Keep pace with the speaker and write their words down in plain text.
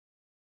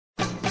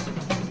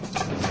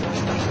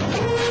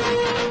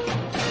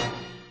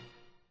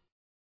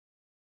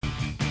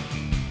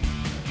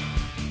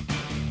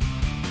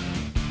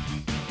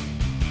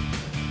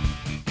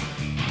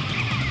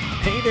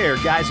Hey there,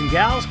 guys and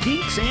gals,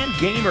 geeks and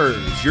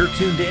gamers. You're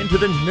tuned in to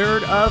the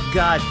Nerd of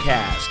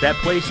Godcast, that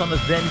place on the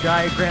Venn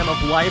diagram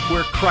of life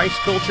where Christ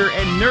culture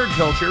and nerd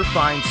culture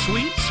find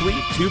sweet,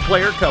 sweet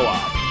two-player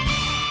co-op.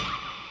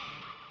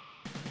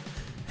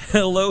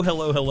 Hello,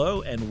 hello,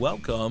 hello, and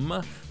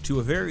welcome to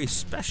a very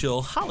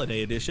special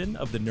holiday edition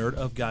of the Nerd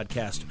of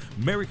Godcast.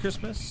 Merry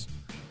Christmas,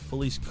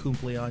 Feliz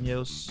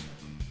Cumpleaños.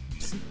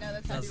 No,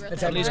 that's how you wrote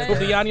Feliz that.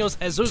 Cumpleaños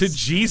Jesus. To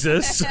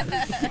Jesus.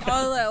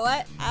 Oh,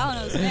 what? I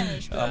don't know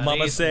Spanish. But Mama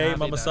Feliz say, Navidad.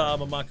 Mama sa,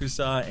 Mama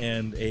kusa,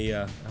 and a,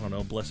 I don't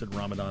know, blessed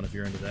Ramadan if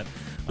you're into that.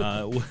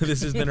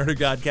 This is the Nerd of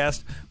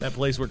Godcast, that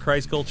place where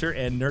Christ culture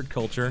and nerd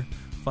culture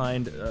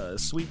find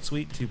sweet,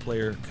 sweet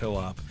two-player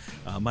co-op.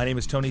 My name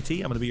is Tony T.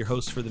 I'm going to be your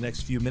host for the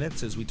next few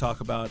minutes as we talk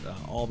about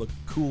all the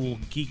cool,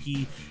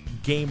 geeky,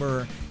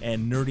 gamer,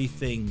 and nerdy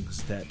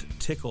things that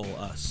tickle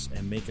us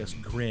and make us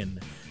grin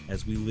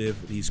as we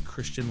live these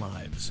Christian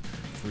lives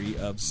free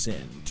of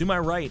sin. To my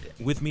right,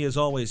 with me as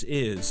always,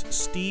 is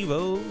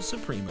Steve-O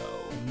Supremo.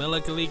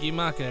 Melikaliki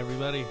Maka,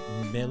 everybody.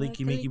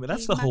 Meliki Miki.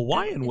 That's the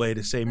Hawaiian way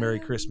to say Merry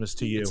Christmas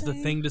to you. It's the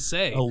thing to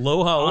say.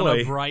 Aloha on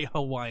oi. a bright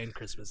Hawaiian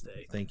Christmas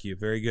day. Thank you.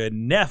 Very good.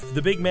 Neff,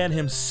 the big man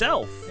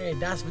himself. Hey,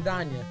 das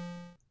Vidanya.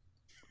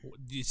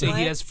 Do you say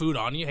he has food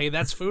on you? Hey,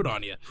 that's food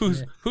on you.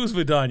 Who's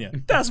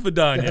Vidanya? That's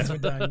Vidanya. Das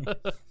Vidanya.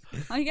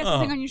 oh, you got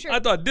something on your shirt. I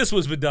thought this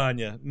was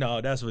Vidanya.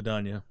 No, that's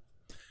Vidanya.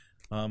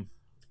 All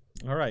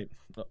right.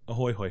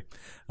 Ahoy hoy.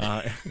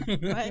 What?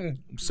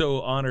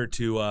 So honored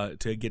to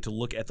get to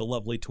look at the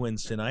lovely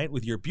twins tonight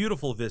with your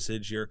beautiful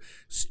visage, your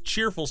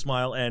cheerful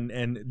smile,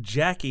 and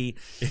Jackie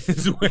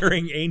is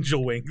wearing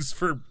angel wings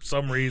for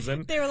some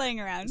reason. They were laying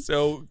around.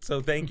 So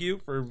thank you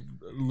for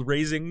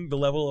raising the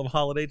level of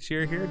holiday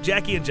cheer here.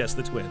 Jackie and Jess,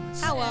 the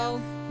twins. Hello.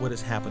 What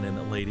is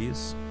happening,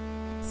 ladies?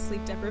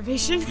 Sleep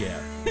deprivation.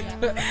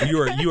 Yeah.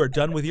 You are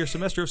done with your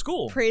semester of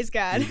school. Praise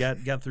God. You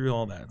got through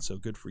all that, so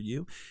good for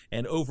you.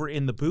 And over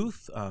in the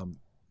booth,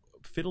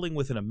 fiddling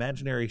with an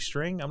imaginary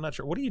string. I'm not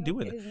sure. What are you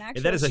doing? It is an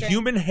actual That is a string.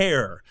 human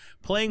hair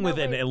playing with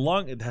wait. a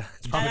long. Probably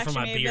That from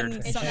my actually may have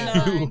beard. been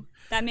something-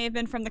 that may have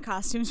been from the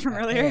costumes from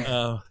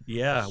earlier.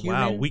 Yeah. Wow.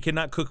 Human We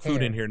cannot cook food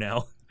hair. in here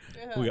now.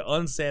 We are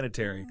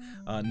unsanitary.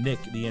 Nick,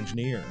 the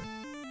engineer.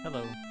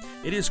 Hello.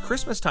 It is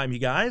Christmas time, you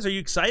guys. Are you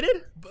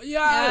excited?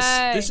 Yes!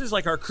 Yay. This is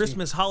like our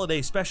Christmas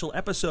holiday special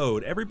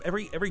episode.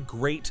 Every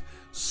great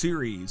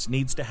series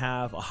needs to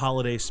have a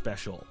holiday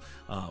special.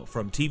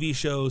 From TV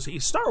shows,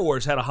 Star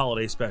Wars had a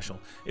holiday special.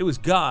 It was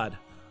god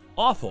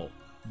awful,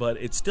 but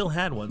it still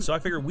had one. So I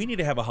figured we need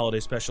to have a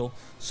holiday special.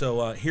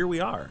 So here we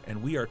are,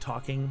 and we are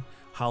talking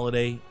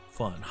holiday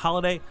fun,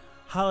 holiday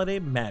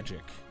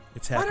magic.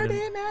 It's happening.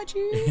 Holiday magic.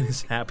 It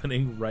is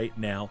happening right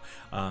now.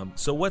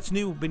 So what's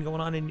new been going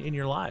on in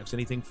your lives?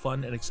 Anything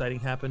fun and exciting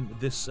happened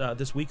this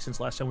week since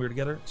last time we were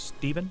together?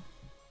 Steven?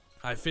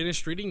 I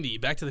finished reading the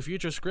Back to the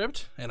Future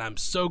script, and I'm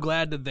so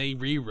glad that they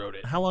rewrote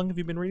it. How long have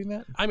you been reading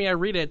that? I mean, I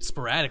read it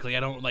sporadically. I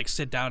don't,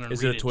 sit down and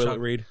Is read it a toilet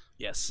chunk- read?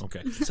 Yes.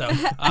 Okay. So,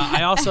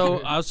 I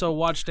also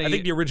watched a... I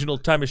think the original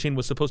Time Machine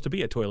was supposed to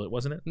be a toilet,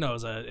 wasn't it? No,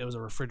 it was a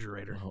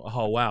refrigerator.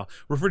 Oh, wow.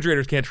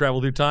 Refrigerators can't travel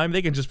through time.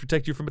 They can just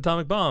protect you from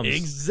atomic bombs.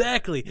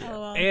 Exactly. Oh,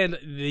 wow. And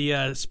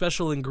the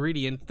special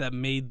ingredient that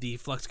made the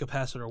flux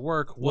capacitor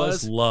work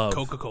Was love.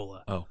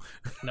 Coca-Cola. Oh.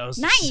 That was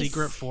Nice. the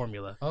secret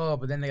formula. Oh,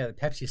 but then they got a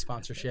Pepsi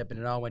sponsorship, and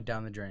it all went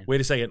down the drain.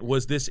 Wait a second.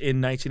 Was this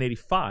in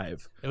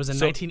 1985? It was in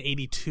So-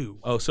 1982.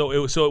 Oh, so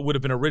it would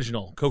have been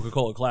original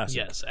Coca-Cola Classic.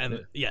 Yes,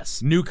 and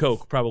yes, New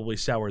Coke probably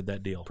soured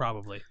that deal.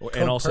 probably.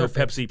 And also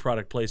Perfect. Pepsi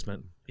product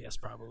placement. Yes,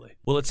 probably.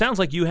 Well, it sounds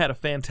like you had a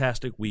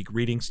fantastic week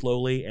reading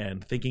slowly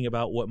and thinking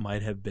about what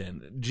might have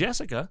been.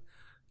 Jessica,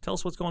 tell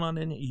us what's going on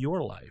in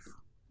your life.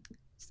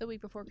 It's the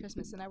week before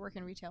Christmas, and I work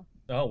in retail.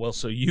 Oh, well,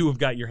 so you have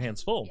got your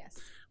hands full Yes.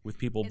 with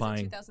people Is it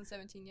buying.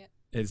 2017 yet?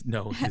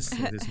 No,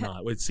 it is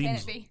not. It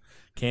seems. Can it be?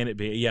 Can it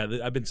be? Yeah,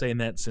 I've been saying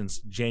that since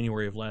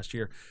January of last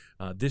year.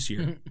 This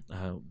year.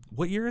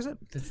 What year is it?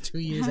 That's 2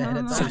 years ahead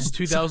of time. Since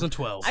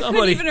 2012. I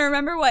Somebody- couldn't even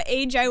remember what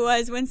age I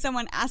was when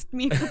someone asked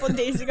me a couple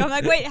days ago. I'm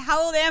like, wait,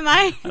 how old am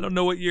I? I don't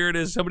know what year it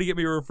is. Somebody get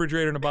me a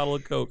refrigerator and a bottle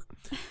of Coke.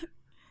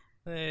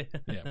 Hey.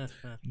 Yeah.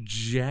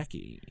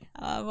 Jackie.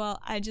 Well,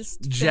 I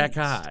just...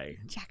 Jacki.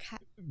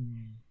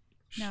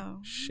 No.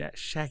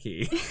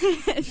 Shacky.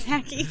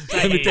 Zacky.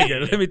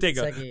 Let me take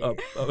Zacky.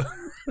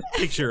 a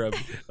picture of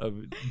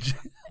I'm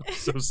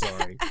so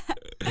sorry.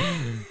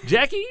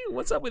 Jackie,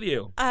 what's up with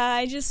you?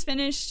 I just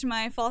finished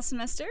my fall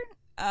semester,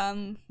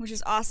 which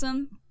is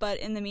awesome. But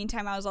in the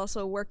meantime, I was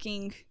also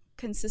working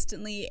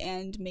consistently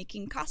and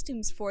making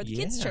costumes for the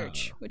kids' Yeah.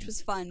 church, which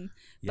was fun,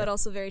 Yeah. but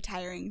also very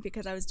tiring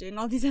because I was doing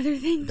all these other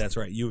things. That's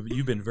right.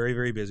 You've been very,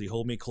 very busy.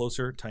 Hold Me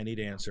Closer, Tiny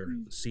Dancer,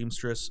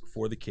 seamstress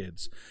for the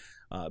kids.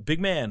 Big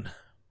man,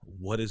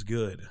 what is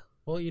good?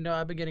 Well,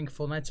 I've been getting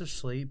full nights of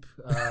sleep.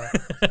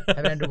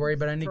 Haven't had to worry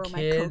about any Throw my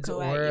kids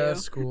cocoa or at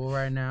you. school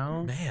right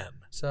now. Man,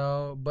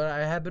 So, but I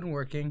have been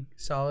working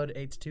solid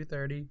 8 to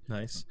 2:30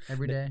 nice.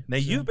 every day. Now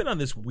So- you've been on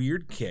this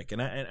weird kick,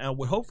 and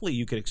hopefully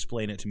you could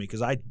explain it to me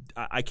because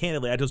I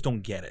candidly I just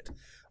don't get it.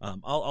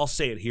 I'll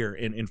say it here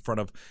in front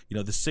of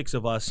the 6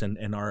 of us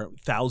and our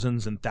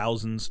thousands and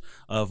thousands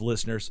of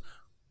listeners.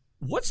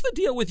 What's the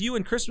deal with you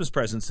and Christmas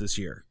presents this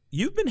year?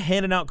 You've been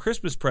handing out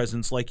Christmas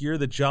presents like you're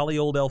the jolly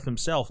old elf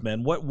himself,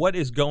 man. What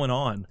is going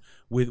on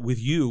with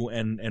you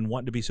and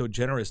wanting to be so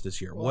generous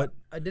this year? Well, What?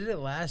 I did it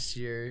last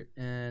year,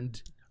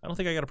 and I don't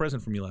think I got a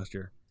present from you last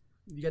year.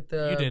 you got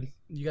the You did.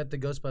 You got the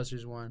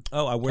Ghostbusters one.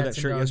 Oh, I wore Cats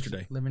that and shirt dogs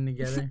yesterday. living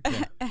together.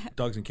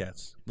 Dogs and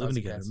cats living and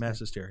together, cats, mass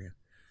hysteria.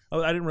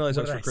 Oh, I didn't realize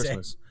that What was for did I say?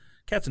 Christmas.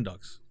 Cats and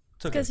dogs.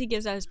 It's okay. Because he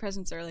gives out his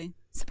presents early.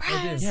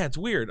 Surprise! Yeah, it's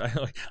weird. I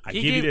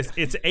He give you gave- this.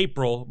 It's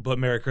April, but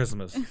Merry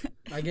Christmas.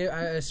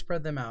 I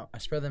spread them out. I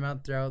spread them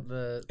out throughout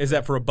the. Is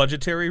that for a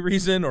budgetary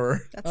reason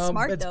or? That's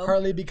smart It's though.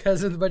 partly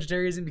because of the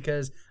budgetary reason,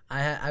 because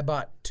I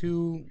bought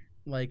two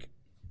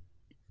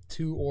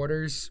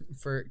orders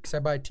because I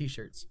buy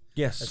T-shirts.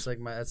 Yes, That's like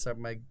my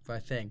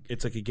thing.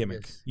 it's like a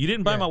gimmick. Yes. You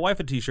didn't buy Yeah. my wife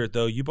a T-shirt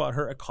though. You bought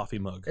her a coffee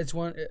mug. It's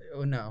one.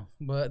 Oh no,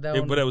 but that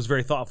one. But it was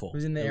very thoughtful. It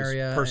was in the It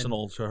area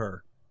personal to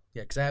her.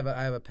 Yeah, because I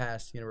have a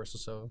pass Universal,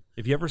 so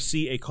If you ever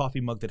see a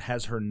coffee mug that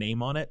has her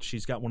name on it,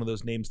 she's got one of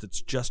those names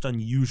that's just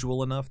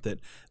unusual enough that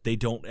they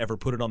don't ever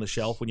put it on the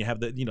shelf. When you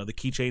have the the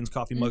keychains,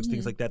 coffee mugs,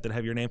 things like that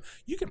have your name,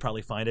 you can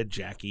probably find a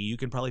Jackie. You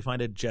can probably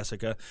find a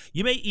Jessica.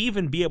 You may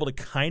even be able to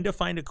kind of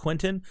find a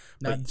Quentin,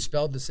 not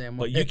spelled the same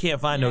way. but you can't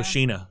find no Yeah.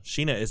 Sheena.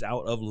 Sheena is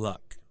out of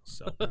luck.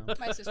 So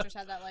My sisters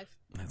have that life.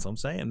 that's what I'm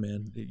saying,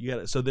 man. You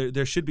got so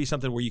there should be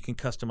something where you can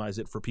customize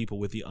it for people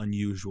with the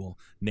unusual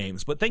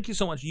names. But thank you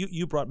so much.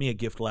 You brought me a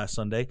gift last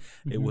Sunday.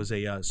 It was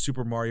a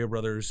Super Mario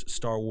Brothers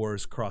Star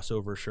Wars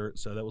crossover shirt,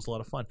 so that was a lot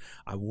of fun.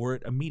 I wore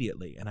it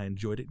immediately, and I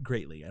enjoyed it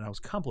greatly, and I was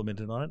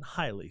complimented on it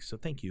highly. So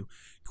thank you,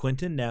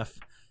 Quentin Neff,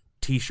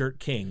 T-shirt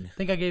King. I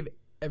think I gave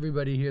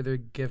everybody here their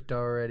gift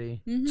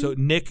already. So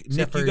Nick,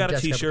 Except you for got a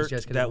Jessica, because T-shirt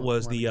Jessica that doesn't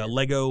was want the a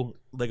gift.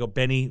 Lego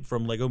Benny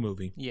from Lego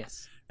Movie.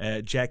 Yes.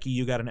 Jackie,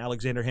 you got an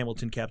Alexander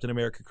Hamilton Captain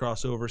America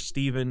crossover.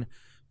 Steven,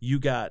 you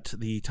got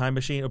the Time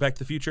Machine. Back to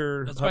the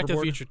Future. That's Back to the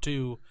hoverboard? Future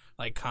 2,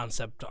 like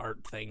concept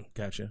art thing.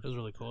 Gotcha. It was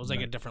really cool. It was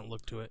like a different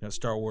look to it. Got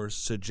Star Wars.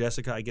 So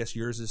Jessica, I guess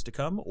yours is to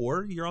come,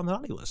 or you're on the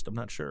naughty list. I'm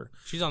not sure.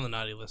 She's on the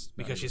naughty list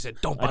because she said,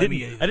 "Don't I buy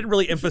me anything." didn't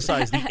really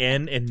emphasize the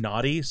N in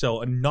naughty, so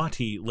a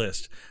naughty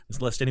list.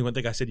 Lest anyone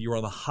think I said you were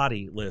on the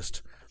hottie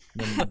list.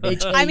 Then,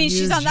 I mean,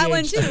 she's on that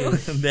one too.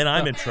 then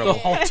I'm in trouble.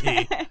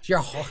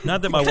 You're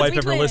Not that my Because wife we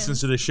ever twins. listens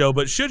to the show,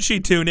 but should she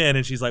tune in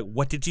and she's like,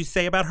 "What did you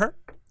say about her?"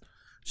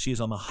 She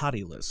is on the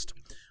hottie list,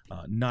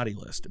 naughty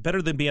list.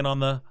 Better than being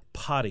on the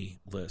potty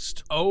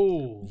list.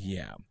 Oh,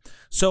 Yeah.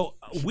 So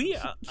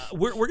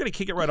we're going to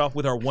kick it right off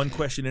with our one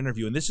question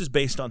interview, and this is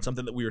based on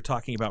something that we were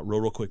talking about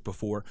real quick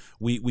before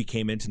we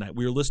came in tonight.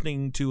 We were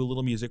listening to a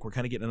little music. We're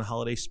kind of getting in the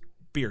holiday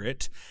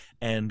spirit,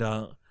 and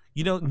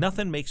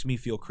nothing makes me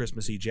feel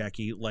Christmassy,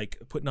 Jackie, like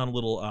putting on a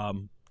little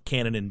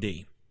Canon in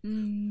D.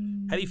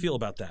 How do you feel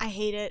about that? I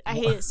hate it. I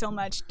hate it so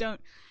much.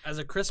 as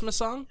a Christmas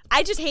song.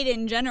 I just hate it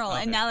in general,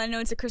 Okay. and now that I know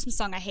it's a Christmas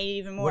song, I hate it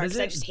even more What is because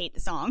I it? just hate the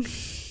song.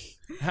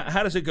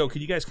 How does it go?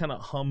 Can you guys kind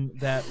of hum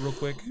that real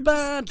quick?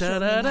 No,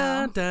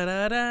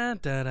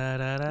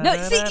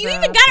 see, you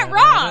even got it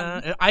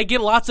wrong. I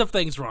get lots of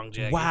things wrong,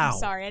 Jackie. Wow.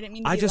 Sorry, I didn't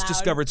mean to I be just loud.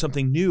 discovered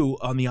something new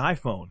on the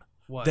iPhone.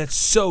 What? That's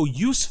so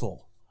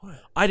useful.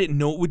 I didn't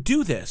know it would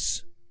do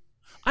this.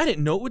 I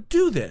didn't know it would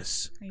do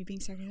this. Are you being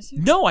sarcastic?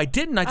 No, I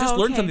didn't. I just Oh,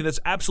 learned okay. something that's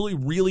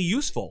absolutely really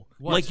useful.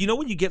 What? Like,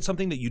 when you get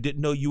something that you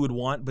didn't know you would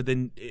want, but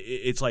then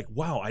it's like,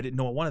 wow, I didn't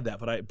know I wanted that,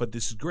 but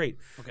this is great.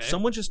 Okay.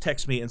 Someone just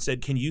texted me and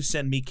said, "Can you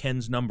send me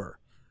Ken's number?"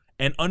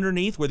 And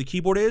underneath where the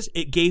keyboard is,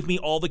 it gave me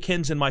all the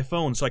Kens in my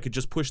phone, so I could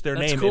just push their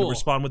That's name cool. and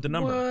respond with the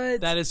number.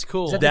 That is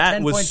cool. Is that the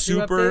That was 10.2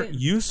 super update?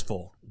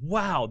 useful.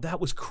 Wow, that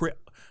was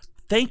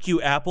Thank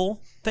you,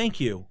 Apple. Thank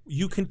you.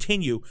 You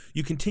continue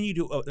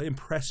to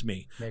impress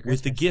me Merry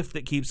with the Christmas. gift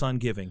that keeps on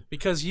giving.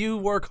 Because you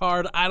work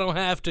hard, I don't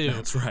have to.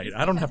 That's right.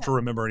 I don't have to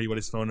remember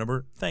anybody's phone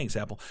number. Thanks,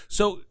 Apple.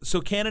 So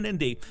Canon and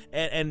D,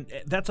 and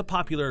that's a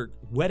popular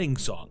wedding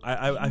song.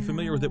 I'm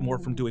familiar with it more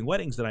from doing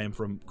weddings than I am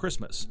from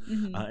Christmas.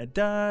 Usually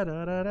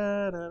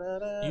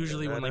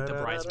when, like, the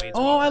bridesmaids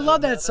Oh, I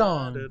love that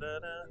song. I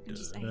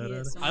hate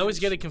it so I always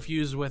much. get it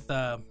confused with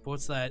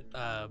what's that?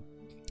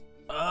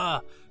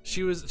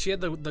 She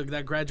had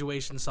that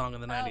graduation song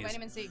in the 90s.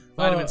 Vitamin C.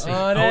 Vitamin C. Oh,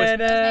 Always-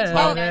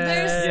 Oh,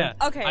 there's yeah.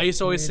 okay. I used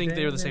to always think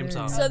they were the same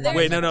song. So there's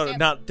Wait, no, not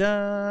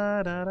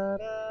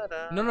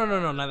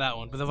No, not that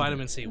one, but the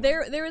Vitamin C one.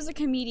 There was a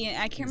comedian,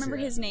 I can't remember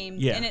his name,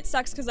 Yeah. and it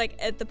sucks because like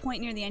at the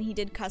point near the end he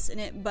did cuss in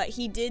it, but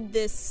he did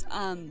this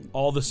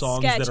all the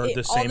songs sketch, that are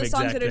the all same the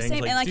songs exact that are the things.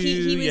 same, Like, and like do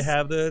he you was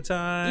have the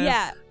time?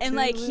 yeah, and to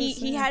like he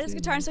listen had his to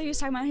guitar, and so he was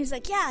talking about it. He's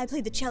like, yeah, I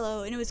played the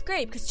cello and it was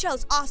great because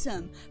cello's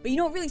awesome, but you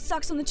know what really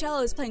sucks on the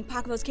cello is playing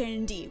Pachelbel's Canon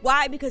in D.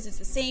 Why? Because it's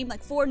the same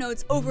like 4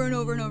 notes over and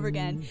over and over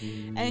again,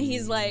 and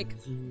he's like,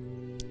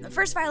 the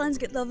first violins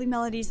get lovely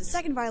melodies, the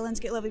second violins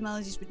get lovely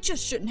melodies, which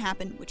just shouldn't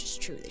happen, which is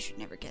true. They should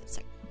never get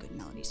good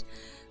melodies.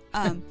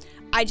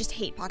 I just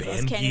hate Apocalypse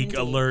Band Canon geek D.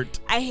 alert.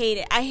 I hate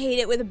it. I hate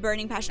it with a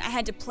burning passion. I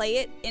had to play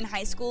it in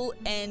high school,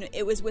 and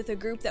it was with a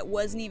group that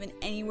wasn't even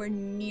anywhere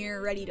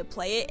near ready to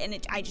play it,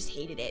 and I just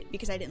hated it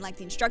because I didn't like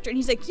the instructor. And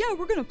he's like, yeah,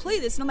 we're going to play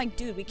this. And I'm like,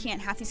 dude, we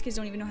can't. Half these kids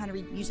don't even know how to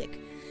read music.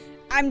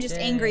 I'm just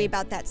angry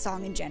about that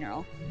song in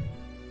general.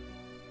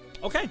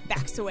 Okay.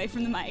 Backs away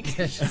from the mic.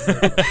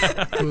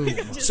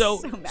 Just So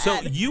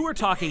mad. you were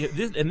talking,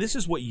 and this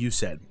is what you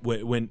said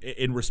when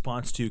in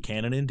response to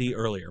Canon and D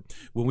earlier,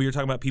 when we were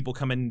talking about people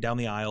coming down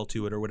the aisle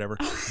to it or whatever.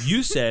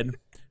 You said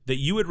that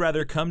you would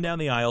rather come down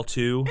the aisle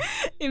to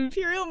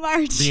Imperial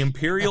March. the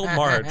Imperial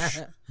March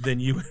than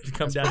you would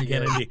come down to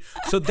Canon and D.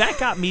 So that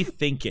got me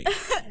thinking.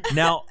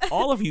 Now,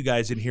 all of you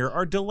guys in here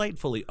are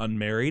delightfully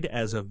unmarried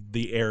as of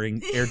the air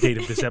date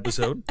of this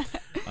episode.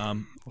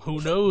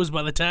 Who knows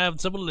by the time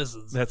someone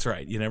listens? That's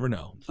right. You never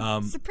know.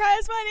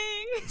 Surprise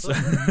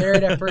wedding.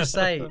 Married at first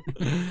sight.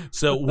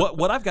 So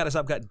what I've got is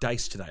I've got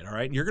dice tonight, all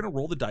right? And you're going to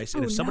roll the dice,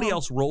 and Oh, if somebody no.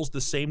 else rolls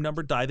the same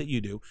number die that you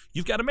do,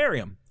 you've got to marry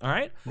them, all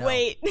right?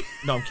 Wait.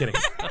 No, I'm kidding.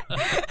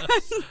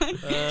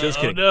 Just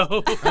kidding.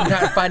 Oh no! I'm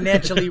not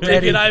financially Nick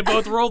ready. and I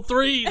both rolled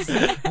 3s.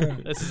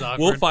 This is awkward.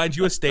 We'll find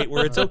you a state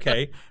where it's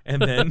okay,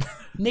 and then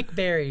Nick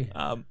Barry.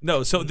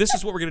 no. So this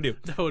is what we're going to do.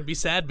 That would be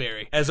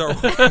Sadberry. As our,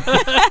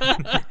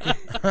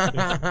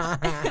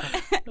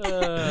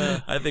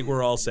 I think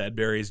we're all sad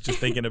berries just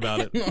thinking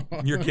about it.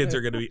 Your kids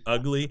are going to be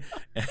ugly,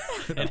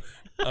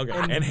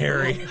 and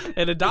hairy.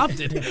 And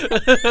adopted.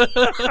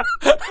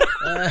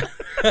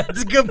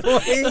 That's a good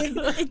point.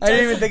 I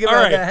didn't even think All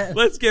about right, that.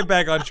 let's get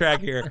back on track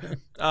here.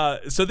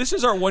 So this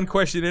is our one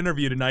question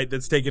interview tonight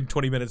that's taken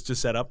 20 minutes to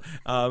set up.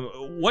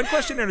 One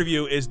question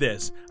interview is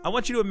this. I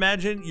want you to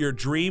imagine your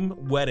dream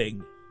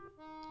wedding,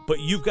 but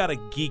you've got to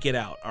geek it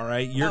out, all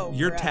right?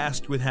 You're right.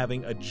 tasked with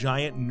having a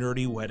giant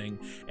nerdy wedding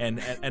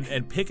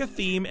and pick a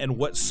theme and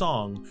what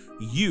song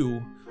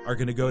you are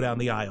going to go down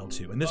the aisle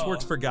to. And this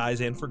works for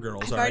guys and for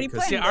girls, I've all right? already 'Cause-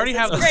 planned See, I already this.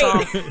 have the It's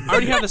song. great. I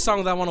already have the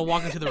song that I want to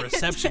walk into the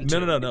reception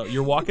to. No.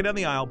 You're walking down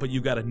the aisle, but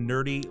you've got a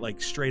nerdy,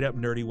 like straight up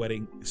nerdy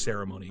wedding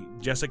ceremony.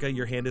 Jessica,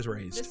 your hand is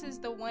raised. This is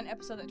the one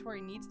episode that Tori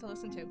needs to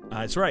listen to.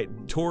 That's right.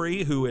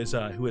 Tori, who has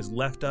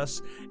left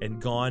us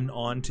and gone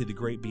on to the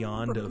great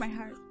beyond Broke my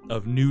heart.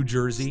 of New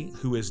Jersey,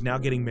 who is now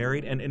getting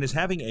married and is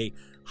having a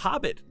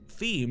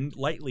Hobbit-themed,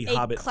 lightly A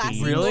Hobbit-themed.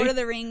 classic Really? Lord of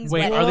the Rings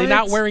Wait, wedding. are they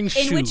not wearing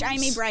shoes? In which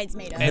I'm a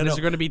bridesmaid of. And No, is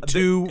there going to be no.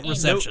 2 And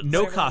receptions?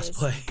 No Whatever it is.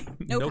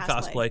 cosplay. No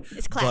cosplay.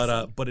 It's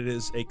classy. But it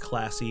is a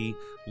classy,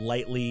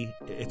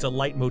 it's a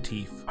light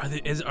motif. Are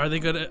they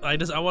gonna?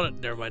 I want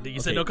to. Never mind. You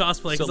said Okay, no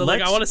cosplay so because I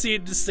let's- want to see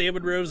it just Sam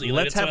and Rosie.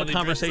 Let's have a totally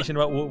conversation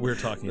about what we're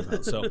talking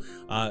about. So,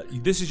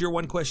 this is your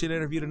one question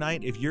interview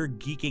tonight. If you're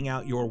geeking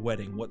out your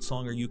wedding, what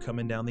song are you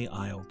coming down the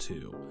aisle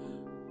to?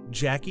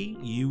 Jackie,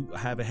 you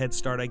have a head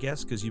start, I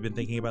guess, because you've been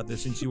thinking about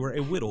this since you were a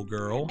whittle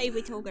girl. A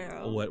little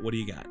girl. What do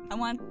you got? I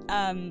want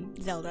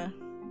Zelda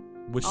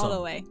Which all song?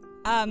 the way.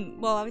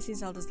 Well, obviously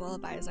Zelda's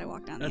Lullaby as I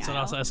walk down That's the what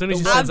aisle. I was. As soon as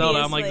you said Zelda,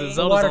 I'm like, the Obviously.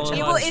 Zelda's Water all Child.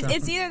 Yeah, well, Awesome.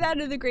 it's either that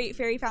or the Great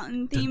Fairy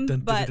Fountain theme,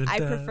 but I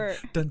prefer.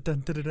 I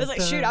was like,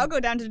 shoot, I'll go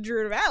down to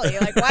Druid Valley.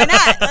 Like, why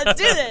not? Let's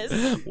do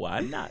this. Why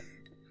not?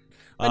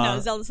 But no,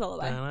 Zelda's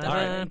Lullaby.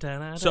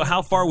 right. So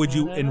how far would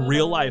you, in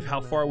real life, how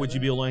far would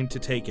you be willing to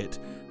take it?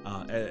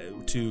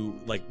 To,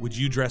 like, would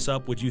you dress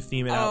up? Would you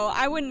theme it Oh, out?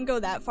 I wouldn't go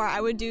that far. I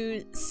would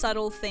do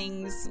subtle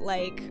things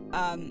like,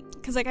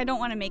 because like I don't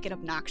want to make it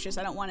obnoxious.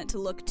 I don't want it to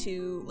look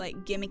too like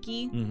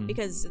gimmicky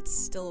because it's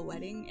still a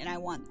wedding, and I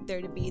want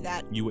there to be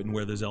that. You wouldn't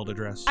wear the Zelda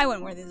dress? I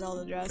wouldn't wear the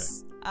Zelda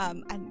dress.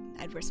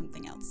 I'd wear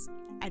something else.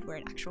 I'd wear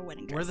an actual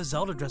wedding dress. Wear the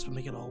Zelda dress, but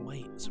make it all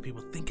white, so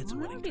people think it's a Oh,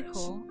 wedding that'd be dress.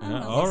 cool. I Yeah,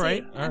 don't know, all we'll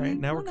right, see. all right.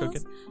 Now we're who knows?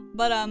 cooking.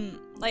 But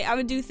like I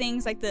would do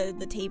things like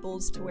the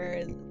tables to where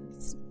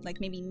it's like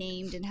maybe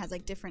named and has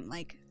like different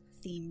like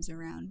themes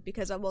around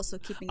because I'm also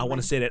keeping. I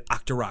want to sit at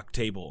Octorok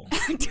table.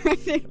 to.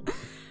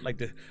 I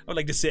would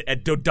like to sit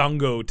at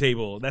Dodongo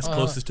table. That's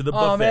closest to the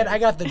buffet. Oh man, I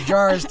got the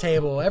jars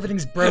table.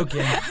 Everything's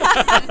broken.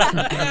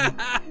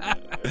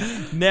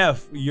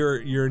 Neff, your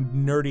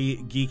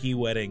nerdy geeky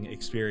wedding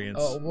experience.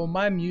 Oh well,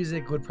 my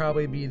music would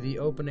probably be the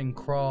opening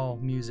crawl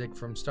music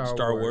from Star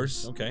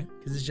Wars. Okay.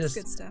 Because it's just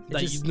Good stuff. it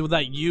That just-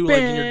 you,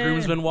 like your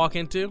groomsman walk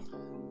into,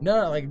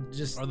 no, like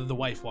just or that the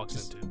wife walks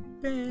into.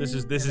 This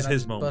is and then I his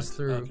just moment. Bust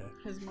through. Okay.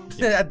 His mom.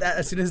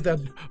 As soon as the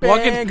Walk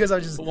in- bang, because I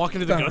was just Walk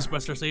into the Dun.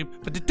 Ghostbuster scene.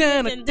 we're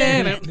all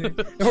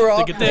Take it we're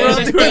all down. doing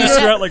Doing the that.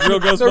 strut like real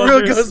The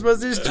real Ghostbusters.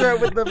 Ghostbusters strut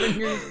with the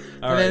fingers.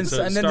 All and right, then,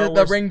 so and then Star the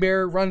Wars- ring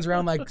bearer runs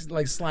around like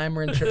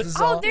Slimer and trips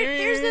us Oh, all.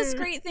 there's this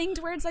great thing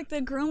to where it's like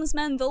the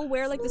groomsmen, they'll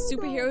wear like the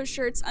superhero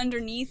shirts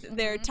underneath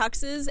their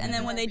tuxes, and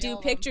then when they do Reveal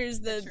them. pictures,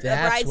 the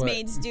That's what-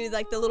 bridesmaids do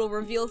like the little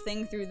reveal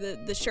thing through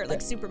the shirt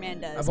like Superman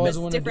does. I've But always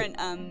it's wanted to-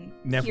 different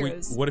Neff,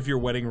 heroes. what if your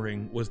wedding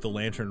ring was the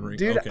lantern ring?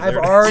 Dude, Okay, I've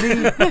there it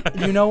is.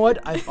 already, you know what?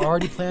 I've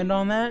already planned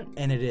on that,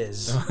 and it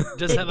is.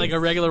 Just had like a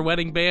regular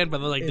wedding band, but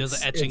then like there's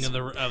It's- an etching it's of the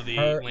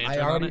her- lantern I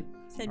on already, it.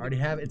 said Already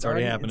have it. It's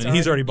already happening.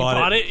 He's already bought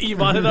Bought it? You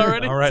bought it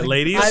already? All right,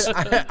 ladies.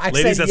 I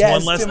Ladies, said that's yes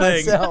one less to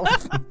thing.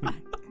 myself.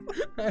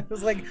 I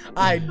was like,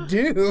 I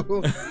do.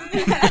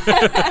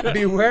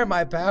 Beware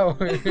my power.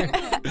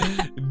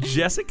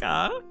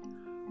 Jessica.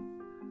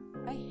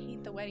 I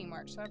hate the wedding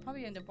march, so I'd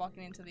probably end up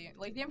walking into the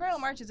Imperial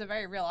March is a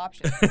very real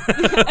option.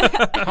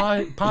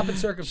 Pomp and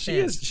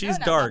circumstance. She's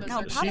No, dark. no,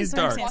 Pomp She's and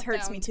dark. Circumstance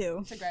hurts me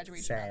too. To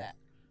graduation Sad. on that.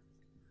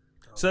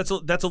 So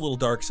that's a little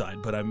dark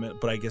side, but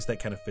I guess that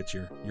kind of fits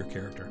your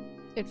character.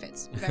 It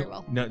fits very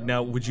well.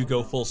 Now, would you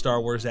go full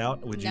Star Wars out?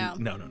 Would you?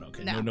 No. No.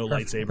 Okay. No, No. Her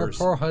lightsabers.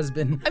 poor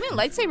husband. I mean,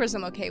 lightsabers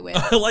I'm okay with.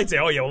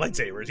 Lightsaber. Oh yeah,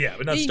 lightsabers. Yeah,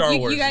 but not Star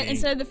Wars. You got,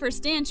 instead of the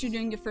first dance, you're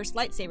doing your first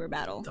lightsaber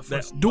battle. The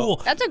first duel.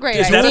 That's a great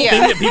Is that a idea.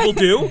 thing that people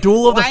do?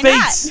 Duel of the Why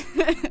Fates.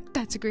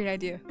 That's a great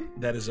idea.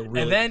 That is a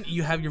really. And then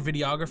you have your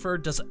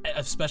videographer does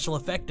a special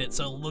effect it,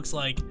 so it looks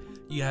like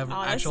you have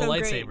Oh, that's actual so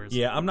great. lightsabers.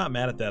 yeah, I'm not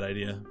mad at that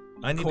idea.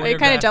 I need Are you to.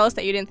 kind of jealous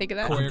that you didn't think of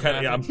that? I'm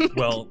kinda, yeah,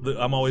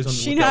 I'm always on the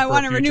She lookout know I for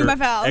wanna a renew future my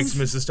vows.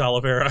 ex-Mrs.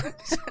 Talavera.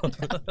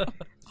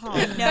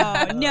 Oh,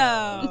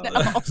 no.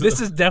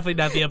 This is definitely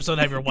not the episode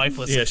I have your wife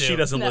listen Yeah, to. she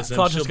doesn't listen.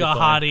 Call She'll just be got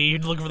fine. hottie. You're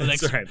looking for the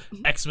That's next right.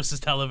 ex-Mrs.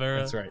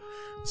 Talavera. That's right.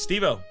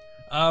 Steve-O.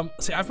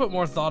 See, I've put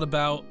more thought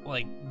about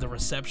like the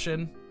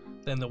reception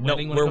than the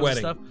wedding. No, when we're it comes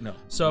to wedding. stuff. No.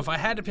 So if I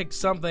had to pick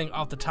something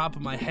off the top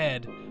of my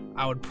head,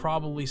 I would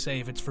probably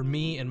say if it's for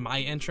me and my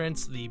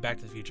entrance, the Back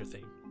to the Future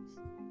theme.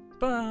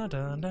 Are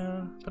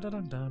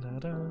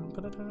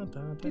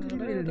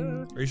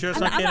you sure it's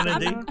not canon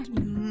D?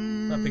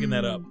 Not picking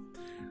that up.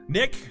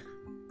 Nick.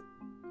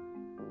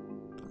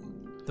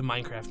 The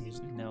Minecraft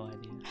music. No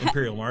idea.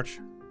 Imperial March.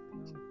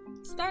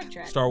 Star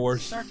Trek. Star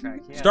Wars. Star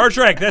Trek. Yeah. Star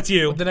Trek. That's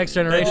you. The Next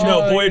Generation.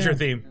 No, Oh, Voyager yeah.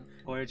 theme.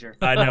 Voyager.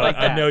 I know. like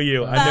I that. know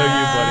you. I know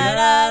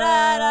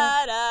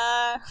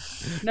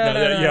you,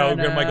 buddy. Yeah, we're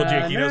gonna Michael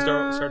Giacchino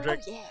Star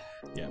Trek.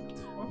 Yeah.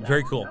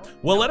 Very cool.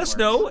 Well, let us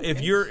know if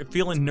you're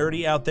feeling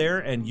nerdy out there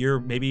and you're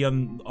maybe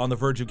on the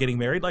verge of getting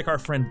married, like our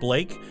friend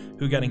Blake,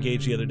 who got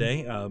engaged the other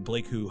day.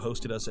 Blake, who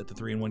hosted us at the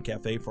 3-in-1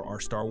 Cafe for our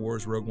Star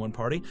Wars Rogue One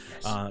party.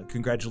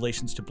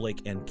 Congratulations to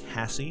Blake and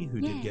Cassie,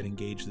 who did get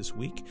engaged this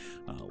week.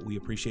 We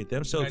appreciate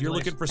them. So if you're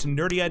looking for some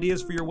nerdy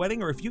ideas for your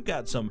wedding, or if you've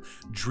got some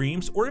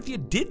dreams, or if you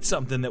did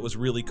something that was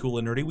really cool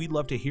and nerdy, we'd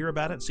love to hear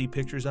about it, see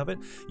pictures of it.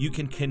 You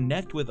can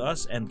connect with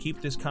us and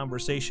keep this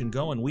conversation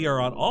going. We are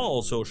on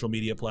all social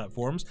media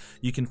platforms.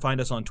 You can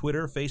find us on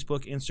Twitter,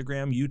 Facebook,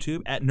 Instagram,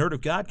 YouTube at Nerd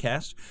of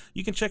Godcast.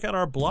 You can check out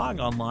our blog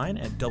online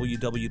at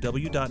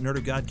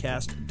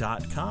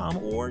www.nerdofgodcast.com,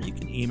 or you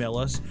can email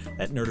us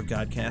at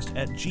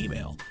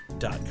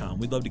nerdofgodcast@gmail.com.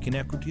 We'd love to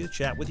connect with you,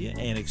 chat with you,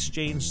 and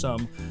exchange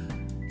some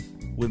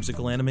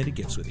whimsical animated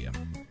gifts with you.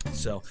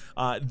 So,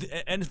 and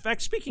in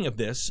fact, speaking of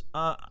this,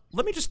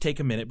 let me just take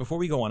a minute before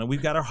we go on. And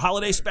we've got our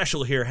holiday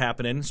special here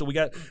happening, so we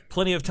got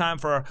plenty of time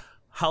for our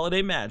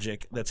holiday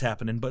magic that's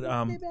happening. But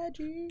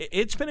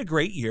it's been a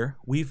great year.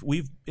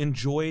 We've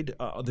enjoyed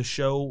the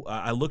show.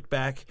 I looked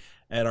back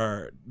at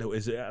our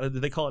do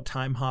they call it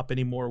time hop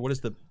anymore? What is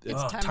the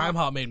Time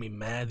Hop made me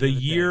mad. the other day.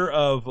 year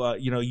of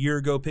year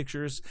ago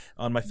pictures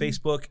on my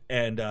Facebook,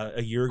 and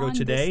a year ago On this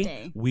today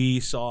day. we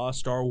saw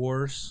Star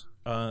Wars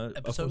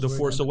Episodes The were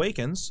Force done.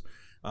 Awakens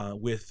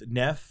with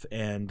Neff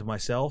and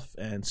myself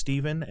and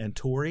Steven and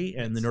Tori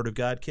and the Nerd of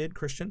God kid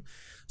Christian.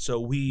 So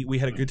we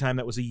had a good time.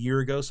 That was a year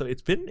ago. So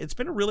it's been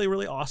a really,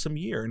 really awesome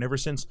year. And ever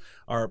since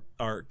our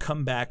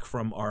comeback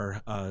from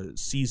our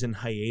season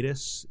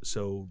hiatus,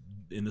 so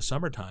in the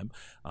summertime,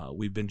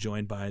 we've been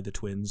joined by the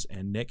twins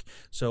and Nick.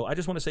 So I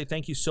just want to say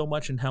thank you so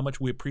much and how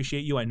much we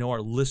appreciate you. I know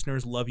our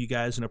listeners love you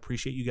guys and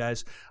appreciate you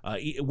guys,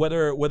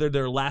 whether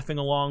they're laughing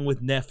along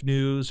with Neff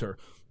News or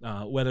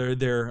whether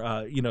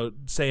they're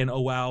saying, "Oh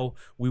wow,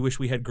 we wish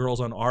we had girls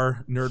on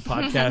our nerd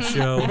podcast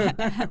show,"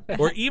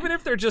 or even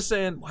if they're just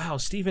saying, "Wow,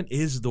 Steven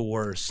is the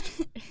worst,"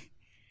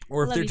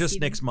 or if Love they're you, just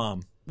Steven. Nick's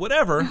mom.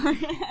 Whatever,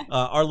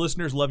 our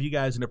listeners love you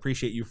guys and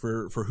appreciate you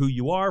for who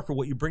you are, for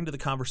what you bring to the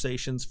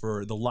conversations,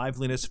 for the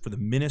liveliness, for the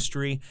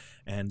ministry,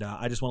 and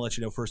I just want to let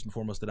you know first and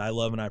foremost that I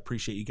love and I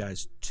appreciate you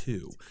guys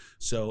too.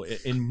 So,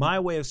 in my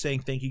way of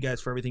saying thank you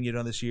guys for everything you've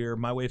done this year,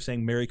 my way of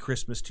saying Merry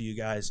Christmas to you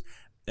guys.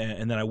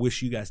 And then I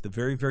wish you guys the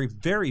very, very,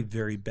 very,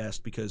 very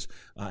best, because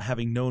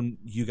having known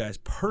you guys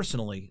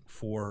personally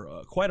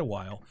for quite a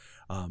while,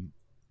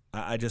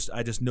 I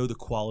just know the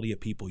quality of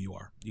people you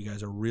are. You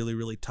guys are really,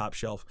 really top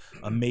shelf,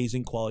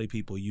 amazing quality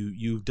people.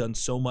 You've done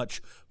so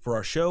much for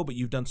our show, but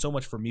you've done so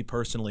much for me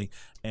personally.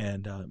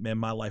 And man,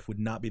 my life would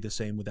not be the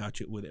same without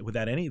you,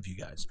 without any of you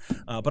guys.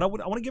 But I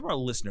want to give our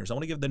listeners, I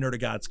want to give the Nerd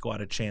of God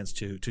Squad a chance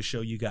to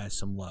show you guys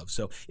some love.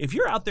 So if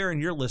you're out there and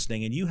you're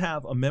listening, and you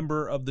have a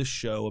member of the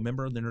show, a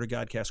member of the Nerd of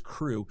Godcast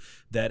crew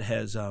that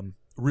has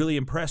really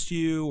impressed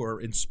you or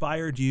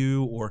inspired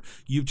you, or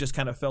you've just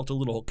kind of felt a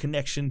little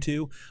connection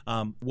to,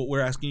 what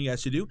we're asking you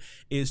guys to do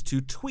is to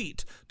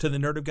tweet to the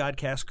Nerd of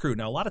Godcast crew.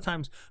 Now, a lot of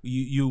times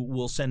you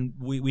will send,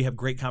 we have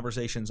great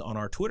conversations on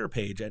our Twitter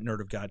page at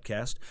Nerd of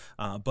Godcast,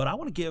 but I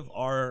want to give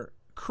our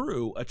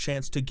crew a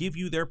chance to give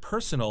you their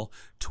personal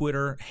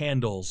Twitter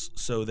handles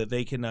so that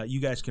they can, you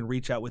guys can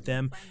reach out with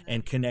them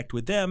and connect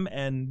with them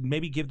and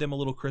maybe give them a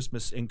little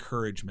Christmas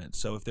encouragement.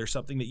 So if there's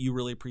something that you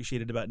really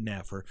appreciated about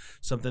Neff or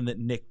something that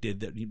Nick did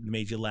that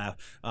made you laugh,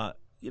 I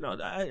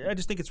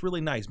just think it's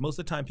really nice. Most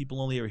of the time,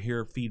 people only ever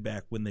hear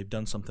feedback when they've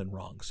done something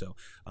wrong. So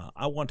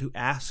I want to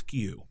ask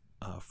you,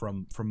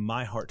 from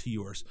my heart to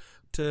yours,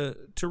 to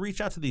reach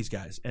out to these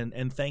guys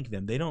and thank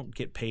them. They don't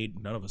get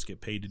paid. None of us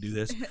get paid to do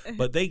this,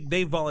 but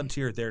they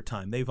volunteer their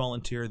time. They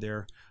volunteer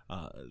their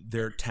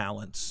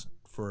talents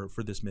for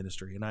this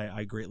ministry, and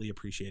I greatly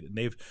appreciate it.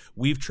 And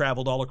we've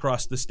traveled all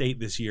across the state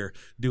this year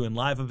doing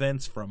live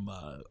events from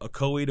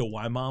Ocoee to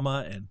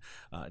Waimama, and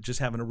just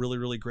having a really,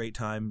 really great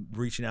time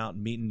reaching out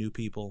and meeting new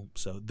people.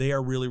 So they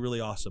are really, really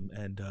awesome,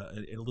 and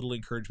a little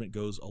encouragement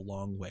goes a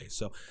long way.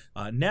 So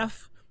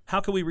Neff, how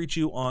can we reach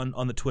you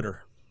on the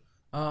Twitter?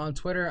 On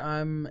Twitter,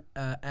 I'm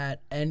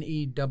at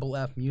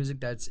NEFF Music.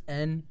 That's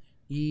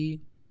NE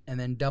and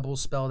then double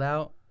spelled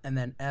out, and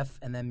then F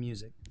and then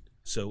music.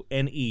 So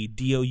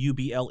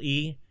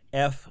NEDOUBLE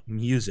F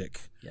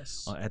Music.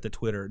 Yes. At the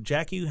Twitter.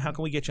 Jackie, how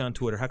can we get you on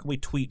Twitter? How can we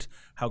tweet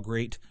how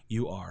great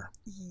you are?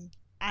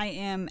 I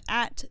am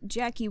at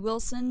Jackie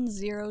Wilson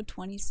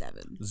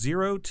 027.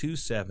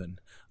 027.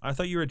 I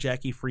thought you were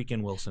Jackie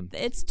freaking Wilson.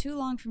 It's too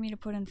long for me to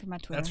put in for my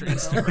Twitter.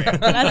 That's for handle. Instagram.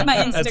 That's my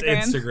Instagram. That's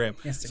Instagram.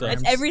 Instagram.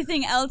 It's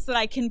everything else that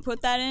I can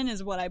put that in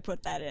is what I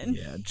put that in.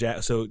 Yeah.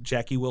 So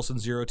Jackie Wilson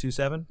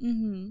 027.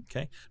 Mm-hmm.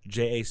 Okay.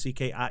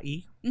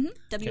 JACKIE. Mm-hmm.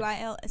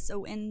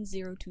 WILSON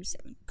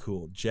 027.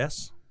 Cool.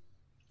 Jess.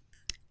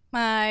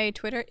 My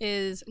Twitter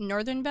is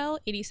Northern Bell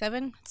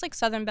 87. It's like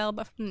Southern Bell,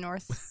 but from the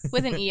north,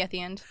 with an E at the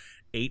end.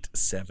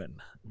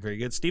 87. Very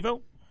good.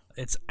 Steve-O.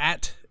 It's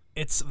at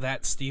It's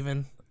That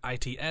Steven,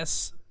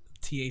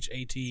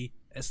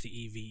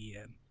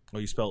 ITSTHATSTEVEN. Oh,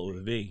 you spell it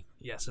with a V.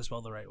 Yes, I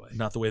spelled the right way.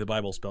 Not the way the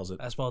Bible spells it.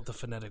 I spelled it the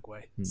phonetic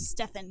way.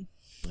 Stefan.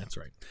 That's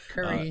right.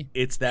 Curry.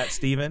 It's that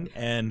Steven.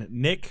 And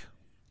Nick.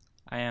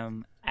 I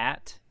am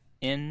at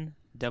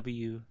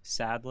NW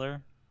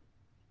Sadler.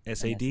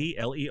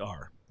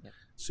 SADLER. Yep.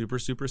 Super,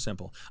 super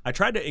simple. I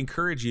tried to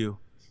encourage you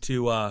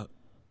to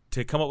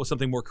come up with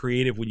something more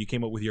creative when you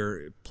came up with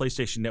your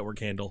PlayStation Network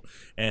handle,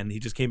 and he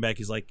just came back.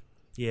 He's like,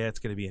 "Yeah, it's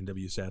going to be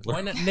NW Sadler."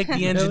 Why not Nick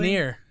the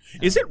Engineer?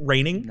 Is it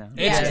raining? No.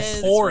 Yeah, It's it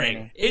is.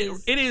 pouring.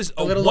 It is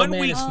A little 1 man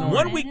week. is snoring.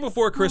 1 week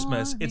before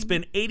Christmas. It's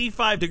been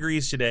 85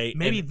 degrees today.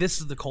 Maybe and, this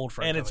is the cold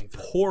front and it's coming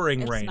through.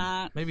 pouring It's rain.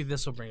 not. Maybe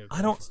this will bring a cold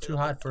I don't. front. Too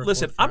hot for.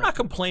 Listen, for I'm not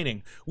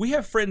complaining. We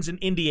have friends in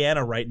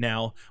Indiana right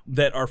now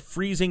that are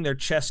freezing their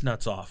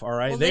chestnuts off. All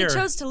right, Well, they are.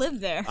 chose to live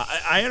there.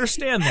 I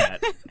understand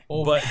that,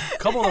 Oh, but a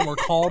couple of them were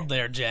called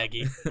there,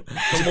 Jaggy.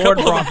 The a Lord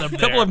couple brought of them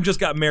them there. just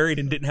got married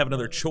and didn't have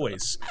another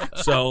choice.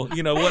 So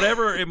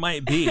whatever it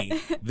might be,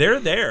 they're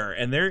there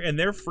and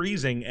they're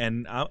freezing,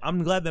 and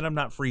I'm glad that I'm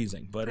not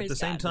freezing. But at Praise the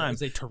same God. It time,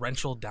 was a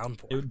torrential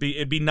downpour.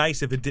 it'd be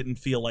nice if it didn't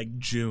feel like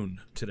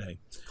June today.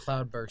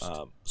 Cloudburst.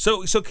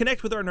 So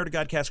connect with our Nerd of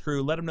Godcast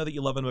crew. Let them know that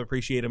you love them,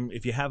 appreciate them.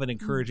 If you have an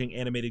encouraging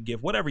animated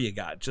gift, whatever you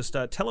got, just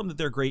tell them that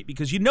they're great,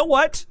 because you know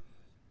what?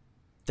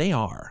 They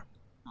are.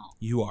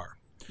 You are.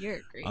 You're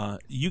great.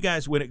 You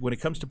guys, when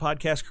it comes to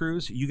podcast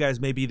crews, you guys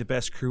may be the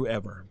best crew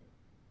ever.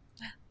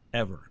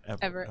 Ever.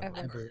 Ever.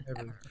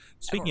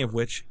 Speaking of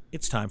which,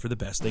 it's time for the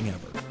best thing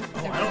ever.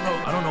 Oh,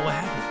 I don't know what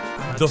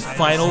happened. I'm The excited.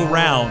 final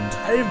round.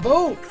 I didn't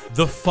vote.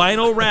 The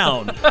final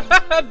round.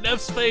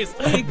 Neff's face.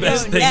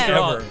 Best thing Neff.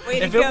 ever.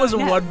 Way to If it go, was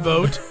Neff. one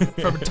vote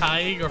from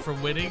tying or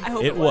from winning, I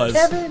hope It was.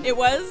 Kevin. It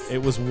was?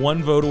 It was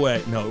one vote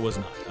away. No, it was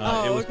not.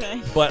 Oh, it was,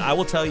 okay. But I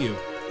will tell you,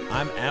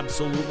 I'm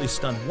absolutely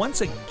stunned.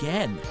 Once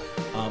again,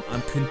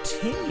 I'm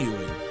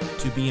continuing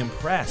to be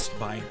impressed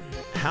by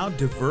how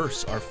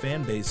diverse our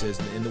fan base is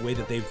in the way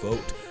that they vote.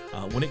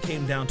 When it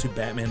came down to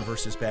Batman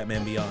versus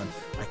Batman Beyond,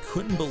 I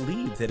couldn't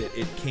believe that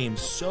it came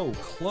so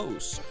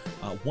close,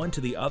 one to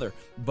the other.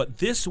 But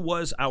this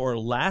was our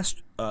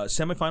last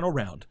semifinal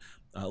round,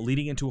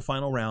 leading into a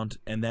final round,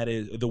 and that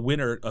is the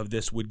winner of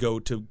this would go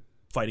to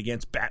fight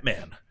against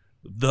Batman,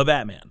 the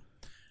Batman.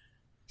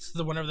 so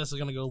the winner of this is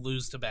going to go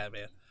lose to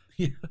Batman.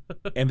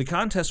 And the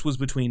contest was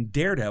between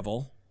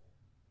Daredevil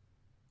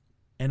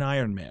and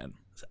Iron Man.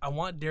 I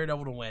want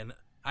Daredevil to win.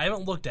 I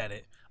haven't looked at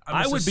it. I'm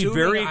I just would be assuming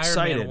very Iron Man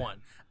excited.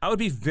 won. I would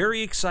be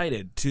very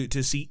excited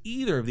to see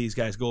either of these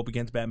guys go up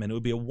against Batman. It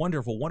would be a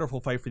wonderful, wonderful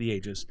fight for the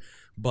ages.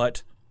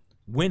 But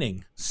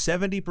winning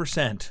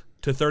 70%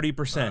 to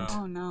 30%,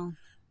 Oh, no.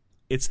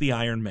 it's the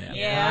Iron Man.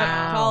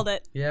 Yeah, called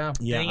it. Yeah.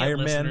 Yeah, Dang it, Iron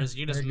Man. listeners,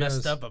 you just There it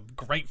messed goes. up a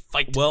great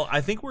fight. Well, I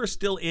think we're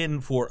still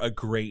in for a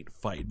great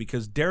fight,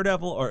 because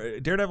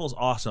Daredevil's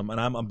awesome,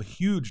 and I'm a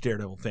huge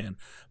Daredevil fan.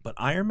 But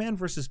Iron Man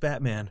versus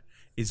Batman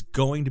is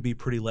going to be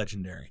pretty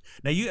legendary.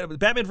 Now,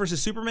 Batman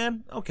versus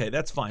Superman, okay,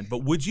 that's fine.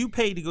 But would you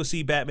pay to go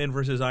see Batman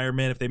versus Iron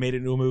Man if they made it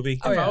into a movie?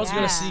 If I was Yeah.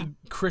 gonna see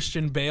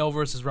Christian Bale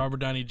versus Robert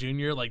Downey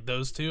Jr., like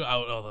those two,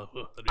 I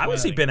I would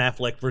see Ben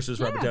Affleck versus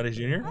Robert Downey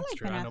Jr. I like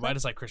True, Ben I know, Affleck. but I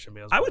just like Christian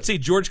Bale. I would see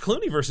George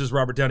Clooney versus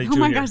Robert Downey Jr. Oh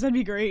my gosh, that'd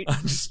be great.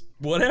 Just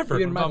whatever.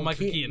 Even What about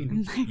Michael Michael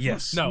Keaton?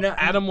 Yes. No, No.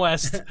 Adam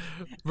West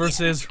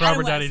versus Adam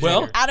Robert Downey West. Jr.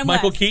 Well, Adam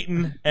Michael West.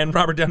 Keaton and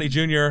Robert Downey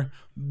Jr.,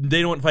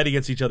 they don't fight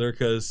against each other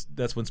because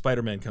that's when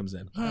Spider-Man comes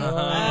in.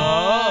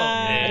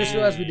 I just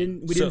realized we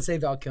So- didn't say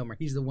Val Kilmer.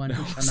 He's the one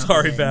who shall not be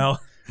Sorry, named.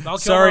 Val. Val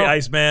Sorry, Kilmer-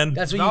 Iceman.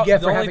 That's what Val- you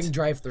get the for only having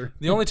drive-through.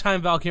 The only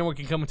time Val Kilmer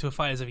can come into a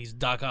fight is if he's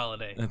Doc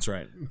Holliday. That's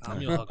right.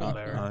 I'm your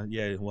Huckleberry.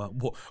 Yeah,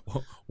 well,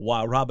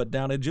 why, Robert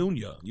Downey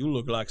Jr., you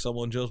look like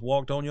someone just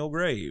walked on your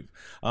grave.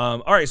 All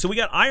right, so we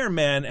got Iron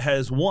Man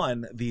has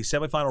won the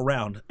semifinal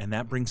round, and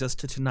that brings us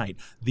to tonight,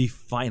 the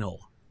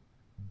final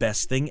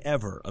best thing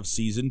ever of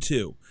Season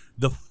 2.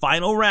 The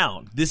final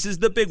round. This is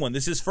the big one.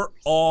 This is for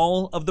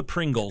all of the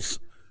Pringles.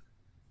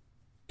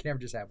 Can never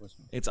just have one.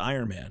 It's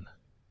Iron Man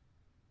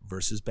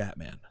versus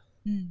Batman.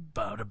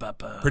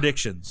 Ba-da-ba-ba.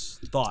 Predictions,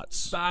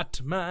 thoughts.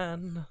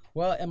 Batman.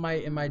 Well, in my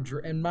In my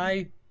dreams.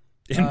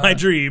 In my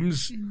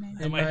dreams,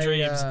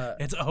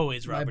 it's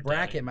always my Robert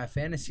bracket, Downey. my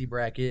fantasy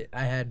bracket,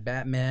 I had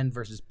Batman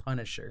versus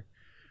Punisher.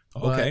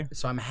 Okay.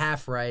 So I'm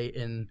half right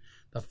in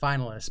the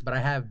finalists, but I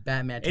have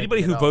Batman.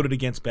 Anybody taking who it all. voted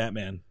against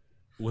Batman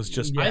was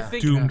just Yeah. I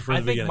think doomed from I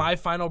the think beginning. my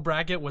final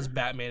bracket was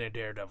Batman and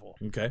Daredevil.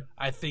 Okay.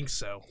 I think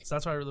so. So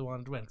that's why I really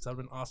wanted to win, because that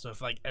would have been awesome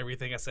if like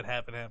everything I said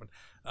happened.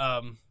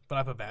 But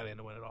I put Batman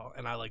to win it all,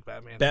 and I like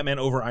Batman. Batman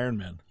over Iron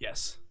Man.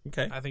 Yes,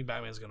 Okay. I think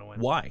Batman's gonna win.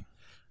 Why?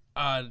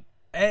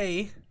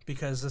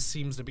 Because this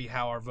seems to be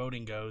how our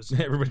voting goes.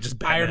 Everybody just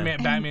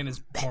Batman. Batman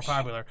is more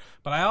popular.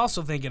 But I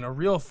also think in a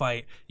real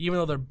fight, even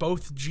though they're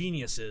both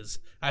geniuses,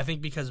 I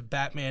think because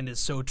Batman is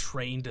so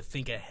trained to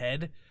think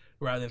ahead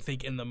rather than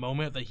think in the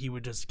moment, that he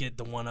would just get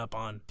the one up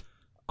on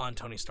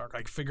Tony Stark.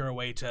 Like figure a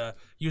way to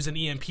use an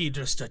EMP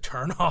just to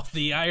turn off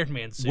the Iron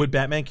Man suit. Would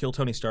Batman kill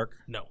Tony Stark?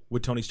 No.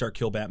 Would Tony Stark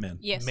kill Batman?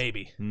 Yes.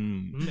 Maybe.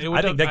 I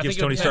would- think that gives it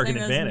Tony would Stark an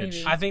depend.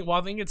 I think that's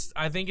advantage. maybe.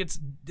 I think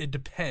it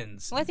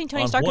depends. Well, I think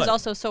Tony On Stark what? is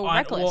also so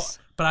reckless.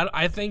 But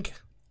I think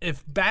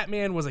if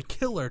Batman was a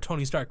killer,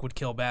 Tony Stark would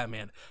kill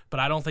Batman. But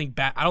I don't think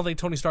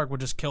Tony Stark would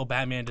just kill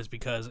Batman just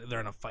because they're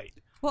in a fight.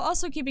 Well,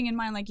 also keeping in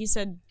mind, like you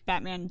said,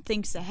 Batman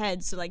thinks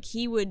ahead, so like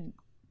he would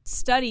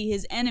study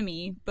his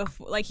enemy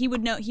before, like he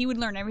would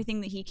learn everything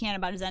that he can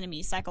about his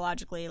enemy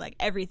psychologically, like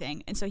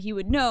everything, and so he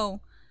would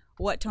know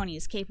what Tony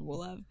is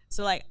capable of.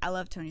 So like, I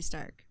love Tony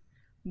Stark,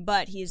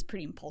 but he is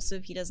pretty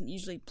impulsive. He doesn't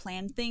usually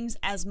plan things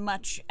as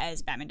much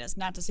as Batman does.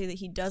 Not to say that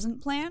he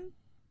doesn't plan,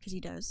 because he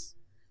does,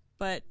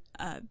 but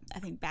I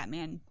think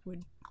Batman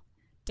would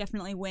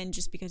definitely win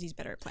just because he's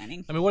better at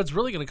planning. I mean, what it's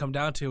really going to come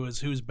down to is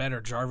who's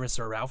better, Jarvis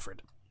or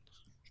Alfred,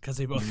 because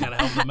they both kind of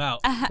help them out.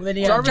 Well, then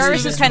you Jarvis have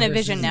Jarvis Vision is kind of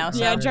versus Vision now, so-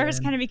 Yeah, Iron Jarvis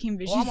Man. kind of became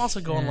Vision. Well, I'm also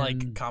going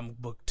like And- comic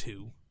book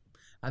 2.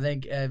 I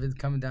think if it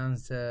comes down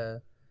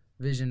to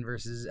Vision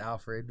versus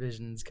Alfred,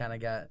 Vision's kind of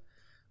got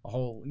a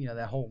whole,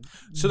 that whole.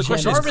 So the gen-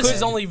 question Jarvis is,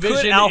 is only could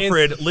Vision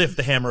Alfred lift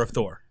the hammer of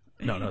Thor?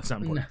 No, it's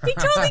not important. He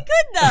totally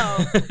could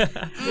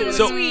though.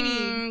 So-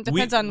 Sweetie.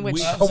 Depends on which.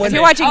 we- if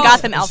you're watching Oh,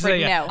 Gotham, so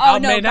Alfred, yeah. no. Oh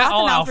no, Not Gotham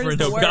all Alfred's Alfred.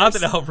 the No, worst.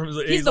 Gotham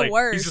Alfred. He's the like,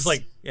 worst. He's just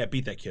like, yeah,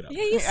 beat that kid up.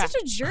 Yeah, he's such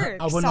a jerk.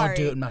 I will Sorry. not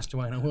do it, Master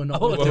Wayne. I will not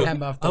I will lift the lift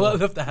hammer off I will Thor.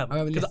 lift the hammer I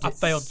will because lift I it.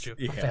 failed you.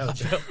 Yeah. I failed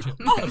you.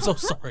 I'm so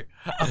sorry.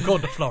 I'm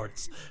going to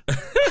Florence.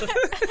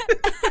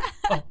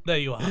 Oh, there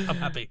you are. I'm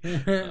happy.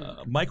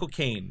 Michael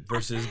Caine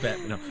versus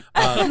Batman.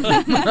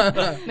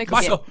 No.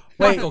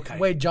 Michael Caine.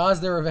 Wait, Jaws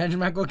the Revenge,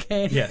 Michael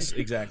Caine? Yes,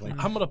 exactly.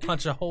 I'm gonna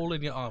punch a hole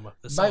in your armor.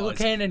 The Michael size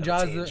Caine and of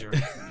a Jaws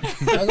tangerine.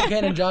 Michael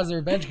Caine and Jaws the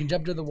Revenge can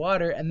jump to the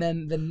water and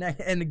then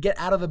and get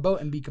out of the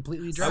boat and be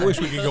completely dry. I wish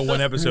we could go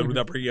one episode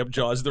without bringing up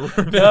Jaws the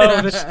Revenge.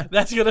 No,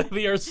 that's gonna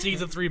be our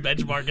season 3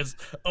 benchmark. Is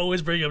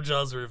always bring up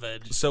Jaws'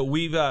 Revenge. So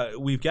we've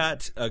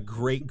got a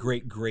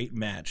great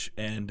match,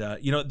 and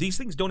these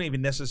things don't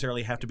even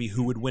necessarily have to be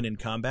who would win in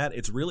combat.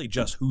 It's really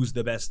just who's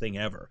the best thing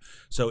ever.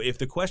 So if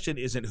the question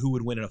isn't who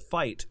would win in a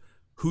fight,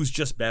 who's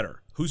just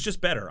better? Who's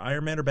just better,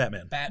 Iron Man or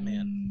Batman?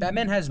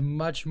 Batman has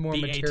much more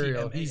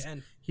material.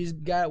 BATMAN. He's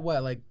got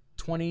what, like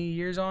 20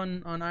 years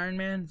on Iron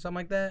Man, something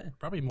like that.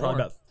 Probably more.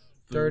 Probably about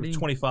 30.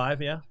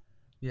 25, yeah.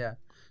 Yeah.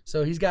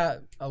 So he's got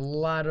a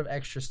lot of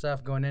extra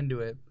stuff going into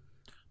it.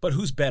 But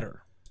who's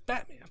better?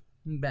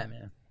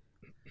 Batman.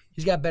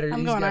 He's got better. I'm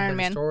he's going got Iron better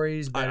Man.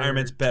 stories. Better Iron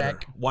Man's better.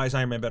 tech. Why is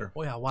Iron Man better?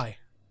 Oh yeah, why?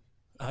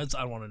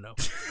 I want to know.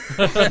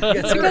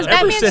 Because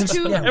Batman's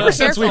too Ever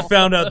since we careful.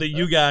 found out that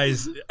you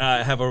guys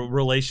have a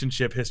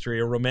relationship history,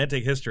 a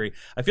romantic history,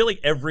 I feel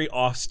like every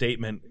off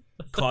statement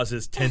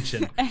causes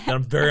tension that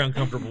I'm very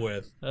uncomfortable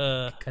with.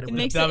 Cut It with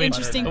makes I it mean,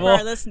 interesting for well-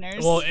 our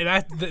listeners. Well, and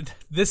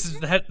this is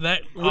that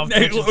no,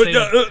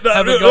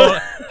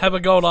 have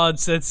been going on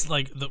since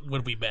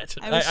when we met.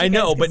 I wish I you guys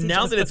know, could but see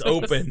now that it's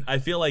Joseph's face. open, I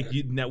feel like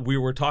we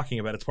were talking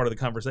about it. It's part of the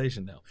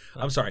conversation now.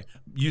 I'm sorry.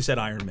 You said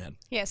Iron Man.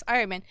 Yes,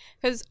 Iron Man.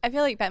 Because I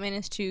feel like Batman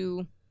is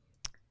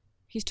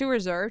he's too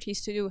reserved.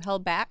 He's too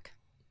held back.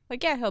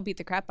 like, yeah, he'll beat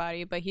the crap out of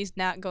you, but he's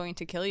not going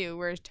to kill you.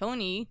 Whereas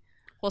Tony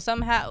will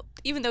somehow,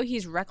 even though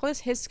he's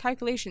reckless, his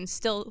calculations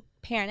still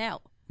pan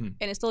out. And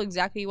it's still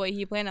exactly what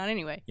he planned on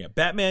anyway. Yeah,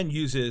 Batman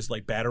uses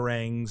like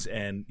batarangs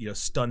and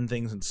stun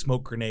things and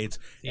smoke grenades,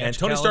 and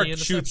Tony Theatricality Stark and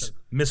shoots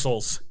deception.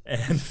 missiles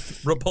and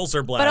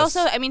repulsor blasts. But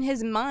also, I mean,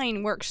 his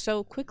mind works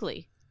so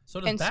quickly.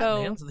 So does And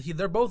Batman.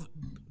 They're both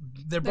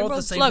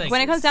the same Look, thing. when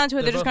it comes down to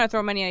it, they're They're just going to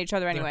throw money at each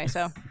other anyway.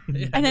 So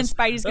And then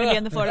Spidey's gonna be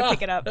on the floor to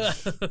pick it up.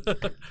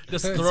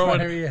 just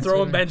Spider-Man,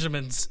 throwing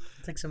Benjamins.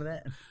 Take some of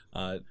that.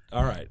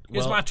 All right.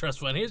 Here's Well, my trust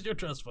fund. Here's your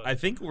trust fund. I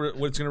think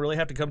what's going to really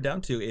have to come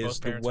down to is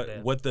Both parents are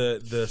dead. what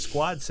the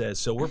squad says.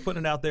 So we're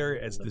putting it out there.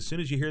 As soon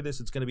as you hear this,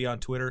 it's going to be on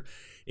Twitter.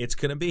 It's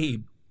going to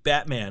be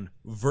Batman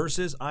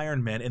versus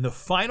Iron Man in the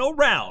final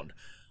round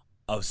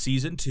of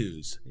Season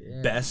 2's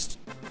Best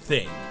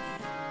Thing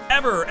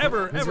Ever.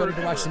 Let's go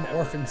to watch some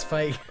orphans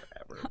fight.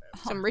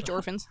 some rich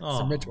orphans.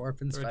 Some rich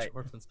orphans Rich fight.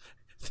 orphans.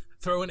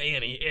 Throw in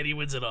Annie. Annie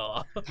wins it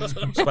all.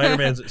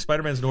 Spider-Man's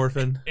an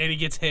orphan. Annie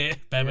gets hit.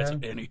 Batman's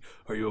like, Annie,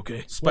 are you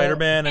okay?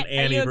 Spider-Man and Are you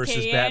Annie okay, versus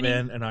Annie?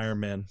 Batman and Iron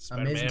Man.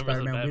 Amazing versus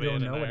Spider-Man. We Batman don't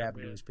and know what Iron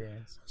happened to Man. his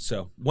parents.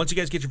 So once you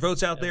guys get your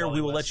votes out there, Wally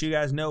we will let West. you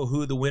guys know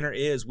who the winner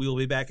is. We will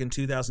be back in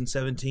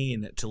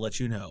 2017 to let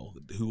you know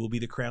who will be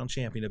the crown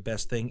champion of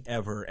Best Thing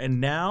Ever. And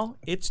now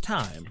it's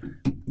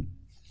time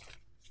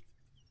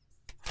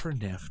for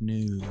Neff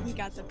News. He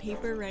got the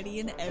paper ready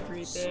and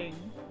everything.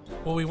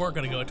 Well, we weren't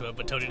going to go into it,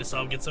 but Tony just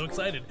saw him get so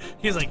excited.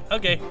 He's like,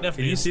 okay, Neff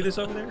Can you News. see this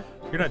over there?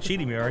 You're not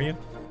cheating me, are you?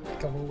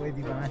 Couple of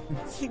wavy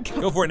lines.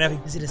 Go for it,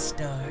 Neffy. Is it a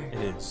star? It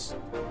is.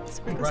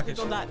 Sprinkle, Rocket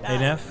sprinkle, dot, Hey, dot.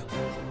 Neff,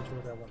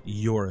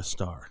 you're a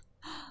star.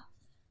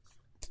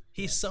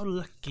 He's so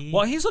lucky.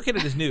 While he's looking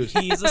at his news,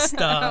 He's a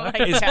star. Oh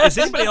my is gosh.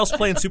 anybody else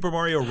playing Super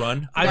Mario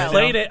Run? I've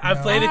played it. I've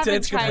No. played I it to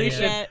its haven't tried it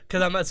completion yet.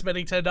 because I'm not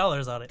spending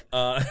 $10 on it.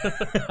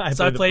 I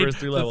So I played the played first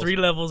three the levels. 3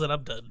 levels and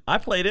I'm done. I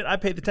played it. I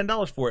paid the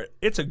 $10 for it.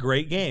 It's a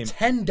great game.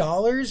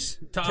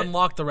 $10? To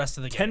unlock the rest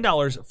of the game.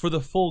 $10 for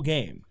the full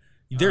game.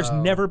 There's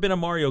never been a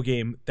Mario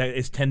game that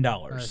is $10.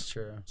 That's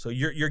true. So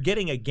you're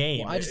getting a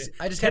game. Well, I just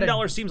 $10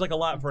 gotta- seems like a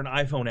lot for an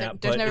iPhone app,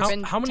 There's but never it's-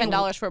 been how many-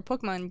 $10 for a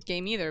Pokemon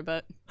game either,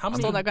 but How I'm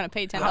many- still not going to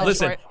pay $10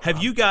 listen. for it.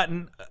 Have you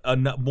gotten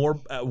more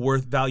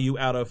worth value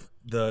out of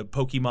the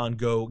Pokemon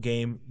Go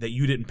game that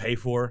you didn't pay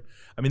for?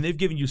 I mean, they've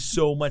given you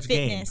so much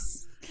game.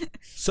 Fitness.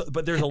 So,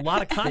 but there's a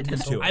lot of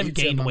content to it. I've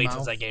Pizza in gained my weight mouth.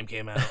 since that game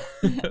came out.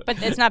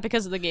 But it's not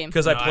because of the game.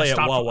 Because I play at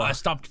stopped, Wawa. I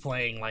stopped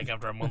playing like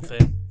after a month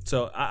in.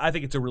 So I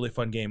think it's a really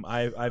fun game.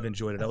 I've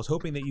enjoyed it. I was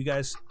hoping that you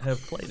guys have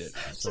played it.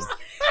 So.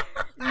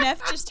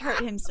 Neff just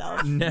hurt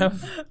himself.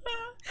 Neff.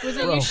 Was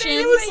it your shin?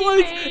 It was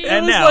like, And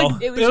it was now-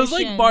 like, It was it was your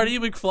like shin. Marty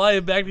McFly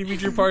in Back to the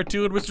Future Part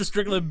 2, and Mr.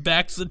 Strickland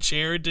backs the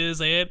chair into his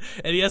hand,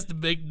 and he has to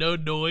make no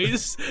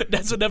noise.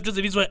 That's what Neff does,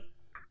 and he's like,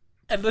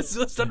 and let's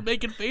just start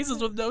making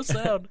faces with no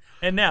sound.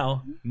 And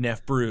now,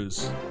 Neff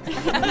Brews.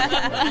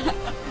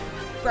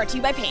 Brought to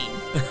you by Pain.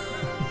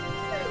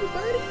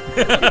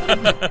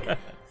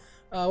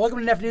 Welcome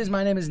to Neff News.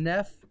 My name is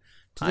Neff.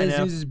 Today's Neff.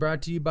 news is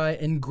brought to you by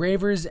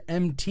Engravers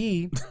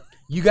MT.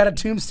 You got a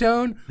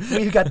tombstone?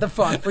 We've got the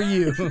font for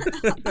you.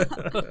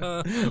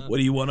 What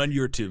do you want on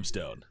your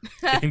tombstone?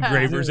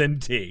 Engravers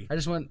NT. I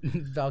just want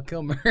Val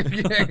Kilmer.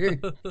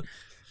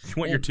 You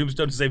want your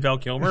tombstone to say Val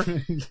Kilmer?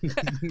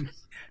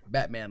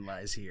 Batman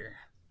lies here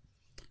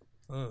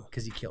Oh.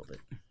 because he killed it.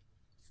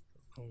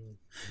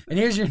 And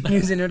here's your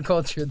news and nerd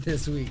culture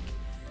this week.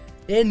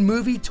 In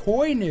movie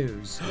toy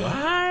news,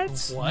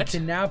 What? you What?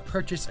 can now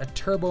purchase a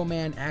Turbo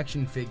Man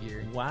action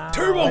figure. Wow.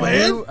 Turbo A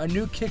Man?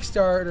 new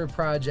Kickstarter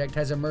project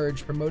has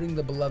emerged promoting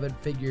the beloved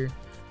figure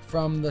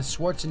from the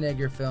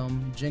Schwarzenegger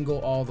film Jingle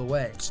All the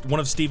Way, One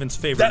of Steven's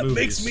favorite That movies.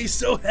 makes me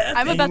so happy.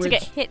 I'm about to which-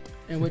 get hit.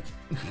 in which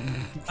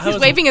He's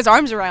waving his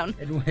arms around.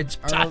 Arnold,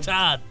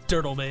 Ta-ta,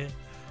 Turtle Man.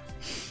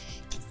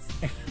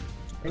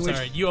 in which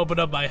Sorry, you opened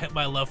up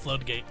my love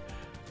floodgate.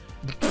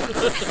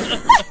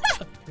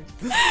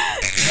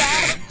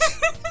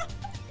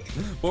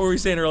 What were we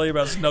saying earlier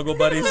about Snuggle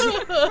Buddies?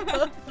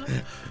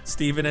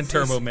 Steven and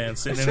Turbo Man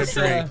sitting in a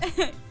tree.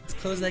 let's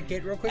close that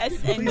gate real quick.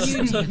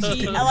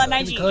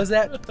 S-N-U-G-G-L-M-I-G. Close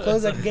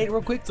that gate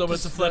real quick. So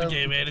it's a Just,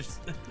 floodgate, man. It's,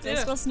 Is I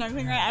still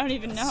snuggling right? I don't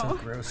even So know.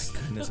 gross.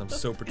 Goodness, I'm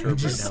so perturbed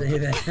Just right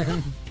now. say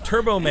that.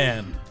 Turbo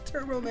Man.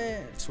 Turbo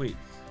Man. Sweet.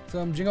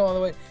 From Jingle All the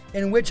Way,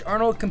 in which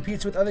Arnold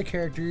competes with other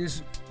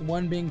characters,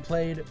 one being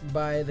played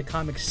by the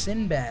comic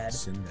Sinbad,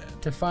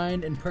 Sinbad. to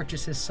find and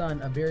purchase his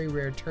son a very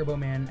rare Turbo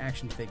Man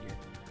action figure.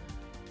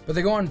 But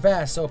they're going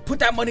fast, so put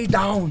that money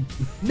down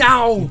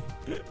now.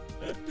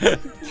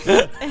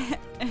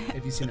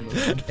 If you've seen the movie,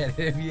 get it.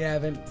 If you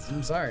haven't,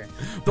 I'm sorry.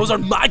 those are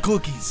my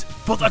cookies.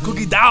 Put that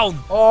cookie down.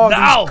 Oh,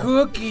 now. these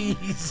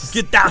cookies.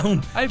 Get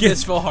down. I get,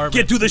 miss Phil Hartman.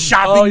 Get to the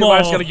shopping Oh, your mall.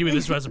 wife's gonna give me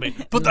this resume.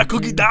 Put that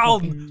cookie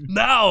down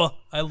now.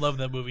 I love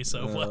that movie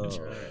so much.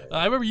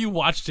 I remember you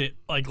watched it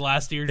like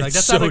last year. Like, It's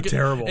that's so not a good,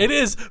 terrible. It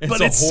is,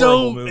 but a it's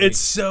horrible so movie. it's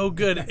so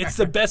good. It's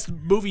the best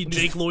movie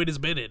Jake Lloyd has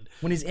been in.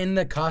 When he's in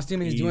the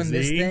costume and he's doing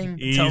this Easy, thing.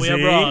 easy, Tell me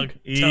I'm wrong.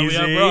 Tell me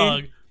I'm easy.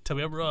 wrong. Tell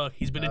me I'm wrong.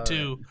 He's been in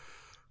 2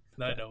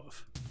 that I know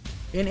of.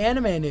 In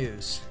anime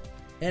news,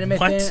 anime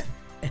What?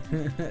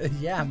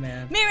 Yeah,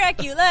 man.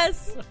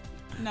 Miraculous.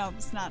 No,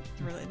 it's not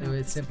really. No.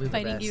 It's simply the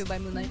Fighting best. You by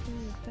Moonlight.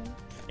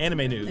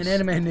 Anime news. In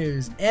anime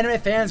news, anime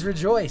fans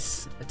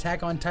rejoice.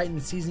 Attack on Titan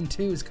season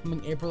 2 is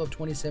coming April of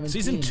 2017.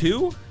 Season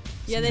 2?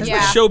 Yeah, they Has Yeah.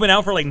 the show been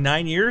out for like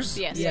 9 years?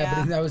 Yes. Yeah, Yeah.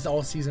 but that was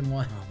all season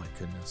 1. Oh my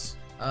goodness.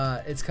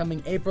 It's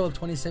coming April of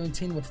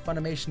 2017 with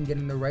Funimation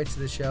getting the rights to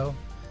the show.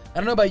 I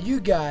don't know about you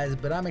guys,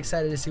 but I'm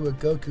excited to see what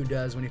Goku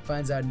does when he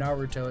finds out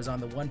Naruto is on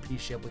the One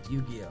Piece ship with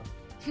Yu-Gi-Oh!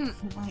 Oh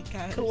my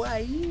god.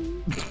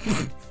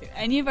 Kawaii.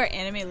 Any of our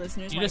anime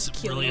listeners You want just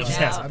to kill really me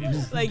upset now.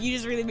 people. Like, you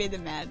just really made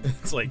them mad.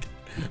 It's like,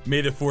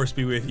 may the force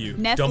be with you.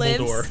 Neff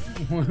Dumbledore.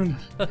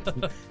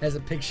 Has a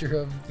picture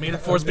of. May the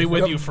force be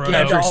with you, Frodo.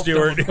 Patrick Gandalf.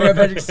 Stewart. Yeah,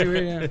 Patrick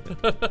Stewart.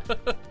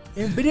 Yeah.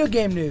 In video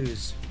game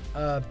news,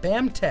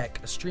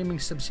 BAMTech, a streaming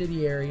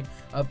subsidiary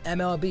of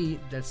MLB,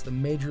 that's the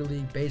Major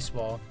League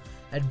Baseball,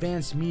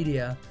 Advanced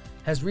Media,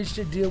 has reached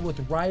a deal with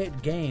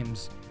Riot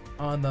Games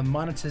on the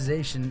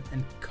monetization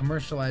and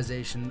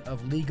commercialization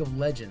of League of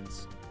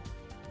Legends.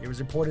 It was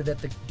reported that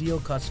the deal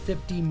cost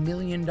 $50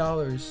 million.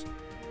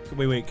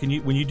 Wait. Can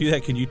you, when you do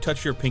that, can you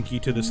touch your pinky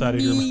to the side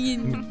of your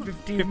mouth?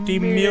 $50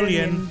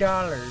 million.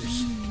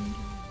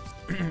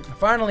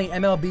 Finally,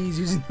 MLB is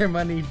using their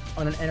money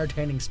on an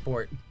entertaining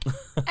sport.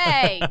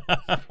 Hey.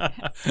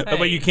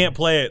 But you can't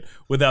play it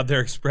without their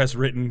express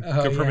written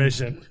Oh, yeah.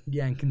 permission.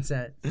 Yeah, and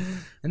consent.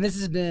 And this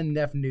has been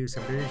Neff News.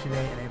 Have a good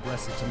day and a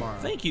blessed tomorrow.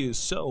 Thank you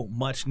so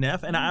much,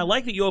 Neff. And I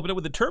like that you opened it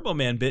with the Turbo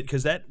Man bit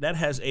because that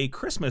has a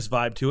Christmas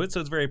vibe to it, so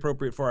it's very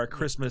appropriate for our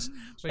Christmas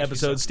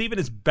episode. Steven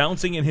is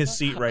bouncing in his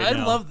seat right I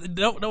now. love.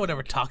 No one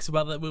ever talks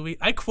about that movie.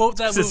 I quote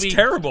that It's movie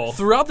terrible.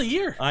 throughout the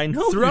year. I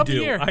know you throughout do.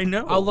 the year. I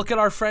know. I'll look at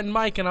our friend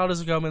Mike and I'll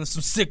just go, man, there's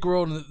some sick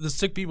world, the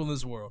sick people in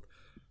this world.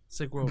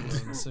 Sick world.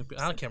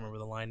 I can't remember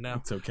the line now.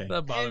 It's okay.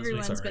 That bothers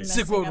Everyone's me. been Sick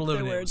messing world up we're their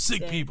living in. words Sick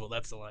today. people.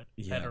 That's the line.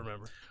 Yeah. I don't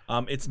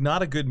remember. It's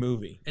not a good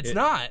movie. It's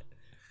not.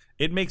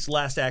 It makes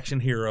Last Action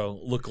Hero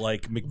look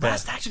like Macbeth.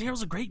 Last Action Hero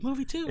is a great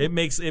movie too. It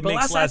makes But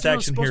Last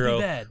Action supposed to be Hero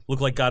bad.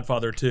 look like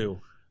Godfather 2.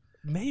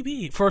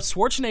 Maybe for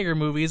Schwarzenegger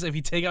movies, if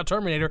you take out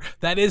Terminator,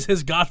 that is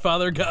his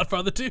Godfather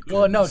 2.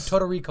 Well, no,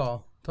 Total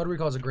Recall. Total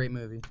Recall is a great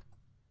movie.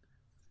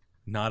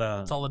 Not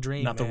It's all a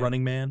dream. Not The man.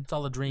 Running Man. It's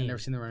all a I've dream. never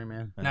seen The Running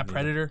Man. Not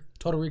Predator.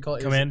 Total Recall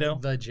is Commando?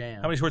 the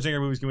jam. How many Schwarzenegger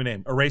movies can we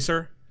name?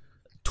 Eraser.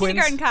 Twins.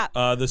 Kindergarten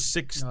Cop. The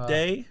Sixth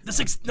Day. The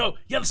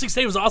Sixth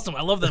Day was awesome.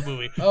 I love that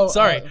movie. Oh,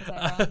 Sorry.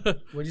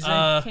 What'd you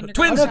say? Kindergarten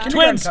Twins. Cop.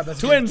 Kindergarten Cop, that's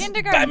Twins. good.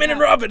 Kindergarten Batman Cop.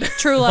 and Robin.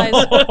 True Lies.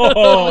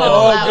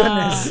 Oh,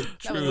 goodness.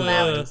 That was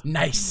loud.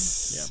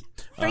 Nice.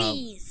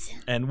 Freeze.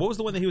 And what was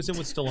the one that he was in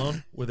with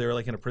Stallone, where they were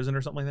like in a prison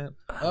or something like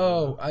that?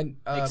 Oh,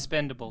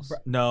 Expendables.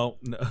 No.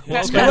 Well, Expendables,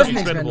 it wasn't Expendables,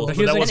 Expendables. but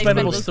He was that in was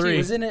Expendables Expendables 3.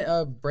 wasn't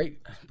it Break?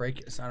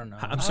 I don't know.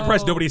 I'm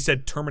surprised nobody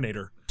said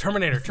Terminator.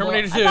 Terminator 2. I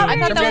thought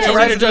that Terminator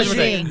was Judgment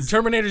Day. Machines.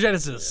 Terminator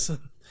Genesis.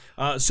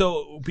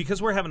 So, because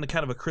we're having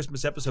kind of a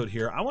Christmas episode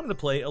here, I wanted to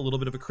play a little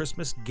bit of a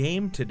Christmas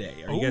game today.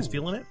 Are you guys Ooh.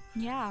 feeling it?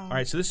 Yeah. All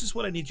right, so this is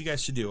what I need you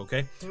guys to do,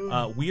 okay?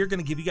 We are going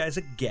to give you guys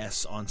a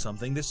guess on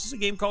something. This is a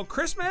game called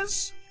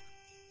Christmas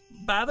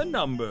by the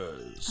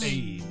Numbers.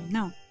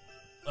 No.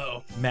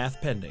 Oh.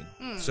 Math pending.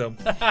 So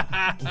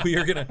we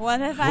are gonna What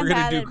if I'm we're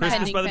gonna bad do at Christmas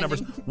pending, by the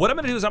numbers. pending? What I'm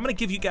gonna do is I'm gonna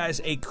give you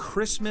guys a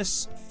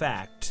Christmas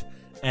fact,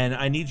 and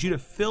I need you to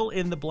fill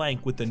in the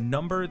blank with the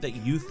number that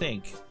you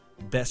think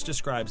best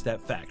describes that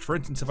fact. For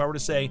instance, if I were to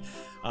say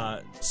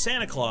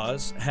Santa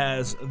Claus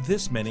has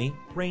this many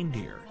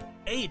reindeer,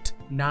 8.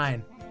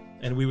 9.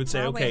 and we would say,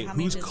 Oh, wait, okay, how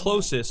many who's does it-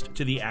 closest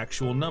to the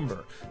actual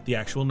number? The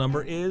actual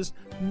number is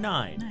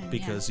 9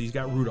 because he's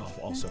got Rudolph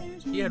also.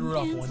 He had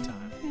Rudolph one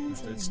time.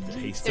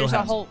 He still There's has a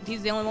him. whole.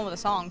 He's the only one with a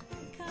song.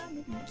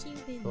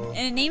 And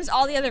it names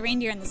all the other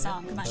reindeer in the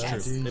song. Come on,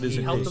 guys. It is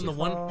He helped inclusive. them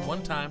the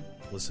one time.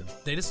 Listen.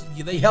 They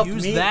He helped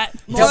used me. that to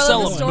Moral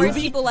sell of the a story: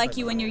 movie. people like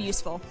you when you're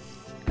useful.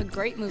 A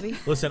great movie.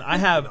 Listen, I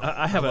have a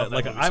love that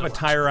like movie I have so a much.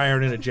 tire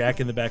iron and a jack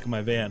in the back of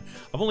my van.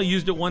 I've only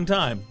used it one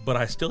time, but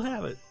I still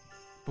have it.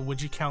 But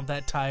would you count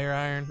that tire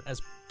iron as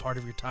part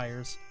of your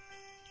tires?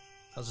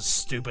 That was a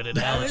stupid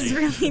That was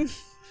analogy.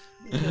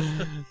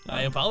 really.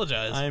 I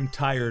apologize. I am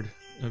tired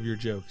of your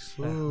jokes.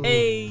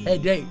 Hey. Hey,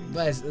 Dave,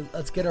 guys,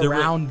 let's get They're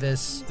around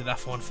this. Did that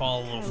one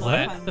fall a little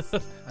What?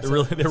 flat?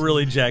 They're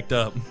really jacked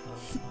up.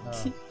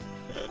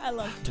 I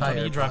love. Tony,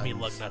 Tire you drive me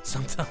puns. lug nuts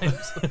sometimes.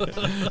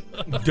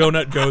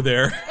 Donut, go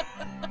there.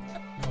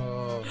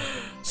 Oh.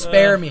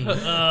 Spare me.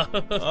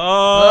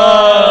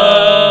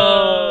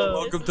 Oh!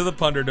 Welcome to the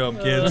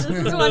Punderdome, kids.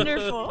 This is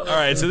wonderful. All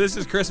right, so this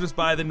is Christmas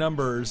by the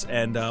Numbers,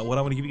 and what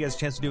I want to give you guys a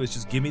chance to do is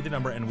just give me the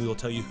number, and we will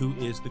tell you who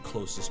is the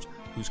closest.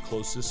 Who's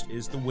closest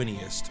is the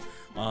winniest.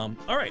 All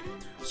right,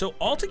 so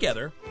all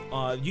together,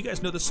 you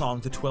guys know the song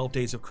 "The 12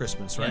 Days of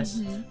Christmas," right?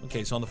 Yes.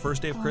 Okay, so on the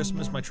first day of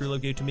Christmas, my true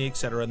love gave to me,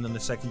 etc. And then the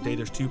second day,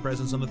 there's 2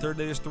 presents. On the third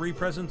day, there's 3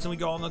 presents, and we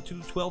go on to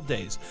 12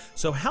 days.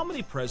 So how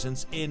many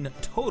presents in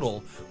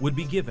total would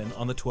be given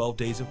on the 12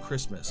 days of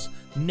Christmas?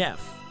 Neff,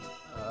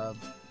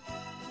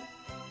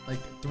 Like,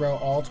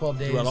 throughout all 12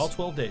 days. throughout all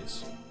 12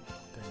 days.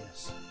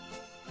 Goodness.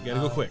 You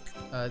gotta go quick.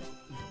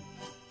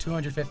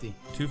 250.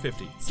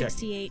 250. Jackie.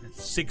 68.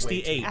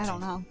 68. I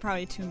don't know.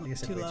 Probably I too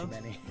guess too way low. too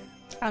many.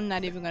 I'm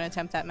not even going to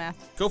attempt that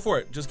math. Go for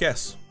it. Just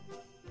guess.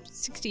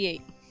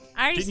 68.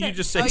 I already Didn't you said-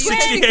 just say Oh, you said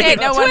 68? 68,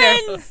 no wonder.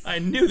 Twins. I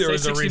knew there Say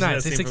was a reason 69.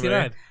 that Say seemed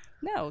 69.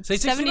 No, Say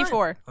 69.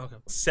 74. Okay.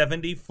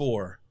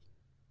 74.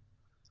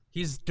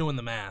 He's doing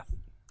the math.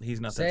 He's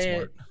not Say that it.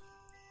 smart.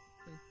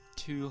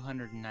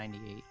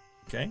 298.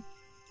 Okay.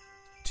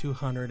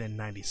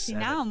 297. See,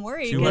 now I'm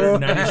worried.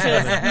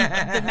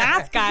 297. The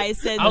math guy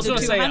said I was the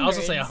gonna say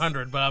 200s.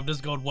 100, but I'm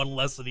just going one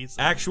less than he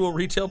said. Actual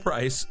retail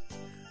price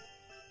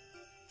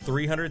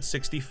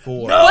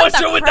 364. No, What I the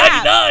should with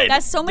crap? 99.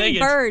 That's so many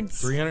Dang it. birds.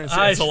 300.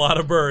 I- That's a lot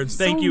of birds.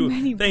 Thank So you.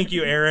 many Thank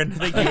you, Aaron.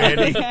 Thank you,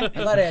 Andy. I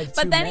thought I had too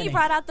But then many. he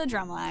brought out the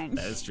drum line.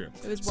 That is true.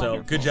 It was so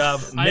wonderful. good job,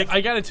 Nick. I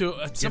got into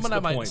someone the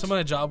at my point. someone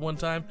at a job one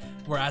time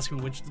were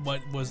asking me what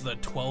was the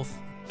 12th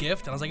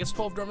gift, and I was like, it's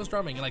 12 drummers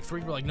drumming, and like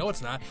 3 were like, no,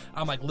 it's not.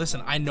 I'm like,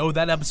 listen, I know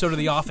that episode of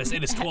The Office.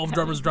 It is 12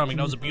 drummers drumming.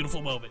 That was a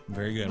beautiful moment.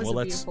 Very good. was Well, a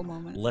let's beautiful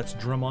moment. let's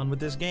drum on with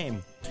this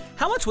game.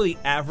 How much will the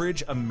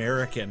average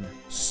American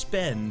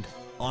spend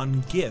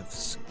on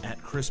gifts at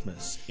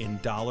Christmas in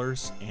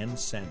dollars and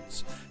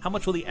cents? How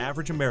much will the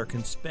average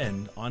American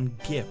spend on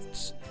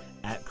gifts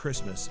at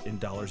Christmas in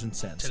dollars and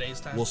cents? Today's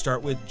time? We'll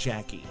start with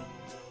Jackie.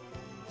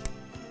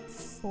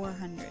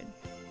 400.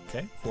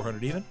 Okay,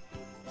 400 even.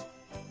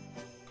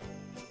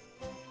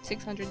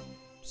 600.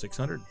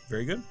 600.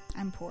 Very good.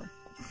 I'm poor.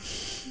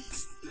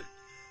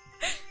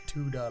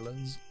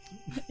 $2.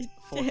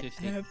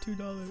 450. have $2.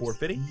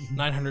 450.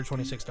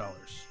 $926.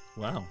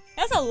 Wow.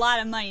 That's a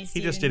lot of money, He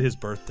Steven. just did his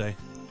birthday.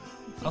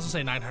 I also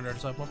say 900,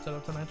 so I bumped it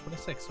up to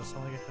 926. So it's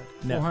not like I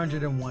No.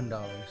 $401.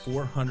 Are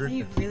 400.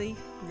 you really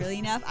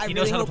enough? I He really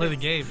knows how to hope play the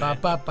it's- game. Ba,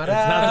 Man. ba, ba, It's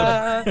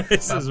not da.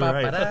 This is Ba, ba,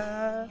 right.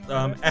 ba,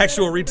 da.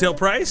 Actual retail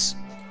price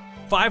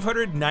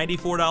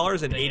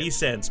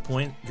 $594.80.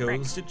 Point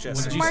goes to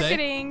Jessica. did you say?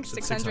 Marketing,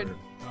 Said 600.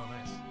 Oh,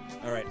 nice.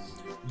 All right.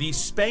 The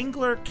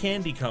Spangler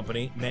Candy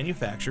Company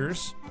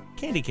manufactures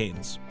candy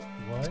canes.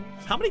 What?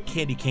 How many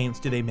candy canes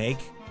do they make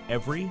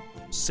every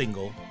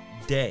single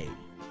day?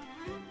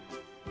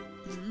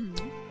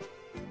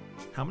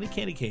 How many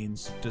candy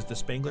canes does the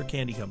Spangler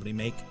Candy Company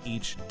make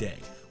each day?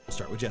 We'll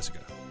start with Jessica.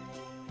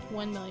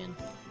 1 million.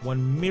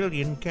 1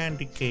 million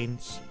candy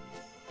canes.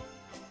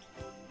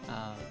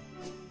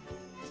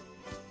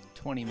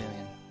 20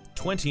 million.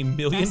 20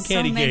 million That's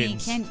candy so many.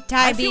 canes.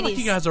 I feel like Diabetes.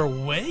 you guys are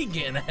way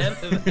getting ahead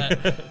of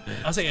that.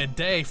 I'll say a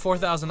day,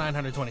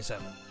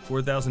 4,927.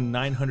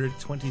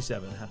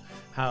 4,927.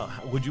 How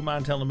would you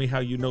mind telling me how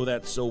you know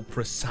that so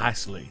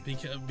precisely?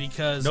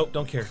 Because Nope,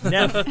 don't care.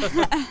 Neff,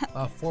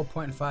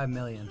 4.5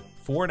 million.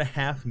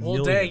 4.5 well,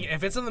 million. dang,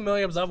 if it's in the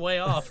millions, I'm way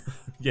off.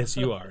 Yes,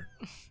 you are.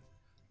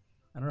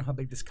 I don't know how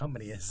big this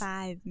company is.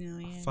 5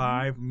 million.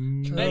 5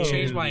 Can million. I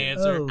change my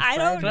answer? Oh, I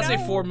don't Can I say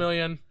know. 4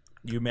 million?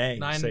 You may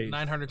say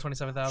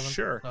 927,000?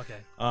 Sure. Okay.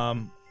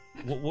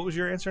 What was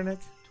your answer, Nick?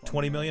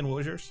 20 million. What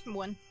was yours?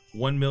 1.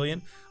 1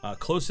 million.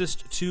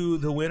 Closest to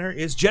the winner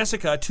is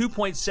Jessica.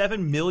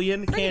 2.7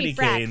 million candy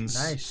frack. canes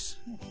Nice.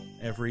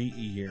 every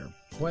year.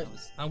 What?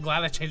 I'm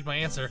glad I changed my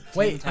answer.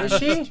 Wait, times is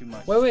she? too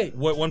much. Wait.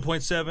 What?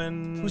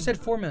 1.7. Who said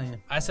 4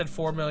 million? I said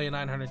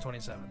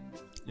 4,927,000.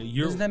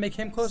 You're Doesn't that make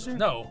him closer?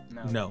 No.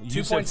 no.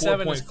 You said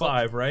 2.7 is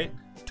 4.5, right?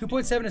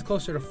 2.7 is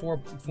closer to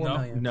 4 No.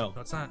 million. No.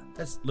 No, it's not.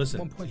 That's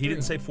Listen, 1.3. he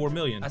didn't say 4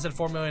 million. I said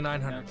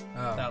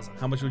 4,900,000.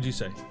 How much would you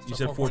say? You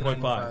So said 4.5.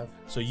 4.5.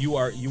 So you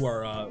are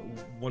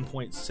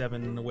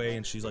 1.7 away,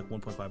 and she's like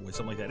 1.5 away,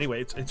 something like that.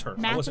 Anyway, it's her.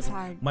 I Math wasn't- is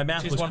hard. My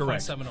math She's was 1.7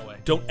 correct. away.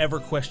 Don't ever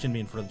question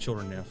me in front of the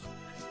children, Neff.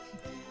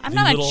 I'm The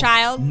not a little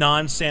child.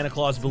 Non-Santa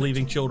Claus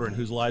believing children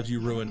whose lives you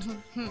ruined.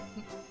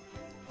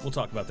 We'll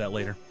talk about that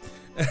later.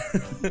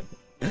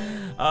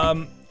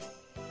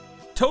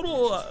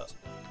 Total.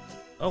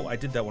 Oh, I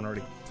did that one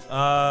already.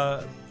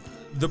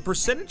 The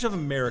percentage of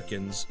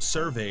Americans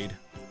surveyed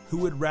who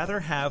would rather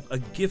have a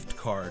gift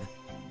card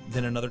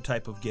than another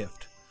type of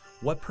gift.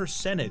 What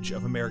percentage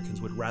of Americans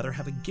would rather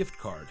have a gift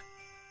card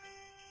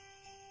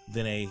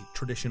than a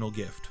traditional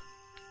gift?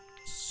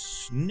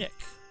 Nick.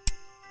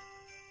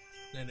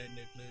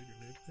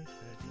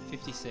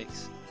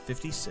 56.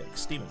 56.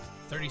 Steven.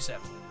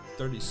 37.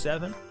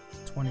 37.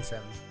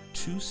 27.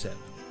 27.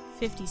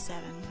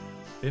 57.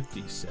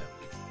 57.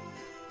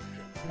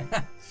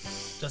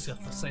 Jessica,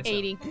 say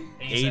 80.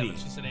 87. 80.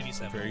 She said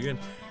 87. Very good.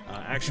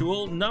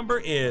 Actual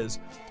number is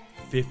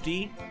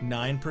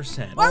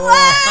 59%. What?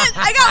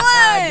 I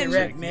got Get one!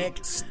 wrecked, Nick.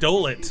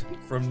 Stole it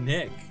from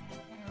Nick.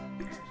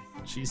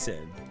 She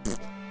said,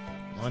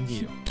 on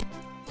you.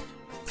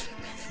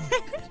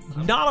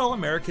 Not all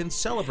Americans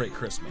celebrate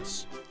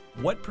Christmas.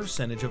 What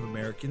percentage of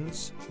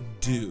Americans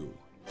do?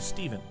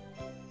 Steven.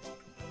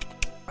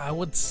 I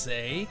would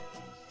say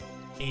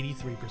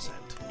 83%.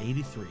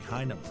 83.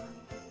 High number.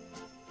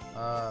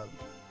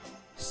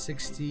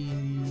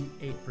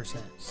 68%.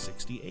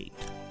 68.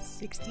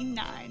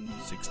 69.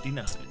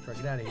 69. Bro,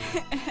 get out of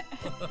here.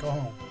 Go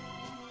home.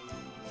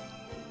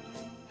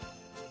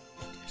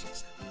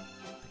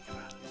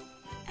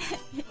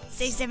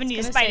 Say 70 to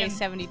I'm spite gonna him. say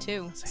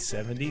 72.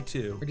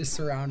 72. Or just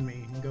surround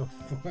me and go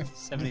for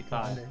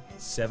 75.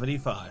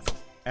 75.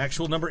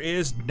 Actual number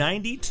is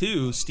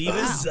 92. Steven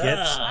gets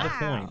the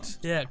point.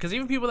 Yeah, because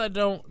even people that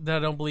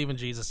don't believe in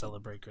Jesus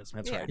celebrate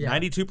Christmas. That's right. Yeah.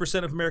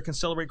 92% of Americans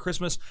celebrate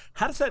Christmas.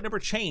 How does that number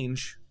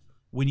change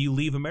when you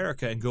leave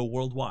America and go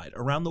worldwide?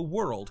 Around the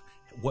world,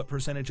 what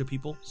percentage of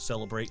people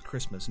celebrate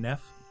Christmas?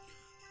 Neff?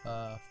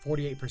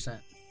 48%.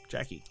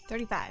 Jackie?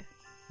 35.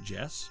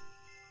 Jess?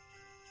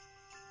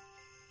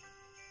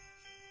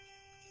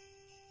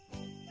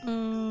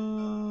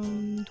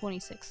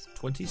 26.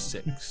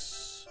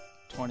 26.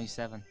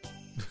 27.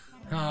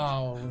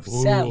 Oh,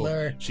 Ooh,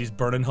 Sattler. she's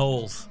burning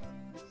holes.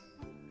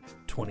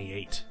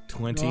 28.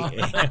 28.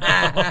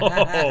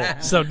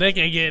 So Nick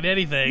ain't getting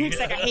anything. Nick's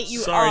like, I hate you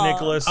Sorry, all.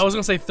 Nicholas. I was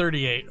gonna say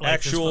 38.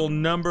 Like, just Actual for-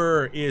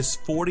 number is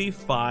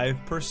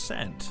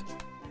 45%.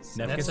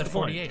 Neff That's gets at the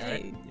point. 48,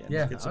 right? Yeah,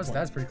 Neff gets the point.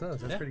 that's pretty close.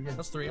 That's pretty good.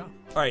 That's 3 off.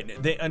 All right.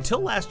 Until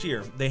last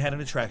year, they had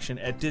an attraction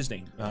at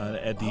Disney,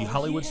 at the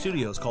Hollywood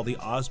Studios, called the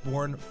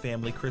Osborne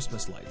Family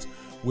Christmas Lights,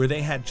 where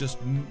they had just,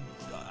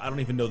 I don't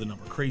even know the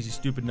number, crazy,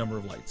 stupid number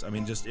of lights. I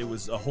mean, just it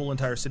was a whole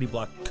entire city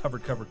block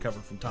covered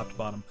from top to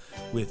bottom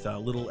with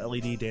little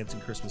LED dancing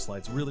Christmas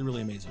lights. Really,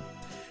 really amazing.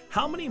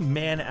 How many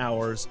man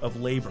hours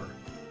of labor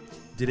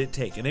did it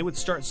take? And they would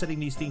start setting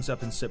these things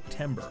up in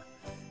September.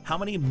 How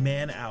many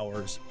man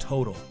hours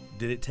total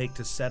did it take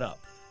to set up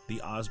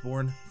the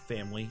Osborne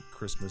Family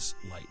Christmas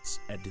Lights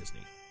at Disney?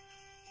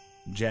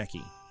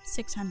 Jackie,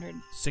 600.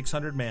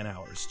 600 man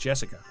hours.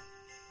 Jessica,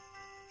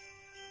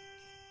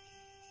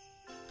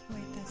 Wait,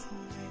 that's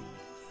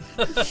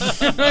not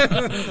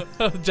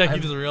right. Jackie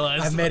doesn't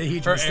realize. I've made a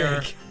huge her mistake.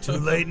 error. too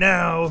late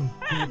now.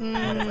 That's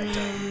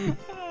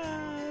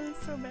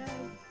so bad.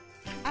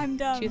 I'm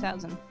dumb.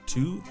 2000.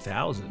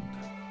 2,000.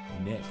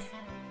 Nick.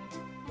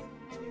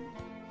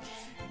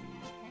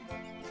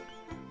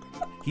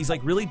 He's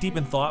like really deep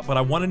in thought, but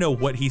I want to know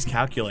what he's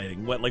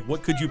calculating.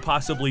 What could you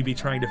possibly be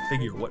trying to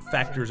figure? What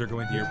factors are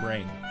going through your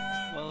brain?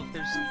 Well, if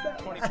there's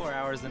 24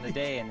 hours in a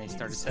day and they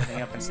started setting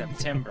up in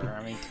September,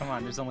 I mean, come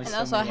on, there's only And so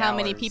also, many how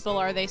many hours. people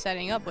are they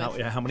setting up with?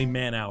 How many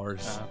man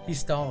hours? He's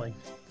stalling.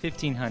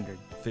 1,500.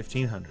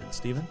 1,500.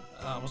 Steven?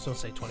 I was gonna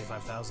say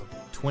 25,000.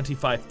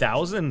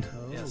 25,000?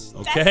 Yes.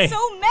 Okay. That's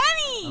so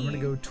many. I'm gonna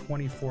go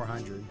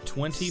 2,400.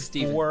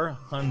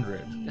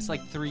 2,400. That's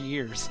like 3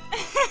 years.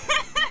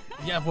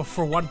 Yeah, well,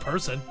 for one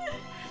person.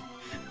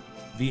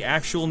 The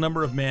actual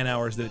number of man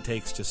hours that it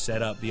takes to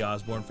set up the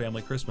Osborne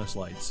Family Christmas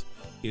Lights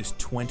is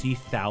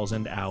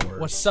 20,000 hours.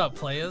 What's up,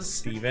 players?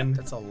 Steven?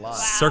 That's a lot.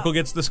 Circle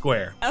gets the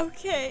square.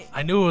 Okay.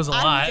 I knew it was a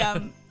I'm lot.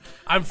 dumb.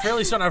 I'm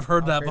fairly certain I've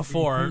heard that crazy.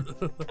 before.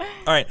 All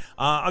right,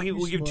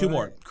 we'll give two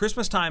more. smart.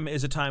 Christmas time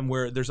is a time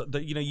where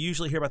you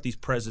usually hear about these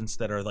presents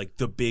that are like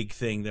the big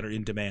thing that are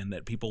in demand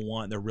that people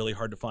want. They're really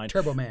hard to find.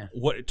 Turbo Man.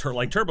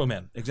 Like Turbo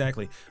Man,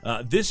 exactly.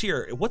 This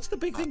year, what's the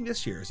big thing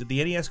this year? Is it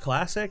the NES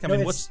Classic? I No,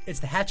 mean, it's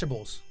the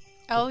Hatchables.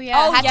 Oh,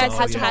 yeah. Oh, yes,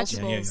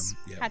 Hatchimals.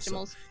 Yeah.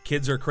 Hatchimals. So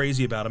kids are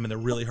crazy about them, and they're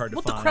really hard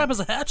What to the find. crap is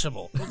a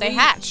hatchable? They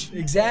hatch.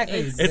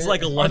 Exactly. It's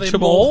like a Are they lunchable.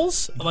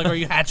 moles? Like, are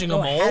you hatching a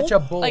No, mole? hatch a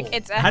bull. Like,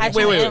 it's a Hatch-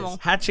 hatching wait, animal.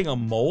 hatching a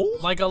mole?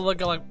 Like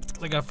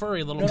a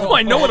furry little No, mole.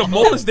 I know what a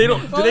mole is. They don't.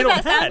 What They was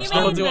don't that sound hatch.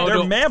 you made? They're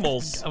Oh, no.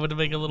 mammals. I would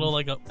make a little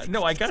like a.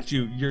 No, I got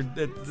you.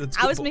 That's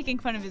I was cool. making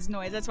fun of his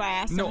noise. That's why I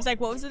asked him. No. I was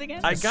like, what was it again?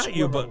 I got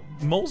you, but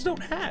moles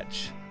don't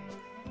hatch.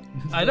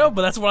 I know,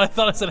 but that's what I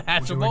thought I said.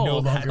 Hatch a We're no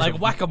mole, longer- like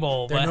whack a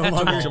mole. They're no hatch a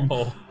longer- Hatch a mole.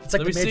 mole. it's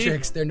like Let the me see.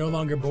 Matrix. They're no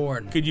longer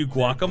born. Could you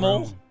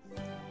guacamole?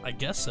 I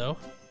guess so.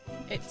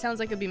 It sounds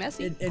like it'd be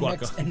messy. In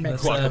That's,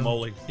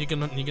 Guacamole. You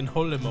can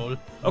hold a mole.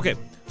 Okay,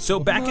 so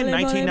back in Mole,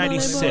 mole,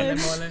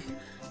 1996, mole,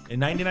 in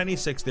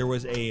 1996, there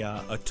was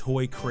a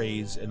toy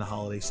craze in the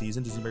holiday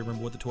season. Does anybody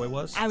remember what the toy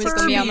was? I was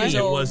Tickle Me Elmo? years It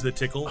old. was the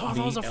Tickle Oh, Me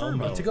that was a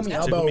Furby. Elmo. Tickle Me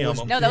Tickle Elmo Me was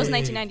Elmo. No, that was big.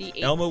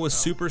 1998. Elmo was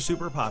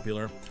super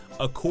popular.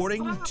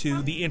 According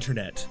to the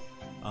internet,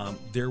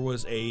 there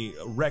was a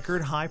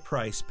record high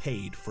price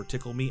paid for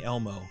Tickle Me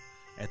Elmo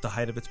at the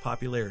height of its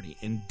popularity.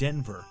 In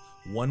Denver,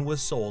 one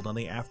was sold on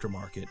the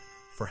aftermarket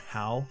for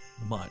how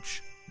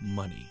much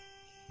money?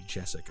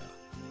 Jessica.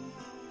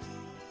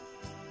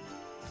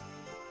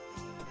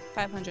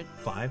 500.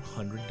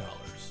 $500.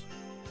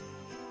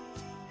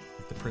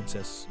 Like the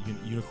princess,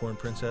 unicorn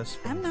princess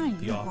from I'm not a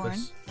The unicorn.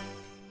 Office.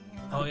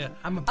 Oh yeah.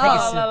 I'm a Oh,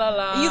 Pegasus.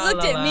 You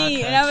looked at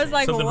me, and I was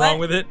like, Something what? wrong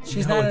with it?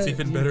 She's no, not it's a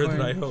even better than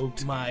I unicorn.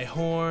 hoped. My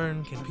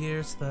horn can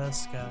pierce the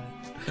sky.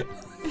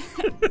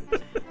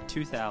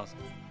 2,000.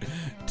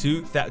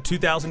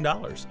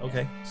 $2,000.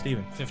 Okay,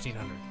 Steven.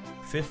 1,500.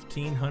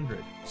 $1,500.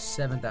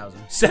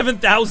 7,000.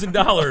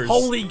 $7,000.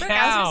 Holy Frick,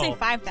 I was cow! gonna say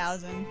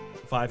 5,000.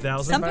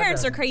 5,000. Some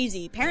parents are 5,000.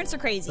 crazy. Parents are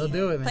crazy. They'll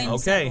do it, man. Plain and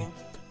Okay. simple.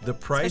 The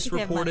price Especially if they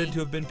have reported money. to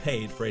have been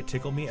paid for a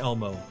Tickle Me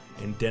Elmo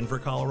in Denver,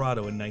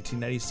 Colorado in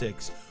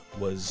 1996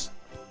 was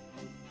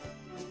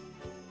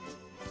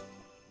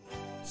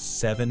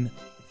 $7,100.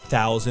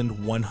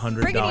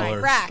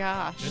 Friggity frack.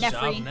 Gosh. Good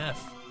Neffrey. job,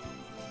 Neff.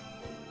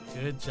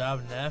 Good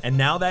job, Neff. And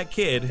now that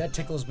kid, That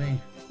tickles me.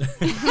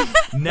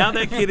 Now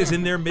that kid is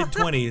in their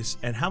mid-20s,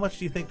 and how much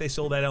do you think they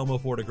sold that Elmo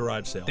for at a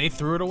garage sale? They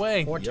threw it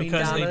away $14.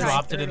 because they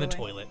dropped it in the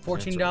Threw it away.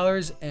 toilet.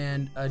 $14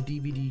 and a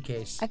DVD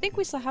case. I think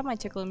we still have my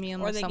Tickle Me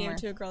Elmo Or they gave somewhere. it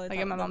to a girl they like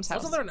thought at my was mom's house.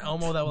 Wasn't there an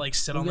Elmo that would like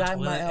sit on the got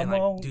my toilet and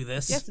Elmo? like do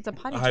this? Yes, it's a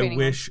potty I training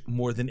wish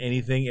more than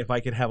anything if I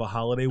could have a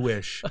holiday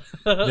wish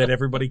that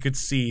everybody could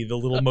see the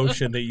little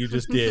motion that you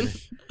just did.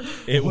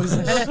 It was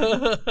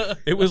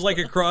it was like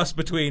a cross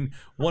between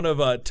one of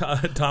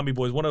Tommy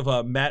Boy's, one of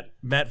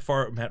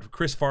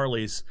Chris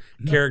Farley's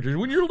characters.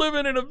 When you're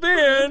living in a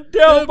van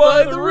down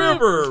by the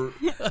river,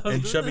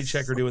 and Chubby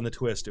Checker doing the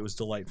twist. It was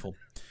delightful.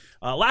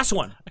 Last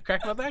one. I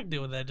cracked my back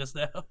doing that just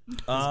now.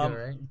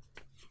 I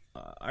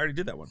already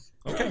did that one.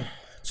 Okay.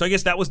 So I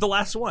guess that was the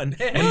last one.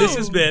 And this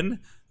has been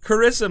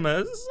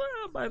Charismas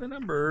by the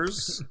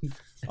Numbers. On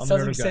the Sounds Nerd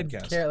like you said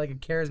Godcast. like a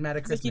charismatic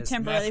Like you Christmas.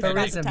 temporarily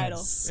forgot the title.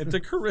 It's a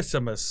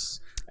Charismas.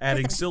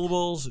 Adding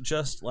syllables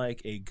just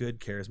like a good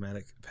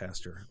charismatic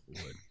pastor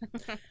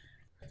would.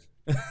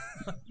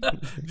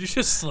 Did you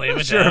just slam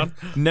it Sure, down?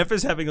 if Neff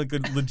is having like a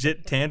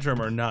legit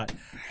tantrum or not.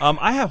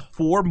 I have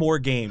 4 more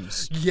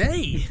games.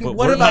 Yay! But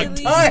What we're have I not-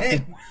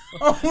 done?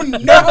 Oh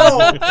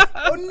no!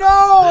 Oh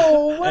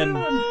no!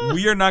 And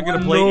we are not going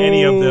to play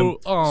any of them.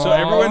 So Aw.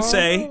 everyone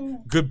say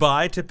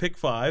goodbye to Pick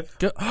 5.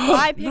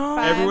 I picked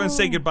 5. Everyone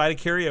say goodbye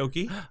to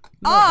karaoke.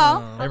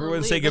 Oh.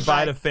 Everyone say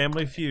goodbye to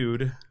Family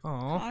Feud.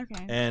 Aw.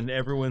 Okay. And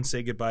everyone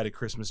say goodbye to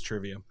Christmas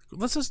trivia.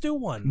 Let's just do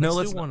one. No, let's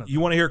let's. do one of them. You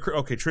want to hear?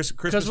 Okay,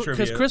 Christmas trivia.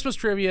 Because Christmas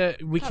trivia,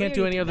 we Thought can't we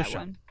do already any did other that show.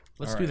 one.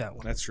 Let's All do right, that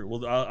one. That's true.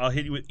 Well, I'll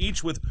hit you with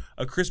each with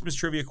a Christmas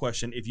trivia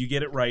question. If you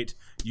get it right,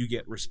 you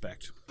get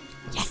respect.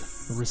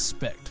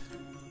 Respect.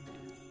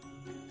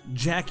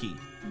 Jackie,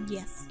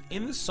 Yes.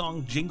 in the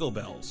song Jingle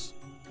Bells,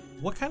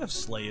 what kind of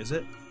sleigh is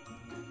it?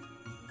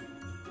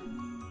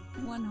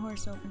 One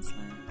horse open sleigh.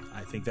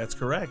 I think that's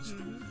correct.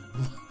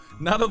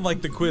 Not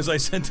unlike the quiz I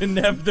sent to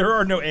Nev, there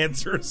are no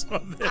answers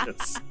on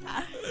this.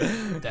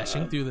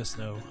 Dashing through the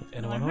snow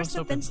in a One one-horse horse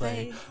open open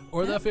sleigh. sleigh.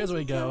 Or the fields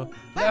we go,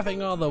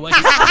 laughing all the way.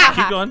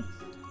 Keep going.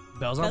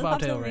 Bells on Bells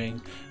bobtail on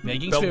ring,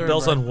 making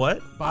Bells on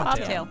what?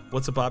 Bobtail.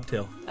 What's a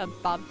bobtail? A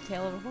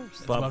bobtail of a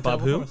horse.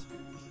 Bob who?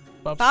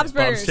 Bob's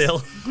Burgers. Bob's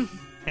tail.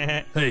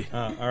 Hey.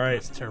 All right.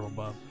 That's terrible,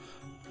 Bob.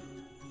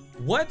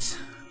 What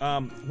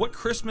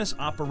Christmas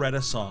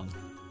operetta song,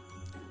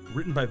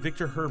 written by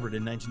Victor Herbert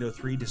in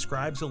 1903,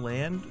 describes a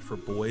land for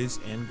boys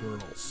and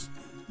girls?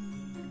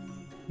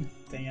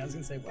 Dang, I was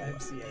gonna say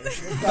YMCA.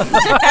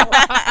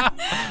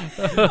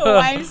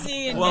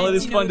 YMCA in Well, it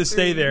is fun to 1903.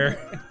 stay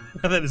there.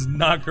 That is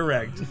not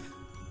correct.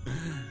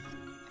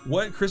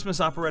 What Christmas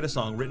operetta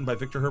song, written by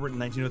Victor Herbert in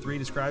 1903,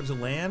 describes a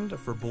land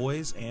for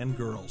boys and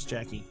girls?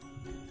 Jackie.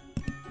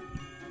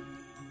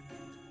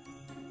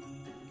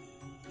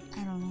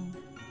 I don't know.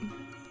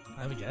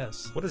 I have a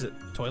guess. What is it?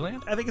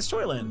 Toyland? I think it's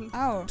Toyland.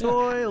 Oh.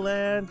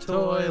 Toyland,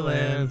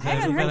 Toyland. I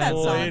haven't heard that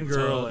boy song. and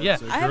girl. Yeah.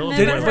 It's a I have girl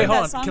never and heard boy. Wait, that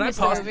hold on. song Can I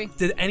before. pause?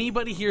 Did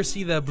anybody here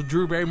see the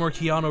Drew Barrymore,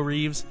 Keanu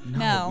Reeves?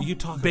 No. You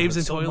talk Babes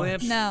in about it so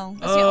Toyland? much. No.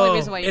 That's the only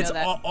reason why you it's know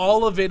that.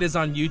 all of it is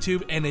on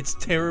YouTube, and it's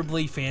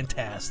terribly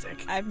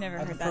fantastic. I've never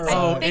heard that prefer-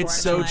 song. Oh, before it's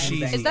in so my life.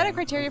 cheesy. Is that a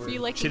criteria for you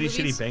like Chitty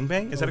Chitty Bang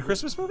Bang? Is that a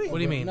Christmas movie? What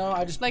do you mean? No,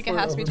 I just Like it prefer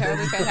has to be over-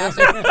 terribly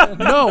fantastic.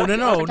 No.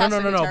 Fantastic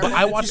But Terrible.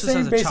 I watched It's this the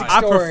as same a basic child. I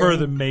story. prefer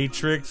The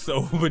Matrix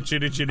over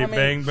Chitty Chitty I mean,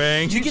 Bang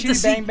Bang. You get Chitty to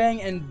see- Bang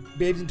Bang and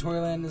Babes in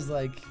Toyland is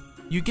like.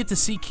 You get to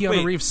see Keanu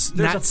Wait, Reeves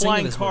there's not a singing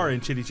flying this car movie.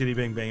 in Chitty Chitty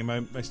Bang Bang. Am I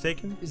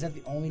mistaken? Is that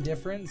the only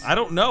difference? I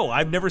don't know.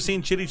 I've never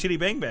seen Chitty Chitty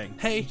Bang Bang.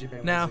 Hey, Chitty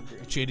Bang now, Bang was a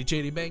great- chitty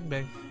chitty bang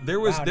bang. There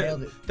was Wow, there-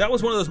 nailed it. that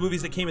was one of those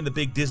movies that came in the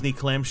big Disney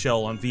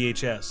clamshell on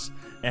VHS,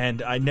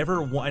 and I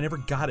never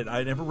got it.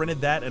 I never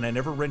rented that, and I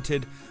never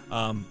rented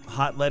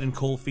Hot Lead and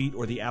Cold Feet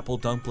or the Apple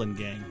Dumpling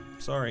Gang.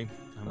 Sorry,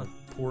 I'm a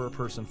poorer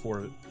person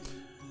for it.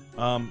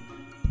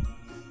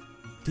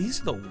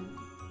 These are the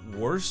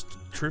worst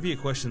trivia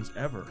questions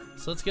ever.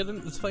 So let's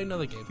play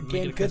another game. Make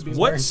game it a could Christmas be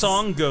What worse.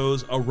 song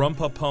goes a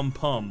rumpa pum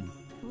pum?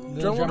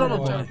 The Drummer drummer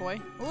boy. Drummer boy.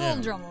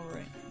 Little drummer boy.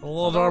 A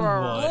little darn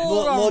boy.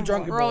 Little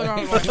drunken Roll,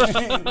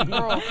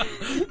 boy.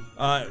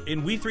 roll.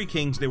 In We Three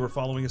Kings, they were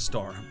following a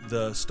star.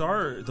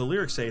 The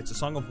lyrics say it's a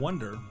song of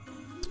wonder,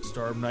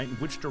 star of night. In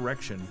which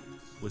direction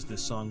was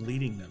this song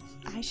leading them?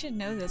 I should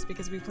know this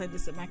because we played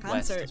this at my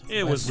concert.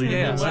 It was leading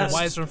Yeah, them west.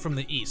 wise one from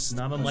the east.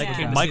 Not unlike Yeah.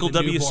 Came to Michael see the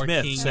W. newborn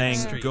Smith king saying,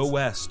 on the streets. "Go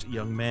west,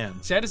 young man."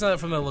 See, I just know that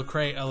from the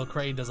Lecrae.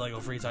 Lecrae does like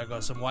a free talk.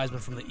 Some wise men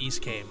from the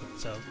east came,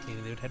 so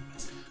meaning they would head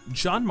west.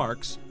 John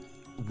Marks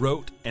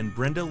wrote and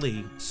Brenda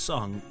Lee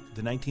sung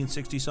the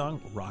 1960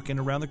 song "Rockin'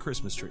 Around the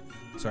Christmas Tree."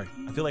 Sorry,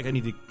 I feel like I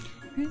need to.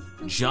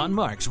 John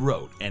Marks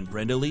wrote and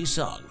Brenda Lee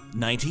sung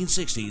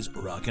 1960s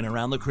 "Rockin'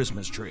 Around the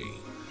Christmas Tree."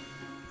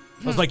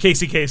 That was my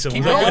Casey Kasem.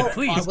 Keep Was that going. good?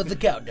 Please. On with the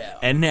countdown.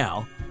 And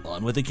now,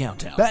 on with the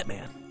countdown.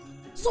 Batman.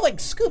 It's like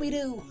Scooby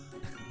Doo.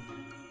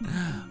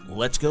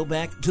 Let's go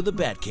back to the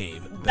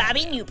Batcave.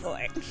 Bobby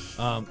Newport.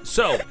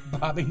 So,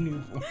 Bobby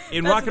Newport.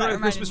 in That's Rockin' what Around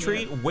the Christmas Tree,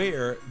 reminded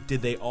where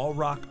did they all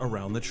rock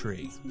around the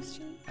tree?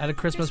 At a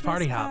Christmas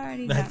party hop.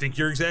 I think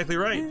you're exactly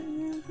right.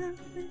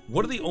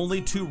 What are the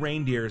only two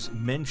reindeers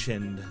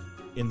mentioned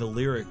in the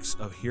lyrics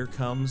of Here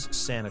Comes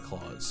Santa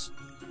Claus?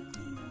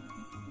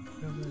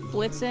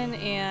 Blitzen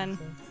and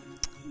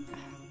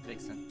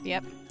Vixen.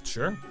 yep,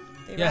 Sure.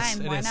 They Yes,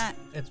 rhyme. it Why is. not?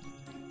 It's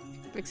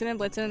Vixen and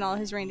Blitzen and all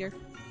his reindeer.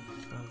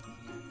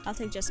 I'll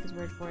take Jessica's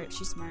word for it.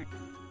 She's smart.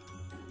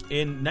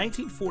 In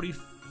 1940...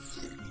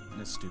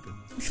 That's stupid.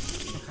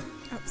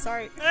 Oh,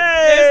 sorry.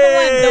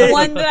 Hey! The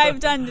one that I've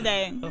done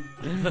today.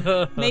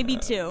 Maybe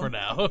two. for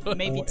now.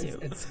 Maybe It's, two.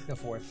 it's the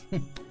fourth.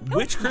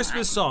 Which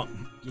Christmas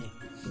song? Yeah.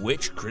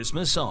 Which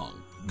Christmas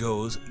song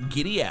goes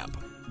giddy up,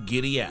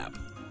 giddy up,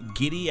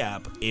 giddy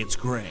up, it's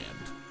grand?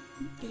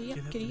 Giddy up,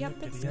 giddy up,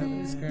 it's giddy up,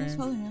 it's grand.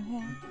 grand. Hold your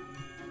hand.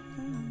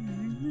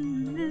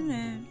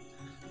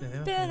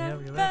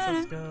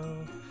 Let's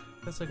go.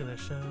 Let's look at this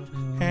show.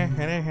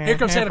 Here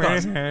comes Santa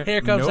Claus.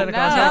 Here comes Nope. Santa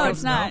Claus. No, Here comes-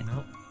 it's not.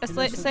 No. A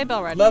sleigh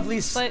bell ride.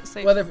 Lovely Sleigh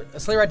sleigh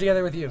ride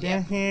together with you. Look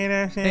at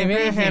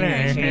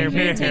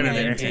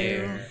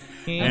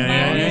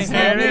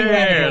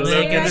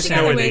the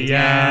snow in the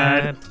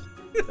yard.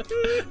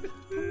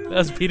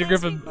 That's Peter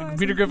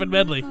Griffin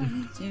medley.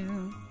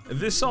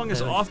 This song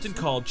is often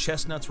called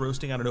Chestnuts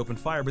Roasting on an Open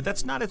Fire, but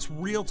that's not its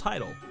real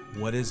title.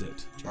 What is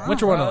it?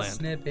 Winter Wonderland.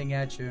 Snipping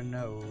at your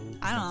nose.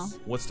 I don't know.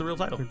 What's the real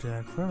title?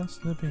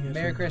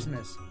 Merry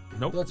Christmas.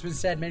 Nope. Well, it's been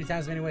said many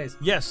times, many ways.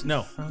 Yes,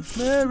 no.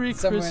 Merry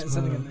Somewhere, Christmas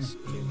something in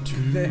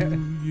there. to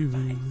you.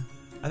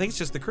 I think it's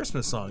just the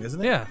Christmas song, isn't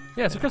it? Yeah,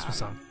 it's a Christmas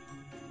song.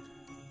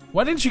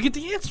 Why didn't you get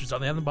the answers? Are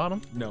they on the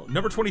bottom? No.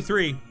 Number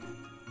 23.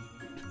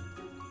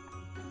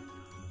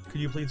 Could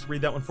you please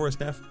read that one for us,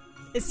 Neff?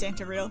 Is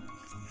Santa real?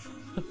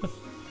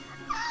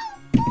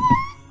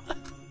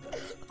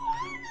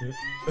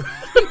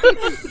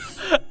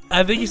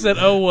 I think you said,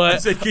 "Oh what?" I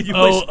said, can you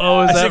oh, please,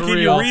 oh, is I that said, can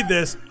real? you read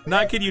this?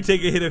 Not can you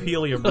take a hit of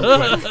helium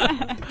real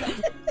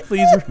quick.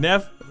 Please.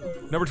 Neff,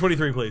 number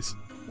 23, please.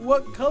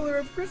 What color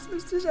of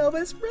Christmas does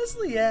Elvis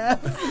Presley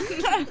have?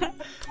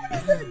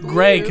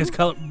 Gray, because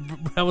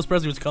Elvis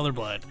Presley was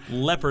colorblind.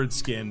 Leopard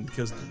skin,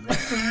 because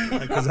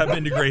I've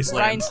been to Graceland.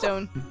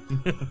 Rhinestone.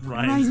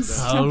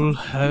 Rhinestone.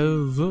 I'll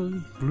have a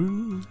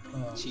blue.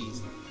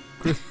 Cheese.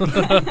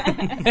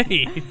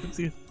 Hey.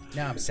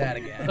 Now I'm sad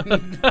again.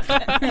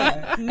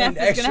 Neff is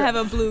extra- gonna have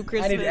a blue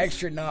Christmas. I need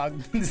extra nog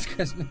this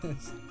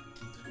Christmas.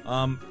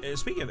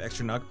 Speaking of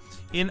extra nug,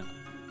 in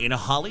a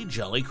holly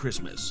jolly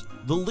Christmas,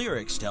 the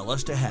lyrics tell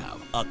us to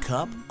have a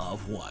cup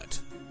of what?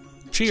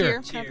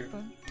 Cheer. Cheer.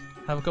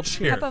 Have a cup of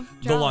Cheer. cheer. Cup of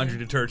The jolly. laundry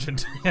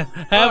detergent.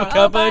 Have a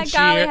cup by of cheer.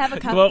 golly, have a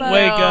cup Won't of-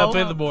 wake up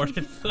in the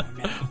morning.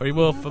 Or you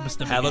will from a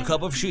step. Have a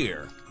cup of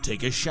cheer.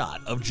 Take a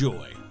shot of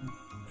joy.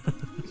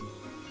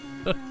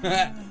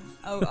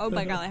 Oh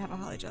by golly, have a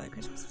holly jolly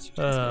Christmas.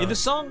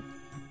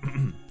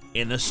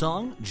 In the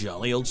song,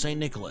 Jolly Old St.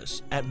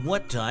 Nicholas, at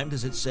what time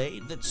does it say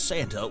that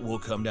Santa will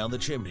come down the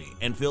chimney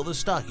and fill the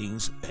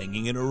stockings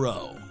hanging in a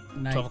row?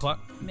 12 o'clock.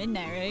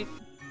 Midnight, right?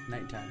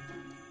 Nighttime.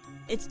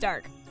 It's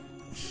dark.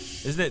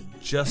 Isn't it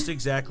just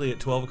exactly at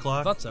 12 I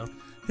o'clock? thought so.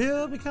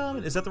 He'll be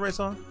coming. Is that the right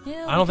song?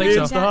 I don't think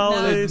so. It's the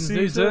holiday No.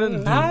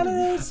 season.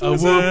 A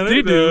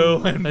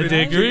whoop-de-doo, a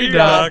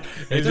dickory-dock.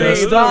 It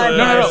just started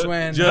no,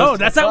 when- no,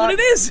 that's not what it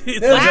is.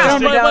 It's They're not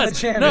coming what it down was. the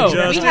chimney. No,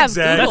 Just We have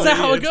exactly Google. that's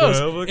not how it at goes.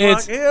 12 o'clock.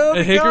 It's He'll be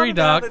a hickory coming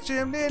down dock. the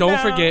chimney Don't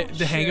now. forget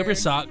to hang up your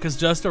sock, because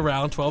just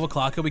around 12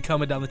 o'clock he'll be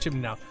coming down the chimney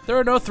now. There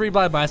are no three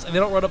blind mice, and they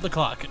don't run up the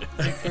clock.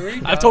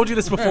 I've told you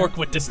this before,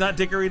 Quentin. It's not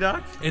Dickory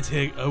Dock? It's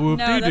a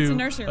whoop-de-doo, that's a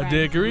nursery a rhyme.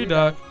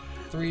 dickory-dock.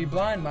 3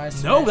 blind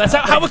mice. No, that's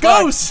not how it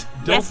goes.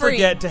 Don't Jeffrey.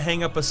 forget to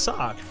hang up a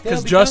sock. Because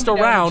They'll be just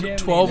coming down the around chimney.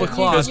 12 You're-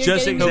 o'clock. Because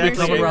just getting exactly-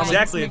 nursery rhymes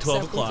exactly at mixed 12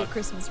 up with your o'clock.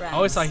 Christmas I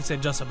always thought rhymes. he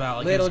said just about.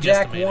 Like Little he was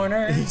Jack guesstimating.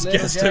 Warner. He's Little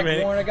Jack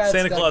guesstimating. Warner got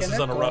Santa stuck Claus in is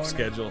a on a rough corner.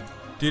 schedule.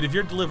 Dude, if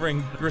you're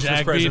delivering Christmas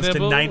Jack presents to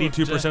Beanable,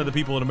 92% of the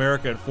people in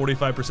America and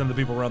 45% of the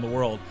people around the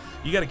world,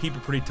 you got to keep a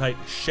pretty tight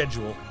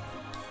schedule.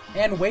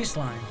 And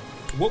Waistline.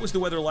 What was the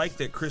weather like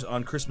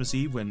on Christmas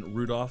Eve when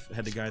Rudolph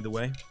had to guide the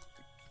way?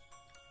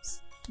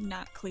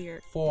 Not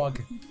clear.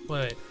 Fog.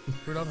 Wait,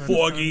 Rudolph had-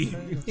 Foggy.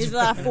 There's a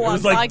lot of It fog.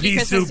 was like Foggy pea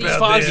Christmas soup Eve. out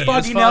Foggy. there.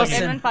 Foggy Foggy. Nelson.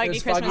 Everyone Foggy It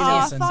was Christmas Foggy Eve.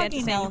 Nelson. Foggy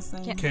Santa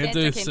Nelson. Santa Can't came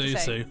they to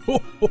say, say.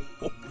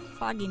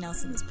 Foggy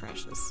Nelson is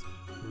precious.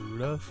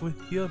 Rudolph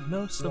with your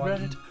nose so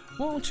Foggy. bright,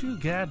 won't you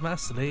guide my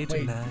sleigh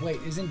tonight?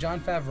 Wait, isn't John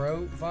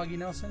Favreau Foggy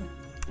Nelson?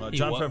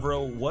 John wa-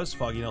 Favreau was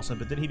Foggy Nelson,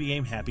 but then he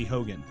became Happy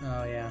Hogan.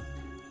 Oh, yeah.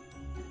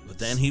 But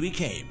then he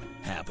became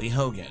Happy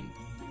Hogan.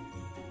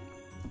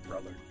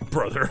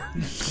 Brother.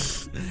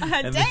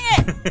 Dang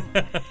it!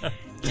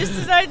 Just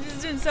as I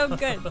was doing so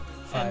good.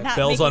 I'm not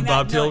Bells making on that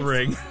Bobtail noise.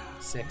 Ring.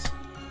 6.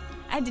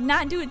 I did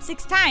not do it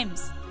 6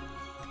 times.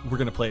 We're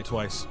going to play it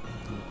twice.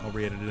 I'll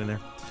re-edit it in there.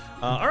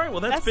 All right, well,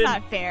 That's been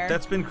not fair.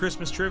 That's been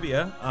Christmas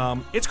trivia.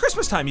 It's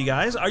Christmas time, you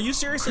guys. Are you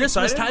seriously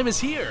Christmas excited? time is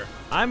here.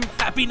 I'm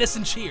Happiness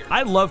and cheer.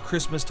 I love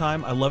Christmas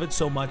time. I love it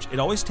so much. It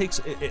always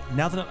takes.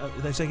 Now that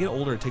as I get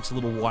older, it takes a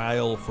little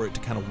while for it to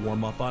kind of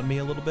warm up on me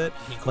a little bit.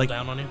 Can you cool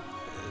down on you?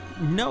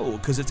 No,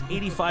 because it's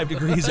 85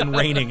 degrees and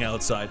raining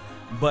outside.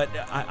 But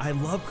I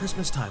love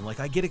Christmas time. Like,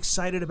 I get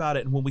excited about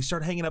it. And when we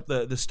start hanging up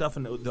the stuff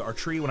in our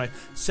tree, when I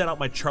set out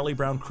my Charlie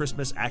Brown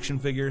Christmas action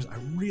figures, I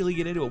really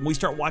get into it. When we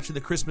start watching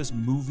the Christmas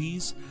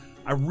movies,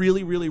 I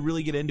really, really,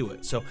 really get into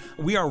it. So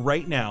we are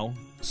right now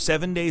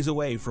 7 days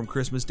away from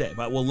Christmas Day.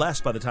 Well,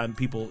 less by the time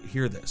people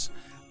hear this.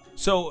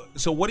 So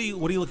what are you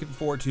looking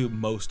forward to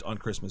most on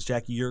Christmas,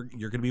 Jackie? You're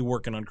going to be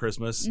working on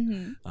Christmas,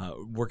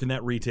 working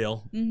that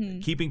retail,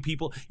 keeping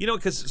people,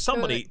 because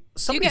somebody's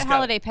you get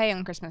holiday pay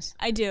on Christmas.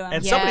 I do.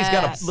 And somebody's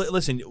got to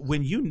listen.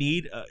 When you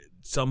need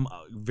some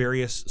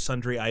various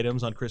sundry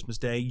items on Christmas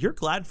Day, you're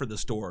glad for the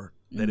store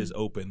that is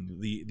open,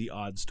 the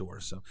odd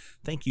store. So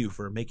thank you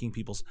for making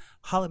people's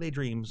holiday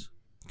dreams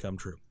come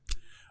true.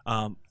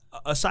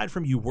 Aside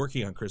from you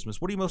working on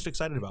Christmas, what are you most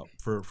excited about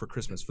for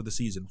Christmas, for the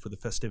season, for the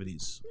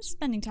festivities? I'm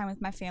spending time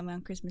with my family on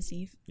Christmas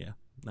Eve. Yeah,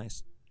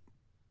 nice.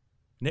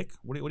 Nick,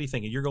 what are you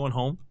thinking? You're going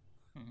home,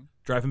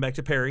 driving back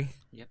to Perry.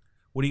 Yep.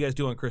 What do you guys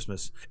do on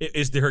Christmas?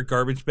 Is there a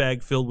garbage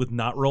bag filled with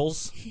knot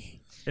rolls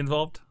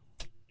involved?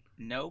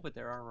 No, but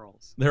there are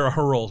rolls. There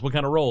are rolls. What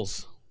kind of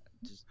rolls?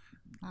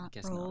 Not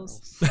Guess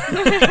rolls. not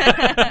rolls.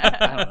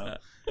 I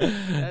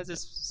don't know.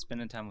 Just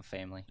spending time with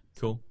family.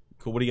 Cool.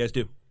 What do you guys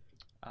do?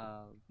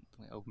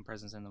 We open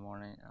presents in the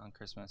morning on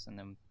Christmas, and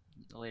then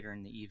later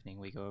in the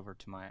evening we go over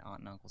to my aunt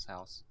and uncle's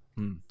house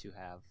to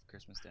have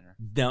Christmas dinner.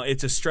 Now,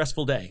 it's a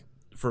stressful day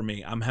for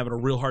me. I'm having a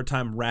real hard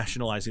time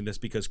rationalizing this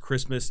because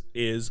Christmas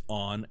is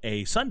on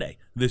a Sunday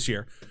this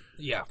year.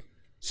 Yeah.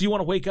 So you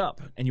want to wake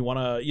up and you want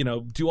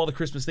to, do all the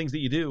Christmas things that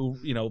you do,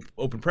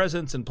 open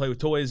presents and play with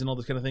toys and all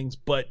those kind of things.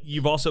 But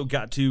you've also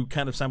got to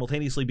kind of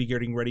simultaneously be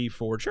getting ready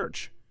for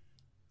church.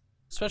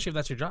 Especially if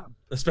that's your job.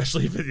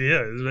 Especially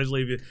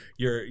if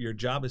your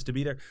job is to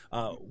be there.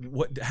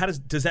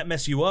 Does that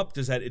mess you up?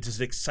 Does it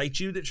excite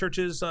you that church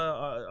is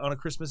on a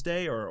Christmas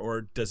day,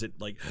 or does it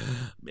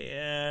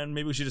man,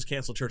 maybe we should just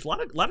cancel church? A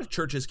lot of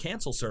churches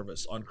cancel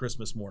service on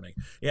Christmas morning.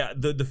 Yeah,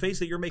 the face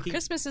that you're making.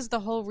 Christmas is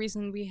the whole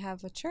reason we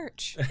have a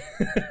church.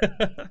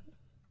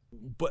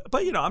 But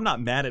I'm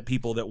not mad at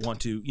people that want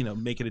to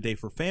make it a day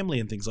for family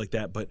and things like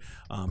that. But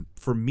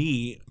for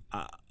me,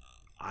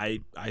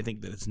 I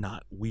think that it's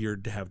not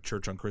weird to have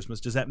church on Christmas.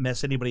 Does that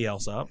mess anybody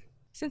else up?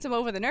 Since I'm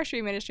over the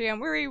nursery ministry, I'm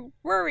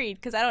worried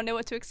because I don't know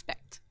what to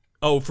expect.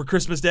 Oh, for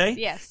Christmas Day?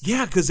 Yes.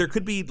 Yeah, because there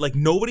could be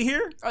nobody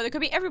here. Or there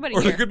could be everybody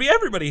Or here. there could be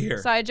everybody here.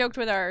 So I joked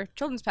with our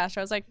children's pastor.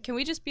 I was like, can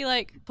we just be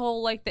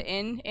pull the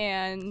inn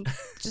and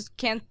just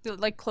can't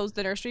close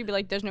the nursery? Be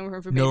like, there's no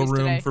room for babies today.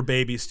 No room for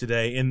babies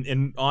today.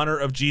 In honor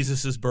of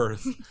Jesus'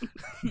 birth.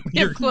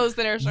 Close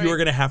the nursery. You're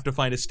going to have to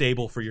find a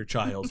stable for your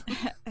child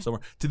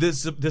somewhere. To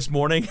this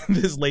morning,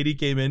 this lady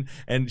came in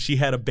and she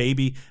had a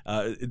baby.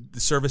 The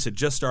service had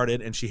just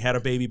started and she had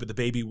a baby, but the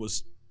baby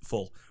was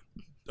full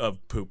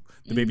of poop.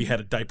 The baby had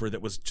a diaper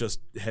that was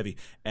just heavy.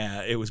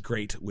 It was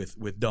great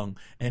with dung.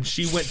 And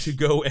she went to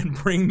go and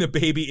bring the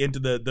baby into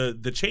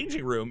the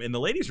changing room in the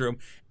ladies' room,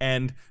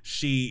 and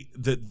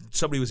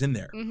somebody was in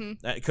there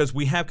because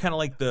we have kind of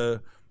like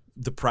the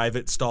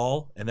private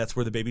stall, and that's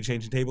where the baby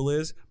changing table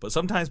is. But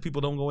sometimes people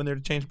don't go in there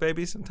to change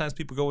babies. Sometimes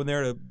people go in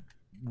there to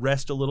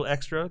rest a little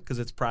extra because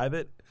it's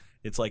private.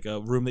 It's like a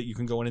room that you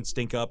can go in and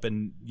stink up,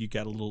 and you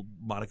got a little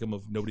modicum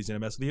of nobody's gonna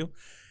mess with you.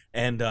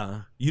 And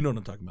you know what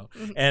I'm talking about.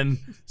 And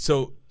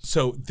so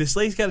this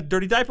lady's got a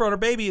dirty diaper on her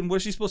baby, and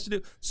what's she supposed to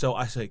do? So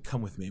I say,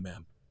 come with me,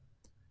 ma'am.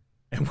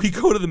 And we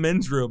go to the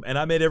men's room, and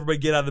I made everybody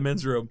get out of the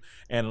men's room,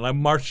 and I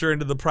marched her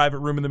into the private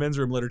room in the men's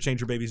room, let her change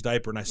her baby's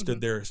diaper, and I stood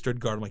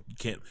guard. I'm like, you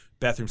can't.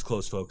 Bathroom's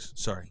closed, folks.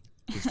 Sorry.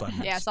 Please 5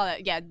 minutes. Yeah, I saw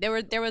that. Yeah,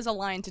 there was a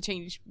line to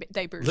change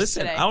diapers.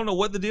 Listen, today. I don't know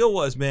what the deal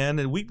was, man.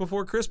 A week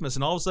before Christmas,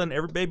 and all of a sudden,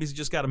 every baby's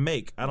just got to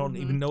make. I don't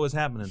even know what's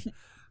happening.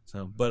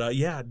 So, but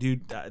yeah,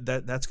 dude,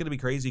 that's gonna be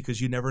crazy because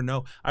you never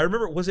know. I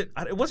remember,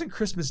 it wasn't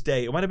Christmas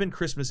Day. It might have been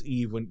Christmas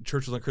Eve when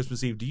church was on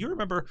Christmas Eve. Do you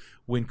remember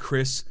when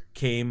Chris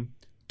came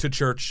to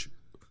church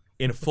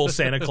in a full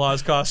Santa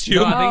Claus costume?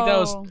 No, I think that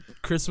was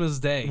Christmas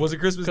Day. Was it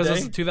Christmas Day?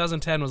 Because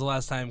 2010 was the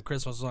last time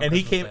Christmas was on. And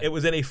Christmas he came. Day. It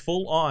was in a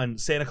full-on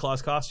Santa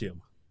Claus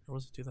costume. Or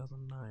was it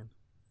 2009?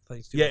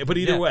 Yeah, but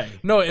either way.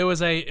 No, it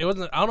wasn't.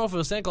 I don't know if it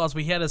was Santa Claus,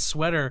 but he had a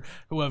sweater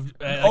with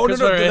no,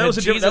 that was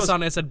Jesus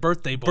on it. It said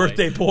birthday boy.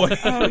 Birthday boy.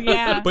 Oh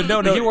yeah. But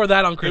no, he wore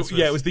that on Christmas.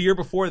 It was the year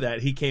before that.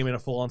 He came in a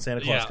full-on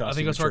Santa Claus costume. I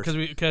think it was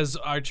because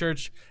our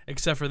church,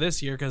 except for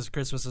this year, because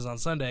Christmas is on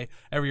Sunday,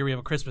 every year we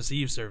have a Christmas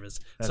Eve service.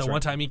 That's so right. One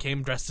time he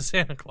came dressed as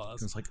Santa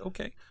Claus. It's like,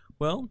 okay,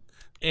 well.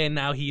 And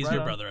now he is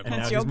your brother. And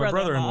now your he's my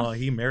brother-in-law. brother-in-law.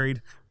 He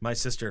married my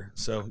sister.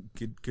 So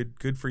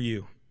good for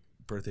you,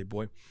 birthday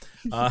boy.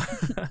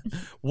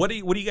 What do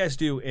you guys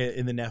do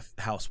in the Neff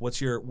house?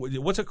 What's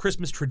a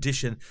Christmas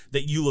tradition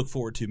that you look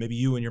forward to? Maybe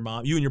you and your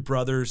mom, you and your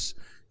brothers.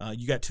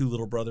 You got 2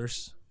 little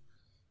brothers.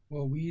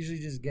 Well, we usually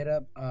just get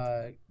up,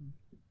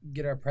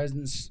 get our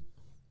presents,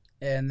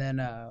 and then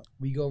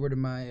we go over to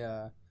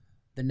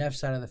the Neff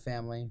side of the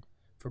family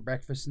for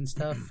breakfast and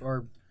stuff,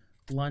 or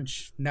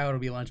lunch. Now it'll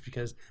be lunch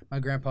because my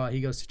grandpa,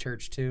 he goes to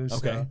church too. So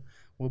Okay.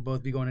 we'll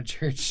both be going to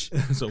church.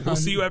 So we'll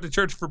see you after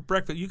church for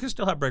breakfast. You can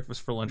still have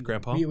breakfast for lunch,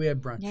 Grandpa. We have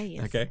brunch. Yeah,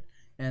 yes. Okay.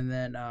 And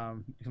then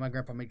my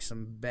grandpa makes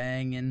some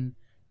banging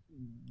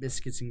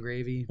biscuits and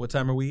gravy. What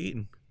time are we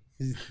eating?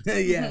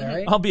 Yeah,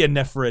 right? I'll be a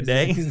neff for a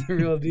day. He's the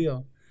real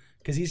deal.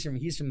 Because he's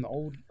from the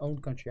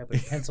old country up in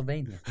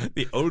Pennsylvania.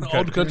 The old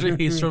Old country.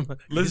 He's from.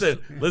 Listen.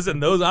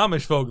 Those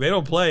Amish folk, they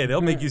don't play.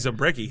 They'll make you some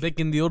brekkie. Thick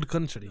in the old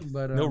country.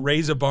 But They'll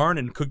raise a barn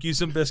and cook you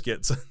some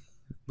biscuits.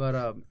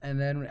 But and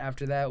then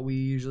after that, we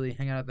usually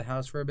hang out at the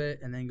house for a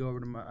bit, and then go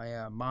over to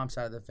my mom's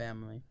side of the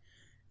family,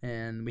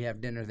 and we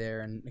have dinner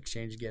there and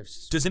exchange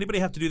gifts. Does anybody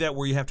have to do that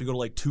where you have to go to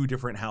like 2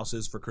 different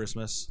houses for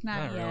Christmas?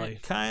 Not yet. really.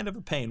 Kind of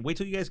a pain. Wait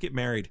till you guys get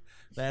married.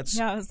 That's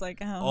Yeah, I was like,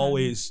 oh.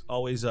 always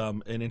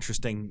an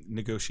interesting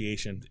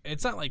negotiation.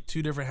 It's not like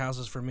 2 different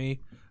houses for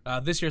me.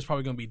 This year's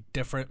probably going to be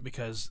different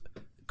because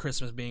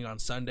Christmas being on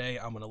Sunday,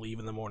 I'm going to leave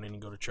in the morning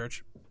and go to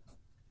church.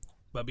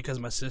 But because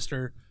my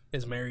sister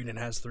is married and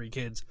has 3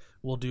 kids,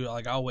 we'll do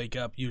like I'll wake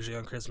up usually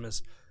on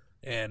Christmas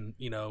and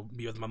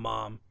be with my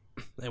mom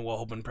and we'll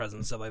open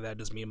presents, stuff like that,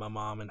 just me and my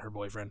mom and her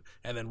boyfriend,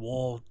 and then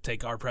we'll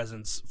take our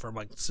presents for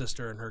my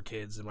sister and her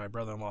kids and my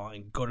brother-in-law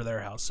and go to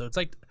their house. So it's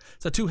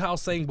a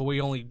 2-house thing, but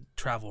we only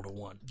travel to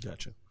 1.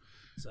 Gotcha.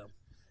 So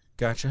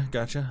Gotcha.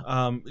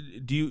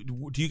 Do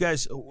you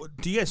guys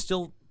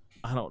still?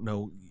 I don't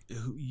know.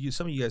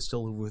 Some of you guys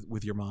still live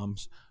with your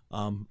moms.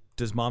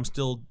 Does mom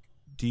still?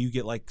 Do you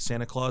get like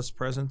Santa Claus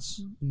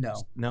presents? No.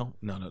 No.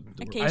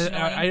 Occasionally.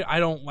 I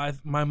don't.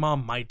 My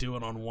mom might do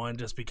it on 1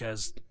 just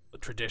because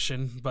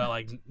tradition, but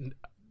like.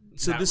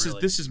 So not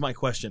really. this is my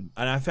question,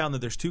 and I found that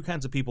there's 2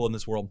 kinds of people in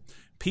this world: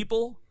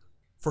 people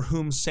for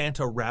whom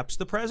Santa wraps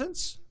the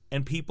presents,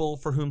 and people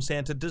for whom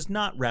Santa does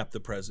not wrap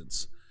the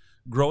presents.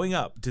 Growing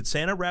up, did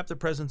Santa wrap the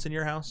presents in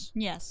your house?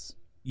 Yes.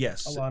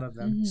 Yes. A lot of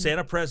them.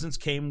 Santa presents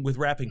came with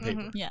wrapping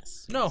paper.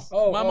 Yes. No,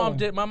 Oh, my oh. mom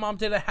did. My mom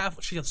did a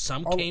half.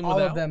 Some came All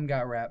without. of them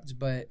got wrapped,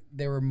 but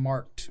they were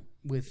marked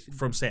with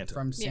From Santa.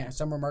 Santa. Yeah.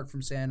 Some were marked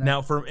from Santa.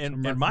 Now, some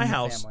in marked my from the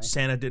house, family.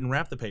 Santa didn't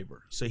wrap the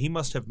paper, so he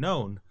must have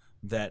known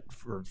that.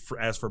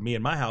 As for me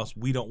and my house,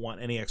 we don't want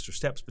any extra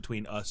steps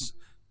between us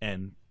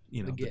and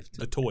the gift.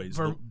 the toys,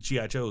 For- the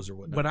GI Joes or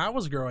whatnot. When I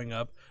was growing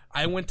up,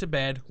 I went to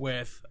bed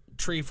with a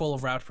tree full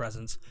of wrapped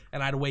presents,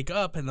 and I'd wake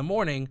up in the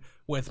morning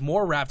with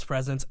more wrapped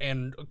presents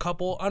and a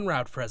couple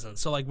unwrapped presents.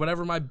 So like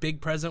whatever my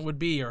big present would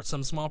be, or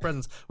some small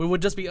presents, we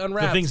would just be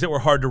unwrapped. the things that were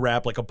hard to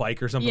wrap, like a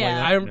bike or something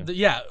Yeah. like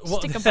that. Well,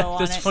 Stick a bow on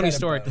that's a it. funny Set a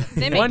story. bow.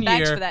 They make One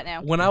bags year, for that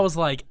now. when I was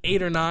like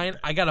 8 or 9,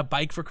 I got a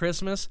bike for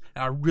Christmas,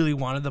 and I really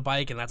wanted the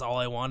bike, and that's all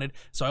I wanted.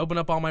 So I opened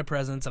up all my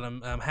presents, and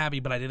I'm happy,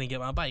 but I didn't get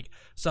my bike.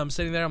 So I'm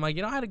sitting there, I'm like,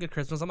 I had a good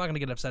Christmas. I'm not gonna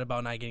get upset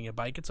about not getting a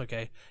bike. It's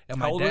okay. And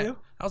my How old dad, were you?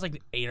 I was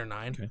like 8 or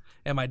 9, Okay.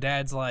 and my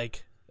dad's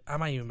like, I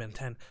might even been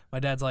 10. My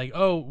dad's like,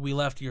 oh, we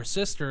left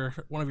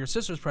one of your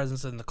sister's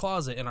presents in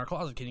our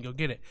closet. Can you go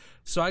get it?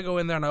 So I go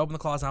in there and I open the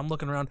closet. I'm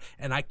looking around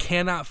and I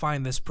cannot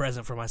find this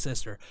present for my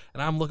sister.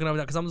 And I'm looking over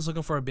there because I'm just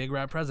looking for a big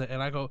wrap present.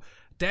 And I go,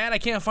 Dad, I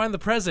can't find the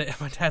present.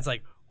 And my dad's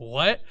like,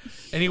 what?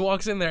 And he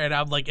walks in there and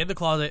I'm like in the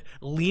closet,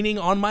 leaning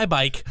on my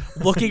bike,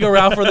 looking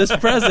around for this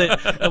present.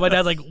 And my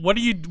dad's like, what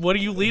are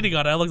you leaning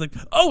on? And I look like,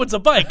 oh, it's a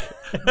bike.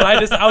 But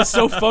I was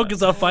so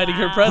focused on finding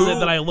her present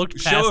that I looked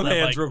past Show of that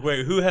hands bike. real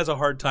quick. Who has a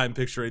hard time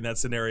picturing that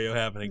scenario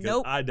happening? 'Cause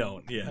Nope. I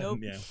don't. Yeah. Nope.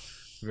 Yeah.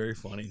 Very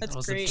funny. That's I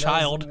was great. a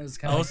child. It was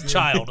I was a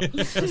child. It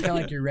was kind of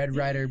like your Red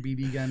Ryder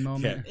BB gun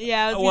moment.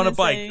 Yeah, I was want a gonna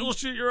bike. say. It'll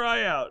shoot your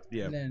eye out.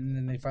 Yeah. And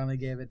then they finally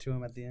gave it to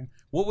him at the end.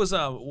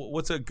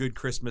 What's a good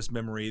Christmas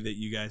memory that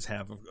you guys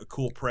have? A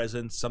cool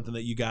present, something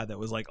that you got that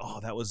was like, oh,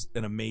 that was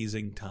an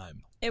amazing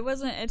time.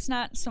 It's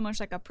not so much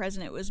like a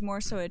present. It was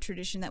more so a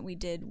tradition that we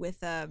did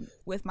with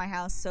my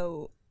house.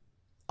 So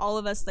all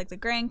of us, like the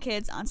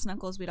grandkids, aunts and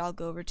uncles, we'd all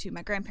go over to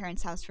my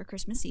grandparents' house for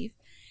Christmas Eve.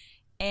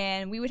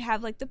 And we would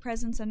have like the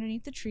presents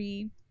underneath the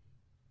tree.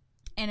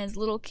 And as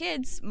little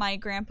kids, my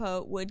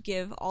grandpa would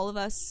give all of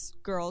us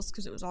girls,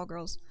 because it was all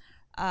girls,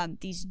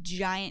 these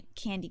giant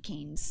candy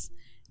canes.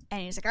 And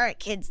he's like, all right,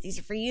 kids, these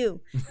are for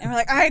you. And we're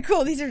like, all right,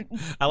 cool. These are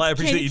I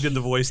appreciate you did the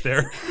voice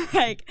there.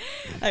 like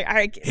all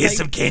right. Here's like,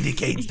 some candy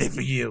canes. They're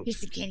for you. Here's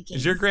some candy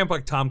canes. Is your grandpa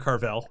Tom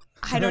Carvel?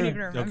 I don't even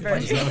remember.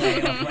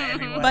 Okay.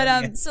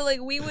 But so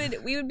like we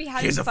would be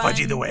having Here's a fun.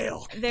 Fudgy the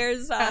Whale.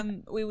 There's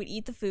we would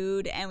eat the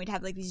food and we'd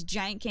have like these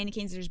giant candy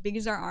canes that are as big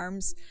as our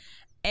arms.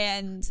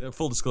 And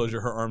Full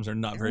disclosure, her arms are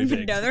not very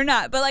big. no, they're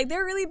not. But like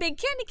they're really big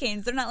candy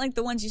canes. They're not like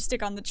the ones you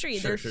stick on the tree.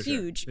 Sure, they're sure.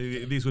 huge.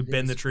 These would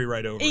bend the tree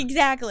right over.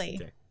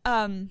 Exactly. Okay.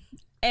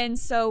 And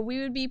so we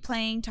would be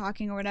playing,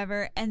 talking or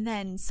whatever, and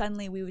then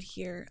suddenly we would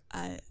hear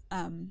a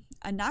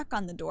knock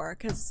on the door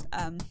because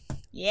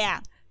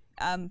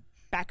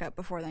back up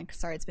before then. 'Cause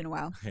sorry, it's been a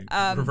while. Okay.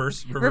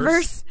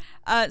 Reverse.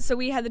 So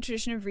we had the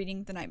tradition of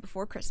reading the night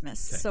before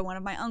Christmas. Okay. So one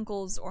of my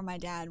uncles or my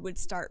dad would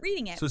start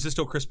reading it. So is this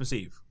still Christmas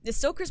Eve? It's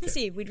still Christmas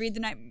Eve. We'd read the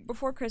night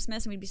before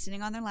Christmas, and we'd be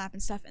sitting on their lap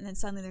and stuff. And then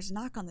suddenly there's a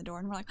knock on the door,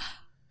 and we're like,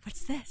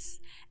 what's this?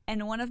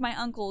 And one of my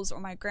uncles or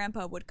my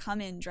grandpa would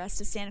come in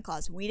dressed as Santa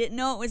Claus. We didn't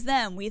know it was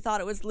them. We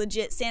thought it was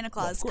legit Santa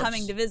Claus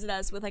coming to visit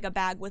us with like a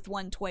bag with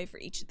one toy for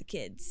each of the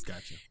kids.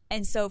 Gotcha.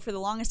 And so for the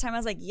longest time, I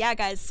was like, yeah,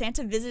 guys,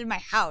 Santa visited my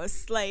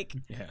house. Like,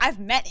 I've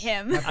met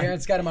him. My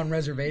parents got him on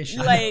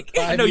reservation. Like,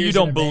 I know you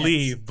don't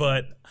believe,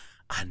 but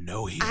I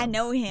know him. I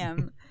know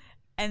him.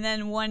 And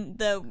then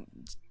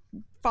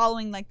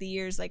following like the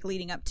years like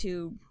leading up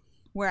to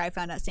where I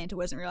found out Santa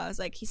wasn't real, I was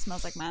like, he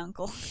smells like my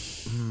uncle.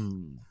 That's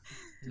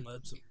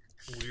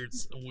a weird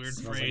Smells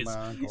phrase. like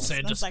my uncle.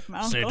 Smells like my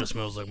uncle. Santa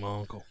smells like my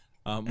uncle.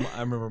 I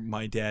remember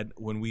my dad,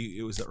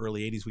 it was the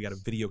early 80s, we got a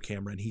video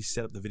camera, and he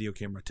set up the video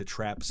camera to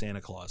trap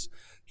Santa Claus.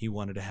 He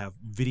wanted to have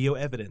video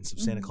evidence of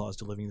Santa Claus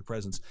delivering the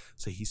presents.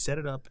 So he set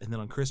it up, and then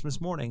on Christmas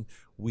morning,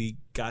 we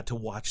got to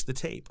watch the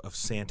tape of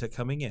Santa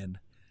coming in.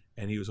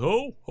 And he was,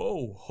 ho,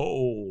 ho,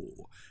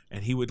 ho.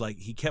 And he would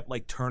he kept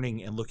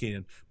turning and looking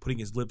and putting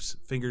his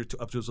finger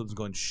up to his lips and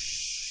going,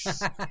 shh,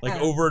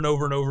 like over and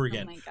over and over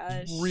again. Oh my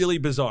gosh. Really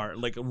bizarre,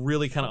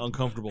 really kind of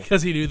uncomfortable.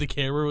 Because he knew the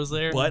camera was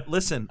there. But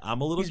listen, I'm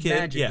a little He's kid.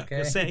 magic,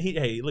 Yeah.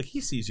 okay? Look, he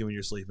sees you when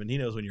you're sleeping. He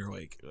knows when you're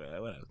awake.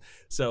 Whatever.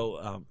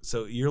 So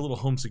your little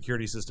home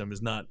security system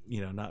is not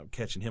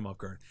catching him off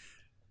guard.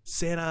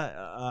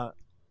 Santa,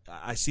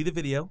 I see the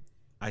video.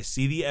 I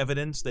see the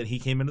evidence that he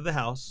came into the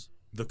house.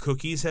 The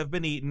cookies have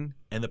been eaten,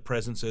 and the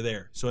presents are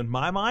there. So in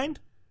my mind,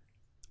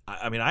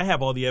 I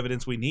have all the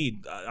evidence we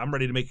need. I'm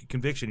ready to make a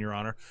conviction, Your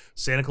Honor.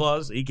 Santa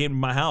Claus, he came to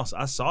my house.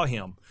 I saw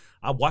him.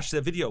 I watched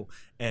that video.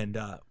 And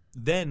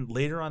then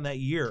later on that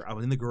year, I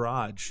was in the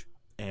garage,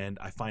 and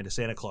I find a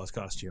Santa Claus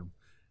costume.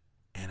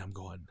 And I'm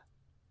going,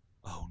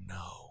 oh,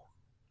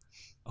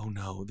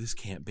 no, this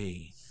can't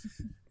be.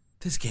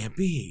 This can't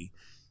be.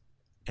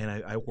 And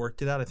I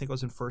worked it out. I think I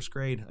was in first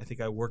grade. I think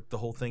I worked the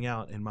whole thing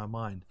out in my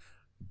mind.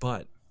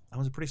 But I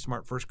was a pretty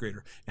smart first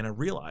grader, and I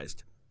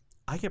realized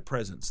I get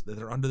presents that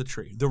are under the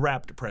tree, the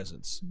wrapped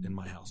presents in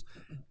my house.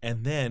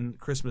 And then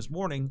Christmas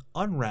morning,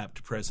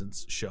 unwrapped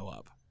presents show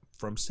up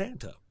from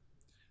Santa.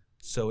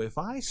 So if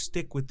I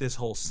stick with this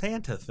whole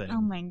Santa thing, Oh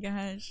my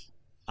gosh.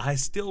 I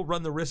still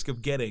run the risk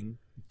of getting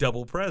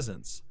double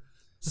presents.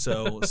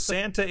 So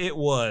Santa it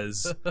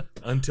was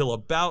until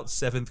about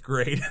 7th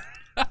grade.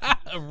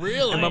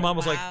 Really? And my mom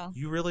was Wow. like,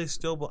 you really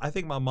still... I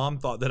think my mom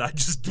thought that I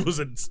just was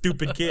a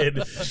stupid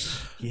kid.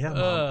 Yeah,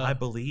 Mom, I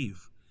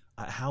believe.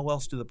 How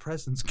else do the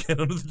presents get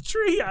under the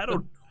tree? I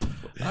don't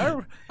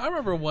know. I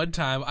remember one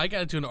time I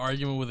got into an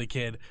argument with a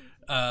kid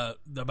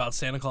about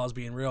Santa Claus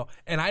being real,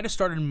 and I just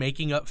started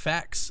making up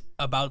facts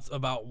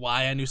about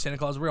why I knew Santa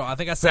Claus was real. I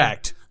think I said,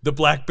 Fact. The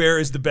black bear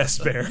is the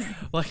best bear.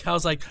 I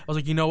was like,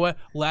 you know what?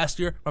 Last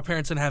year, my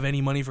parents didn't have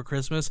any money for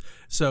Christmas,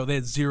 so they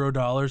had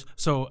 $0.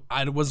 So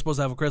I wasn't supposed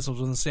to have a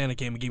Christmas when Santa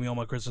came and gave me all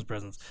my Christmas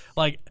presents.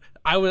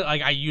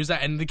 I use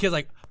that, and the kid's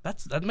like,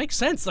 that makes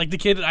sense. Like the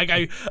kid,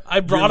 I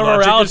brought him Your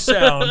logic around. is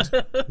sound.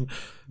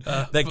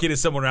 That kid is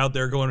somewhere out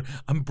there going,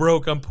 I'm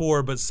broke, I'm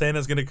poor, but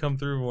Santa's going to come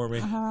through for me.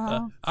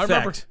 I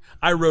remember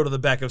I rode on the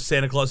back of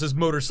Santa Claus's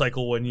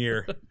motorcycle one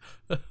year.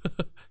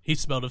 he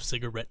smelled of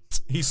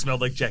cigarettes. He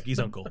smelled like Jackie's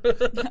uncle.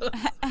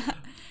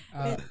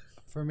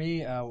 For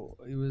me,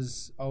 it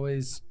was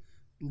always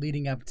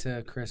leading up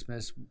to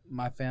Christmas.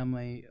 My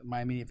family,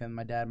 my immediate family,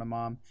 my dad, my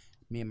mom,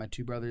 me and my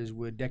 2 brothers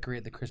would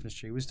decorate the Christmas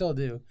tree. We still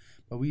do,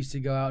 but we used to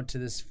go out to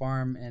this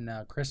farm in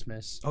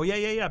Christmas. Oh,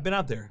 yeah. I've been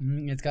out there.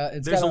 It's got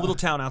There's a little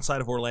town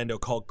outside of Orlando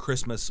called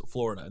Christmas,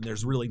 Florida, and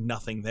there's really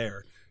nothing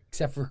there.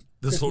 except for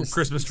This little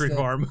Christmas tree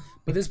farm.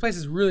 But this place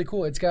is really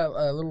cool. It's got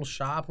a little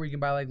shop where you can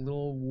buy like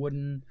little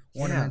wooden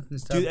ornaments and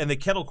stuff. Dude, and the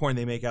kettle corn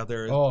they make out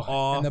there is Oh,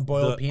 off and the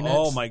boiled peanuts.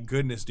 Oh my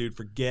goodness, dude,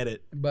 forget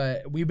it.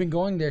 But we've been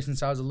going there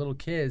since I was a little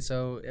kid,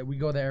 so we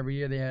go there every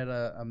year. They had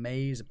a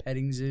maze, a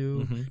petting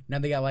zoo. Now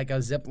they got like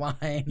a zip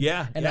line.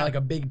 Yeah, and yeah. like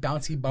a big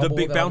bouncy bubble. The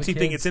big that all bouncy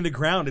thing, kids- it's in the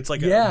ground. It's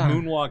like Yeah. a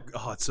moonwalk.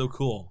 Oh, it's so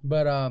cool.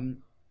 But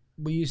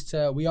we used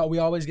to we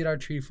always get our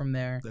tree from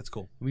there. That's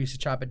cool. We used to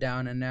chop it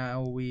down, and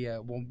now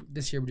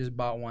this year we just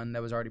bought one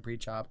that was already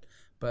pre-chopped.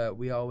 But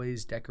we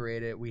always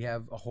decorate it. We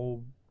have a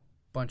whole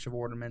bunch of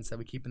ornaments that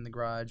we keep in the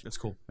garage. That's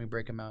cool. We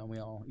break them out, and we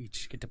all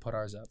each get to put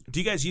ours up. Do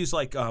you guys use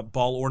like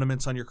ball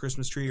ornaments on your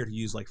Christmas tree, or do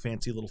you use like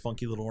fancy little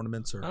funky little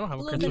ornaments? Or I don't have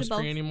a little bit Christmas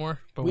of tree both. anymore,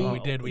 but when we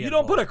did, we you had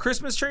don't one. put a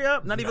Christmas tree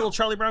up? Not even a little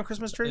Charlie Brown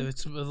Christmas tree?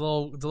 It's the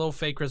little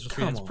fake Christmas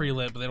tree Come that's on.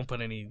 pre-lit, but they don't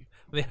put any.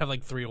 They have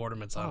like 3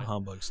 ornaments on it.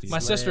 Humbug, Steve. My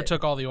sister Lit.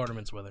 took all the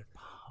ornaments with her.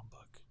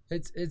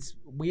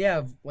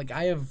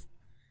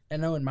 I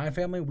know in my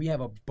family we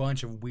have a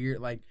bunch of weird,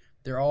 like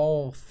they're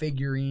all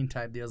figurine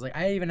type deals. Like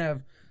I even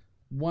have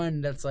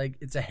one that's like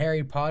it's a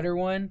Harry Potter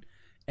one,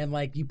 and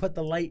like you put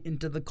the light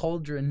into the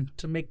cauldron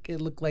to make it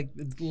look like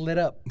it's lit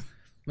up,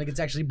 like it's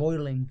actually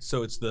boiling.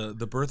 So it's the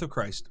birth of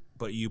Christ,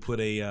 but you put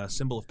a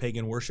symbol of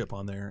pagan worship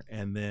on there,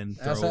 and then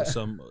throw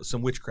Also-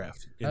 some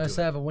witchcraft I into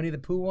also it. have a Winnie the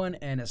Pooh one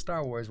and a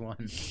Star Wars one.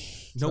 No,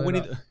 So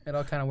Winnie. it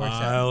all kind of works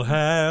I'll out.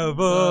 have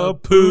a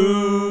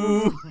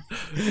Pooh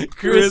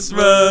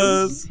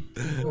Christmas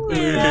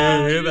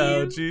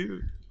without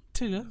you.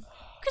 Tina.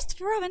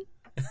 Christopher Robin.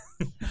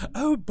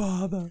 Oh,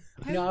 bother.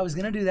 I was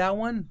gonna do that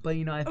one, but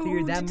I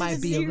figured that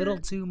might be a little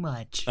too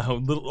much. A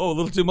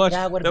little too much.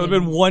 That That would've would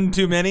have been- been one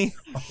too many.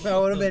 That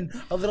would have been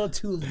a little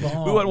too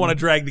long. We wouldn't want to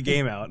drag the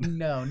game out.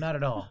 No, not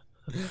at all.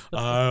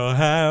 I'll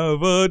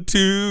have a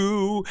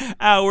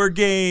 2-hour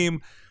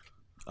game.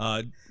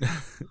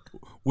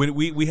 When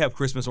we have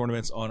Christmas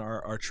ornaments on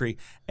our tree,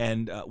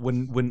 and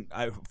when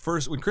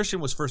Christian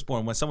was first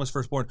born, when son was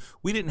first born,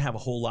 we didn't have a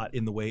whole lot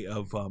in the way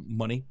of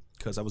money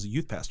because I was a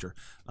youth pastor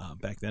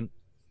back then.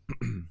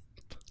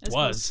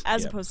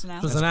 As opposed to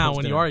now. So now,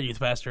 when you are a youth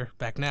pastor,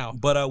 back now.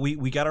 But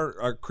we got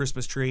our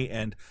Christmas tree,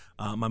 and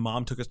my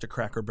mom took us to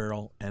Cracker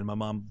Barrel, and my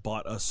mom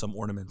bought us some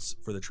ornaments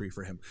for the tree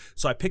for him.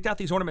 So I picked out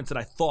these ornaments that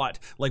I thought,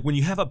 like when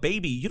you have a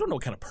baby, you don't know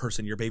what kind of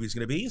person your baby's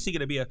going to be. Is he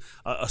going to be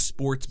a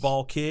sports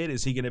ball kid?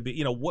 Is he going to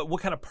be,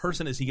 what kind of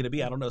person is he going to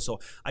be? I don't know. So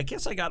I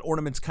guess I got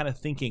ornaments kind of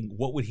thinking,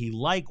 what would he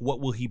like? What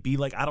will he be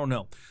like? I don't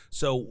know.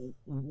 So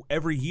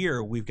every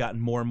year we've gotten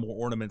more and more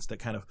ornaments that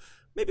kind of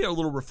maybe a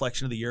little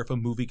reflection of the year. If a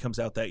movie comes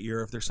out that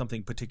year, if there's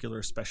something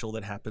particular special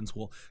that happens,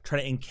 we'll try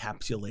to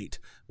encapsulate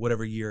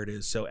whatever year it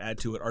is, so add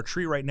to it. Our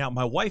tree right now,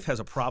 my wife has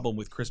a problem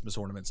with Christmas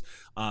ornaments.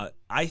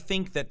 I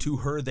think that to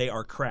her they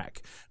are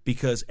crack,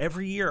 because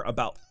every year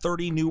about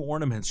 30 new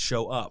ornaments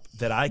show up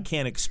that I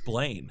can't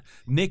explain.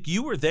 Nick,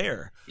 you were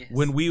there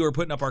when we were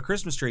putting up our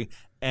Christmas tree,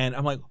 and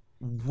I'm like,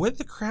 what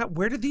the crap?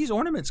 Where did these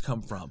ornaments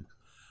come from?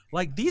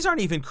 Like, these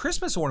aren't even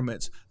Christmas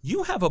ornaments.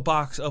 You have a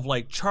box of,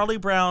 like, Charlie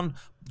Brown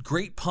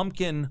Great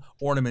Pumpkin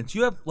ornaments.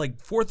 You have, like,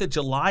 4th of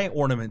July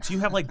ornaments. You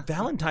have, like,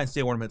 Valentine's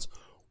Day ornaments.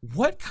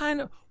 What kind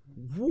of...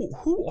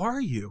 Who are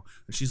you?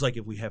 And she's like,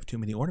 if we have too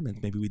many ornaments,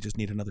 maybe we just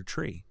need another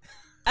tree.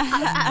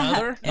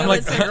 Another? It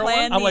was the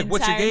plan I'm like, the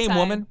what's your entire game, time.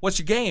 woman? What's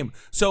your game?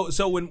 So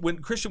when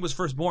Christian was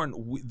first born,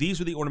 these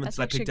were the ornaments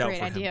That's that I picked out actually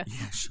for a great him. idea.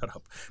 Yeah, shut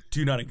up.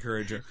 Do not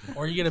encourage her.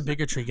 Or you get a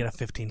bigger tree, get a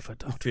 15-foot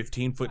tall.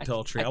 15-foot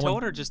tall tree. I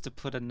told her just to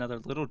put another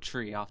little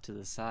tree off to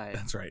the side.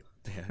 That's right.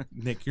 Yeah.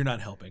 Nick, you're not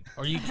helping.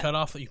 Or you cut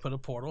off, you put a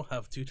portal,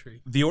 have 2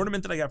 trees. The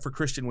ornament that I got for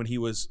Christian when he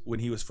was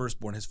first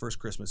born, his first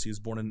Christmas, he was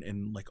born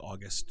in like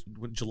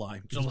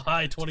July.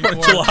 July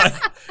 24th. July.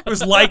 It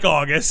was like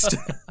August.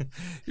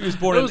 He was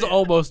born. It was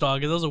almost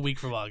August. It was a week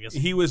from August.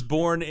 He was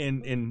born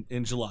in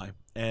July,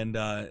 and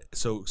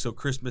so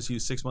Christmas he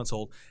was 6 months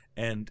old,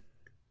 and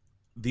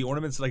the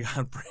ornaments that I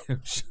got for him.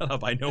 Shut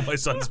up! I know my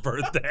son's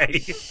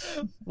birthday.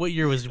 What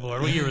year was you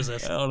born? What year was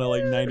this? I don't know,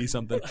 like 90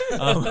 something.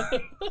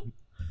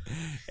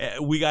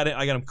 I got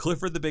him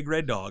Clifford the Big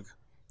Red Dog.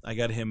 I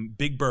got him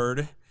Big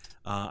Bird.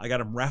 I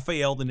got him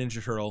Raphael the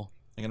Ninja Turtle.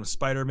 I got him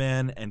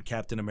Spider-Man and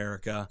Captain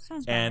America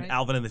and right.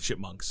 Alvin and the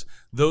Chipmunks.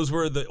 Those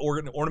were the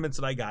ornaments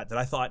that I got that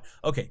I thought,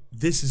 okay,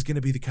 this is going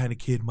to be the kind of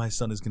kid my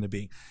son is going to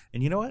be.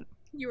 And you know what?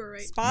 You were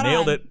right. Spot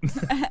Nailed on.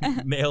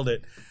 it. Nailed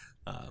it.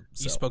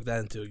 You spoke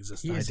that into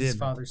existence. He is I his did.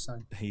 father's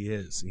son. He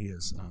is.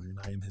 And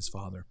I am his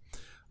father.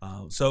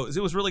 So it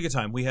was a really good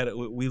time. We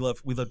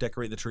love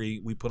decorating the tree.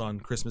 We put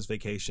on Christmas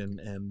Vacation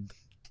and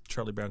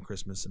Charlie Brown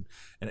Christmas and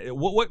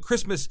what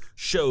Christmas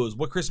shows,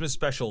 what Christmas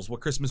specials, what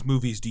Christmas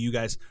movies do you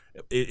guys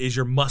is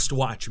your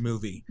must-watch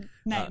movie?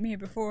 Nightmare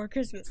Before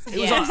Christmas. It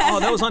was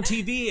on, that was on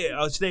TV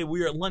today.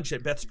 We were at lunch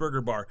at Beth's Burger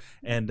Bar,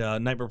 and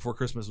Nightmare Before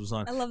Christmas was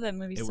on. I love that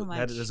movie so much.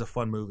 That is a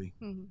fun movie.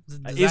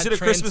 Does Is that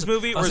it a Christmas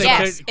movie, or I'll is say, it-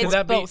 Yes, could it's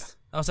that be? both.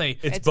 I'll say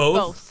It's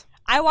both?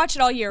 I watch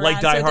it all year Like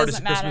round, Die so Hard it is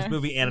a doesn't Christmas matter.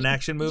 movie and an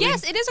action movie?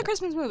 Yes, it is a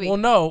Christmas movie. Well,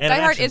 no. And Die an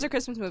Hard action. is a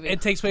Christmas movie.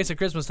 It takes place at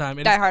Christmas time.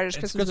 Die Hard is a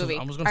it's Christmas movie.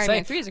 I was going to Iron say.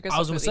 Man 3 is a Christmas I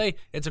was gonna movie. say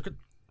it's a.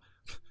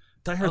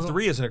 Die Hard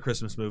 3 isn't a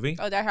Christmas movie.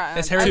 Oh, Die Hard.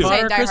 It's I Harry was saying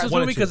Potter Die Christmas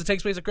Hard. movie because it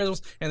takes place at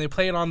Christmas, and they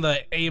play it on the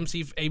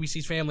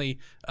ABC's Family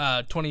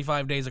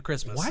 25 Days of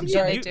Christmas. Why do Yeah,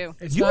 you, they you, do.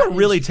 It's you not are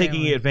really his taking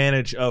family.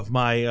 advantage of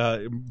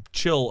my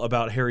chill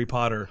about Harry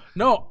Potter.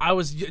 No, I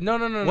was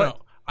no.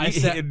 I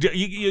said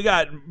You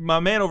got my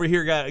man over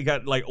here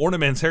got like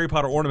ornaments, Harry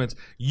Potter ornaments.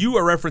 You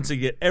are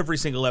referencing it every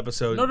single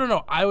episode.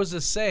 no. I was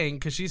just saying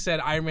because she said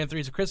Iron Man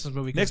 3 is a Christmas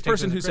movie. 'cause Next it takes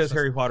person place who at says Christmas.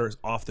 Harry Potter is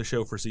off the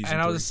show for season And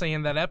 3. I was just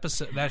saying that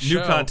episode, that New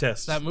show,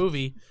 contest. that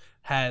movie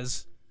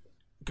has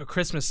a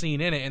Christmas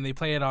scene in it, and they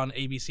play it on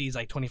ABC's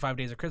like 25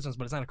 Days of Christmas,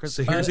 but it's not a So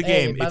Christmas. here's a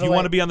Hey, game. by If the you way-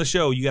 want to be on the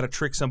show, you got to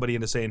trick somebody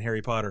into saying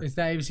Harry Potter. It's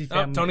not ABC Oh,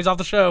 Family. Tony's off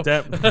the show.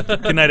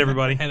 Good night,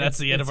 everybody. And that's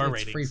the end of our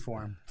It's rating.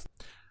 freeform.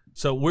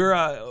 So we're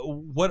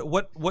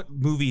what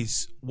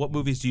movies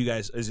do you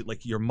guys, is it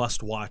like your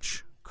must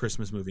watch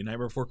Christmas movie?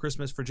 Nightmare Before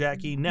Christmas for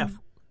Jackie. Neff.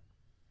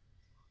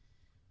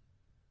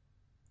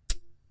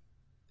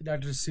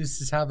 Dr.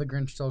 Seuss's How the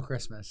Grinch Stole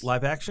Christmas.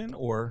 Live action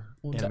or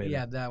Well, animated?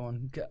 yeah, that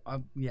one.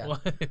 Yeah.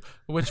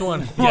 Which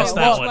one? Yes,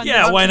 that well, one.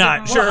 Yeah, why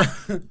not? Sure.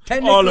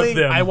 Technically, All of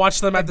them. I watched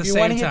them at the If you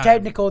want same to get time.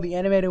 technical, the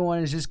animated one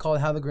is just called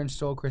How the Grinch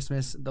Stole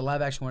Christmas. The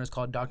live action one is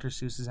called Dr.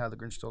 Seuss's How the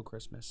Grinch Stole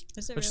Christmas.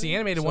 Is it Which really? the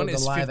animated So one the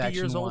is live 50 action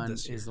years old one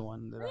this year. is the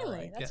one that I Really?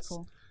 like. That's Yes.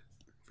 cool.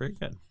 Very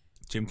good.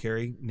 Jim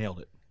Carrey nailed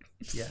it.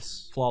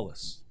 Yes.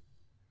 Flawless.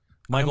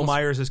 Michael almost-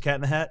 Myers as Cat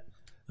in the Hat?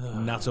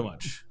 Not so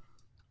much.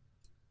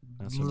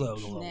 Not so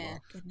much. Nah,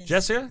 goodness.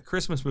 Jessica,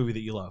 Christmas movie that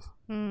you love?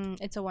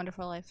 It's a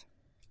Wonderful Life.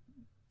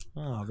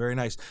 Oh, very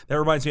nice. That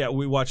reminds me,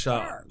 we watched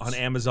on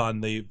Amazon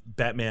the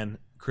Batman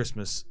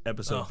Christmas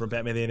episode Oh. from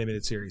Batman the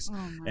Animated Series, Oh,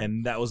 my.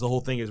 and that was the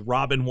whole thing. Is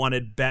Robin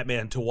wanted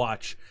Batman to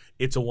watch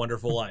It's a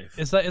Wonderful Life.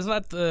 Isn't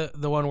that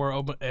the one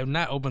where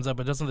not opens up,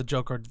 but doesn't the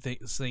Joker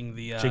sing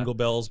the Jingle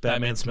bells, Batman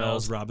Batman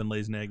smells, smells. Robin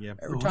lays an egg. Yeah,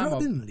 Every time,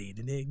 laid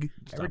an egg.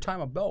 every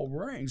time a bell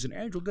rings, an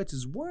angel gets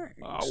his wings.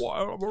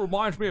 it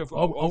reminds me of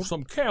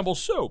some Campbell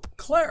soup.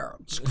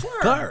 Clarence.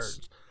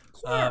 Clarence.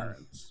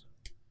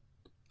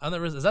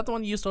 Is that the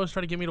one you used to always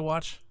try to get me to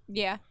watch?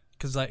 Yeah.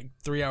 Because like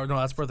 3 hours. No,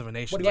 that's Birth of a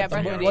Nation. What, do you Yeah,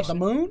 want, Birth of a what, the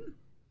moon?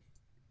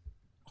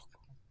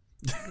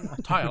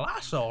 Tie a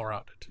lasso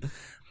around it.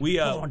 We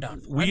on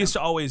down. we used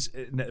to always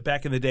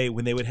back in the day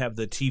when they would have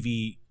the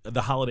TV,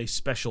 the holiday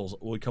specials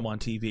would come on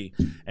TV,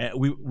 and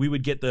we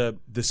would get the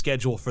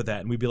schedule for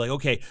that, and we'd be like,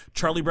 okay,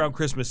 Charlie Brown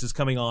Christmas is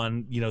coming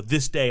on,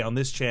 this day on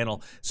this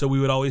channel, so we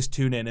would always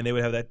tune in, and they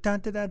would have that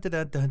dun, dun, dun, dun,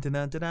 dun, dun,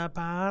 dun, dun, dun,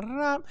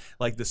 ba-dum,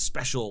 like the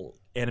special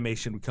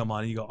animation would come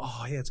on, and you go,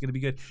 oh yeah, it's gonna be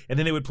good, and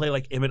then they would play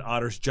like Emmett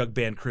Otter's Jug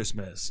Band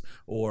Christmas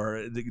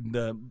or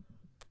the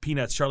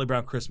Peanuts, Charlie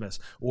Brown Christmas,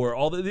 or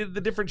all the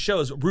different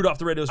shows. Rudolph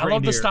the Red-Nosed I love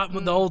Reindeer.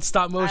 the old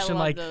stop motion, love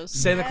like those.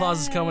 Santa Claus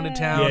is coming to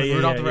town. Yeah,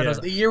 Rudolph the yeah.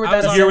 Red-Nosed. The year I without,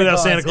 was a on- Year Without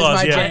Santa is Claus,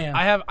 my yeah.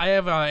 jam. I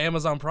have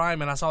Amazon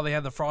Prime, and I saw they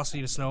had the Frosty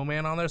the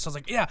Snowman on there, so I was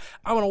like, yeah,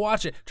 I want to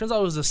watch it. Turns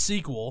out it was a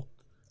sequel.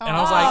 And I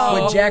was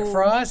like, With Jack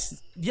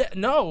Frost? yeah,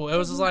 no, it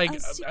was just like, A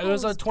sequel it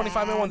was a was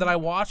 25-minute one bad. that I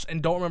watched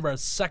and don't remember a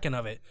second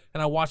of it.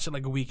 And I watched it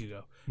like a week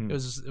ago. It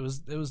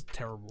was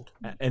terrible.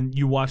 And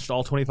you watched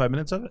all 25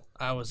 minutes of it?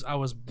 I was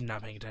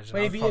not paying attention. I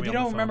Wait, was if probably you on my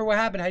don't phone. remember what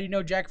happened, how do you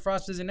know Jack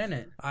Frost isn't in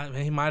it?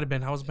 He might have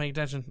been. I wasn't paying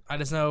attention. I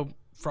just know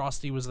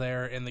Frosty was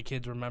there, and the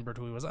kids remembered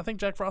who he was. I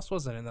think Jack Frost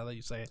was in it. Now that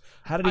you say it,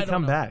 How did he I don't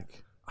come know.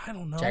 back? I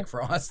don't know. Jack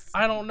Frost.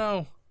 I don't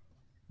know.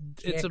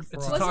 It's a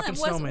Frost. talking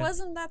snowman.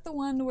 Wasn't that the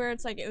one where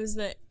it's like it was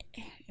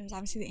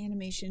obviously the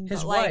animation, His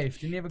but like wife.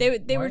 Didn't he have a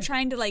they were wife?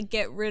 trying to like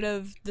get rid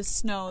of the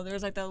snow. There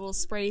was like that little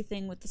spray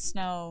thing with the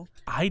snow.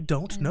 I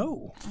don't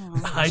know.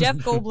 Jeff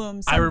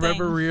Goldblum. I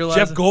remember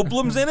realizing. Jeff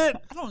Goldblum's in it?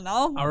 I don't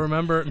know. I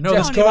remember. No,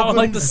 Jeff this came out in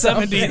like the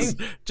Goldblum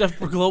 70s. Jeff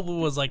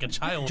Goldblum was like a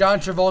child. John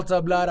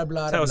Travolta, blah, blah,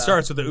 blah. That's how it blah.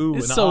 starts with the ooh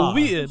It's and so ah.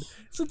 weird.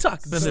 It's a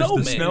talking Then there's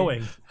snowman. the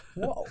snowing.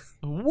 Whoa.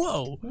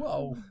 Whoa.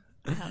 Whoa.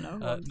 I don't know.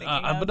 Who I'm thinking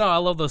But of. no, I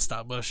love those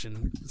stop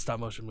motion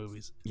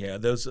movies. Yeah,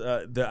 those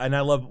and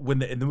I love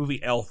when in the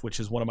movie Elf, which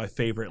is one of my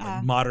favorite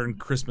like modern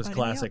Christmas did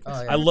classic. Elf?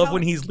 Oh, yeah. I love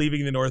when he's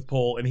leaving the North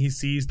Pole and he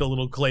sees the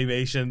little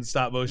claymation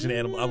stop motion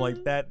animal. I'm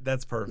like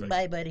that's perfect.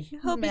 Bye, buddy.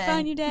 Hope you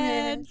find your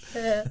dad.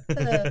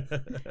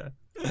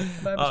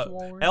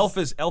 Elf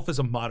is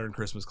a modern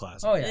Christmas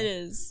classic. Oh, yeah. It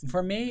is.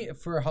 For me,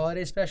 for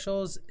holiday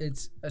specials,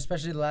 it's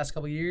especially the last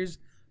couple years,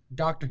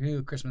 Doctor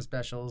Who Christmas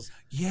specials.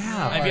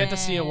 Yeah. I've yet to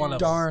see a one of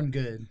them. Darn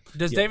good.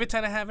 Does David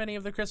Tennant have any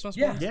of the Christmas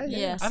Yeah. ones? Yeah, yeah.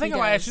 Yes, I think he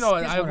I does. actually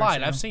know. He's I one or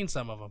lied. two. I've seen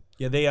some of them.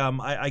 Yeah, they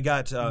I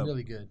got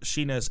Really good.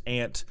 Sheena's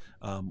aunt.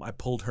 I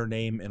pulled her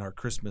name in our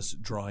Christmas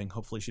drawing.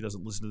 Hopefully, she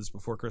doesn't listen to this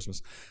before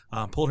Christmas.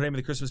 Pulled her name in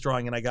the Christmas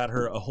drawing, and I got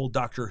her a whole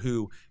Doctor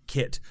Who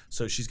kit.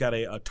 So she's got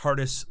a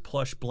TARDIS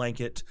plush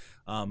blanket,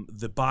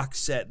 the box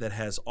set that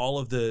has all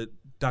of the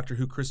Doctor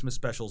Who Christmas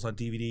specials on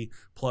DVD,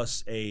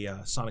 plus a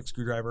sonic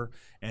screwdriver.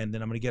 And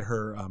then I'm going to get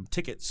her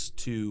tickets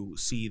to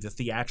see the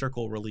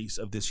theatrical release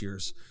of this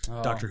year's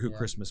Doctor Who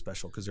Christmas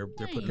special because they're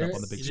putting it up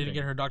on the big You screen. didn't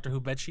get her Doctor Who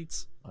bed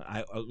sheets?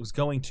 I was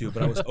going to,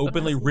 but I was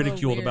openly little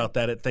ridiculed weird. about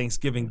that at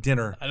Thanksgiving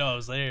dinner. I know I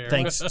was there.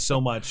 Thanks so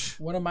much.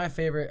 One of my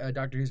favorite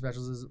Doctor Who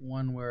specials is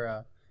one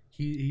where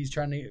he's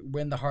trying to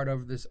win the heart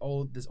of this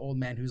old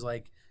man who's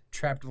like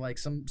trapped with like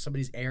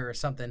somebody's heir or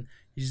something.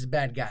 He's just a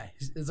bad guy.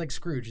 It's like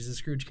Scrooge. He's a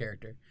Scrooge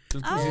character.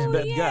 He's a Oh,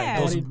 bad guy. yeah.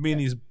 Doesn't mean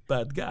he's a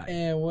bad guy.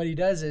 And what he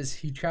does is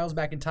he travels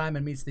back in time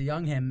and meets the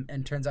young him,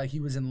 and turns out he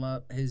was in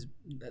love.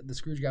 The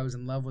Scrooge guy was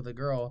in love with a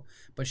girl,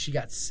 but she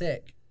got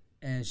sick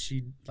and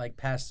she like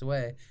passed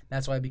away.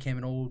 That's why he became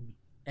an old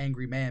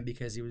angry man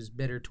because he was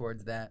bitter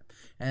towards that.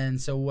 And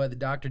so what the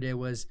doctor did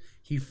was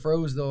he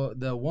froze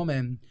the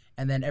woman,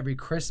 and then every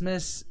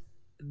Christmas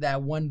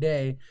that one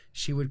day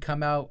she would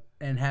come out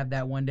and have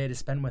that one day to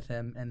spend with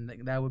him, and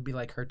that would be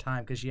like her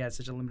time because she had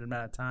such a limited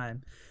amount of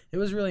time. It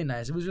was really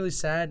nice. It was really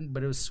sad,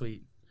 but it was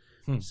sweet.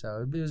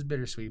 So it was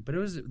bittersweet, but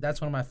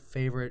that's one of my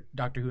favorite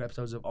Doctor Who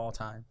episodes of all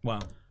time. Wow.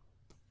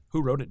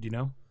 Who wrote it? Do you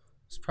know?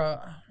 It's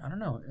I don't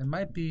know. It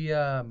might be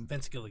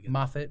Vince Gilligan.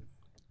 Moffat,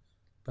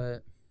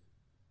 but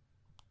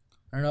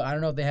I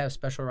don't know if they have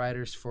special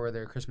writers for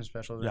their Christmas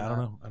specials. Yeah, or I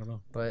not. don't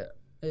know. But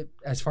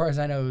as far as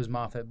I know, it was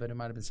Moffat, but it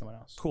might have been someone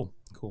else. Cool.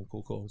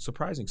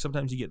 Surprising.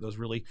 Sometimes you get those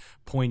really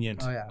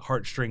poignant, Oh, yeah.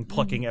 heartstring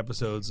plucking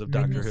episodes of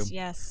Doctor Who.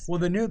 Yes. Well,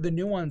 the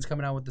new one's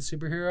coming out with the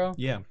superhero.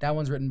 Yeah. That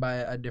one's written by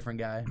a different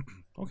guy.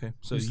 Okay.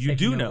 So Who's you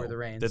do taking know over the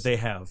reins. that they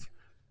have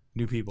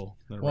new people.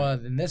 That are Well,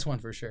 in this one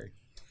for sure.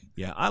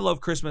 Yeah, I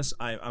love Christmas.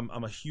 I'm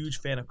a huge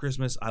fan of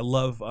Christmas. I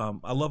love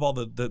all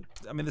the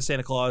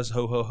Santa Claus,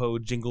 ho ho ho,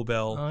 Jingle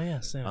Bell. Oh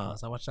yeah, Santa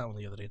Claus. I watched that one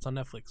the other day. It's on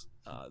Netflix.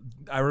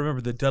 I remember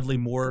the Dudley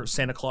Moore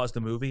Santa Claus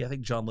the movie. I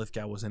think John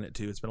Lithgow was in it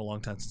too. It's been a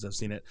long time since I've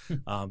seen it.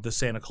 The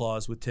Santa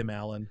Claus with Tim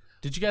Allen.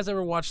 Did you guys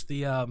ever watch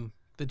the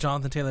The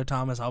Jonathan Taylor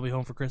Thomas, I'll Be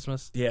Home for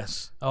Christmas.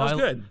 Yes. Oh, That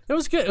was good. It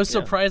was good. It was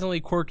Yeah.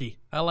 surprisingly quirky.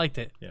 I liked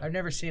it. Yeah. I've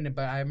never seen it,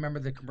 but I remember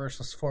the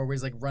commercials for where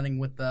he's like running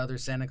with the other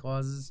Santa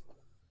Clauses.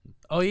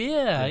 Oh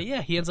yeah.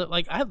 He ends up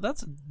like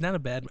that's not a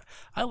bad.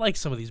 I like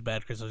some of these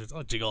bad Christmas.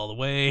 Oh, Jingle All the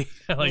Way.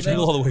 I like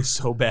Jingle All the Way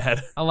so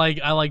bad. I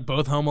like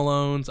both Home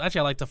Alones. Actually,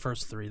 I like the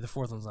first three. The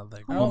fourth one's not that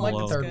I great. don't Home like the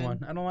Alone. third Good.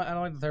 one. I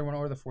don't like the third one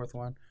or the fourth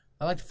one.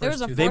 I like the There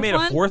first was a two. They Fourth made a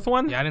one? fourth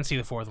one? Yeah, I didn't see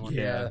the fourth one.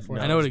 Yeah, the fourth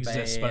I one know it was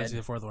exists, but I didn't bad. see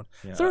the fourth one.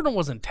 Yeah. Third one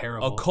wasn't A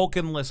terrible.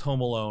 Culkin-less Home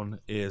Alone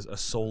is a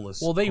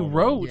soulless. Well, they Home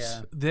wrote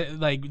Alone.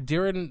 like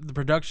during the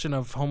production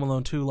of Home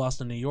Alone 2: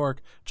 Lost in New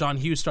York, John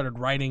Hughes started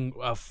writing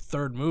a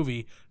third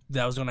movie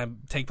that was going to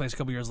take place a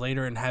couple years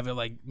later and have it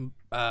like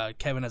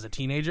Kevin as a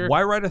teenager.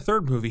 Why write a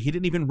third movie? He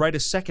didn't even write a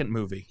second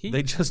movie.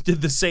 They just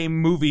did the same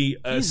movie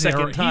a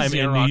second time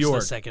in New Xeroxed York.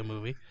 The second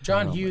movie,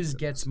 John Hughes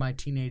gets my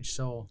teenage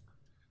soul.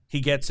 He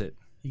gets it.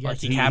 He like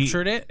gets he He-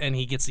 captured it and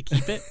he gets to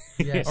keep it,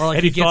 Yes. or like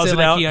and he he gets thaws it it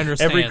like out he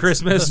understands every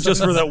Christmas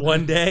just for that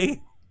one day.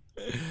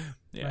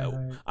 Yeah,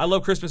 Right. I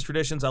love Christmas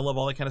traditions. I love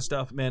all that kind of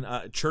stuff, man.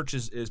 Church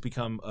is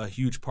become a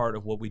huge part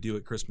of what we do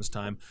at Christmas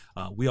time.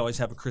 We always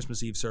have a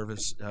Christmas Eve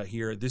service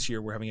here. This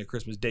year, we're having a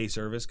Christmas Day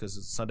service because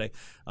it's Sunday,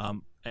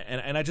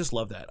 and I just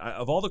love that.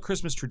 Of all the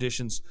Christmas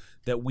traditions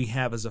that we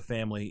have as a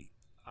family,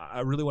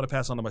 I really want to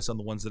pass on to my son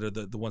the ones that are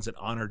the ones that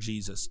honor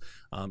Jesus.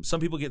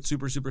 Some people get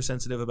super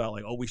sensitive about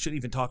like, oh, we shouldn't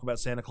even talk about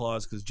Santa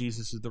Claus because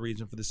Jesus is the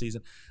reason for the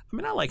season. I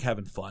mean, I like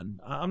having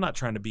fun. I'm not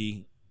trying to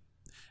be.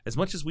 As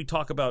much as we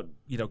talk about,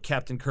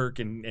 Captain Kirk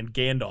and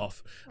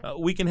Gandalf,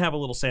 we can have a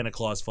little Santa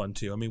Claus fun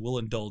too. I mean, we'll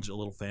indulge a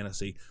little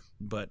fantasy,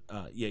 but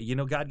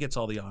God gets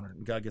all the honor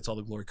and God gets all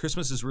the glory.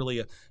 Christmas is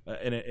really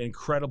an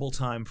incredible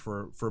time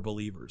for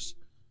believers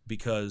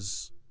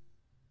because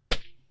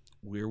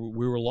we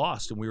were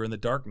lost and we were in the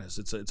darkness.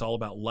 It's all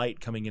about light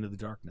coming into the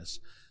darkness,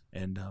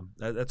 and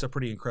that's a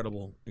pretty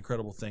incredible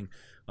thing.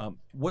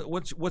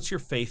 What's your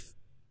faith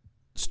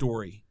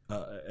story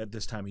at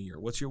this time of year?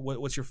 What's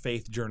your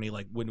faith journey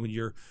like when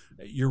your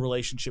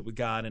relationship with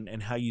God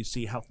and how you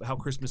see how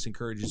Christmas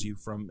encourages you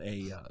from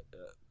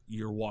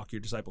your walk,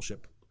 your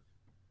discipleship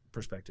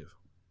perspective?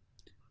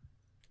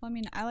 Well, I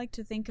mean, I like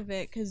to think of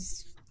it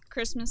because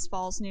Christmas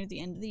falls near the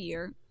end of the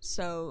year,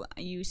 so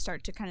you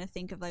start to kind of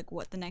think of like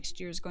what the next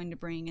year is going to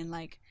bring, and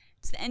like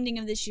it's the ending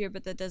of this year,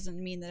 but that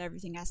doesn't mean that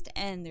everything has to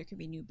end. There could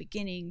be new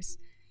beginnings,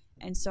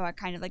 and so I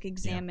kind of like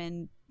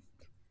examine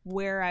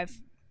where I've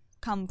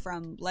come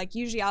from. Like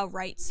usually I'll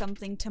write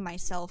something to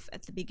myself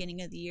at the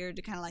beginning of the year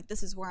to kind of like,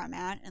 this is where I'm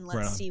at and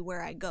let's see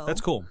where I go. That's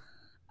cool.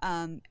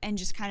 And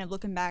just kind of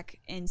looking back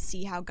and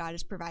see how God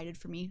has provided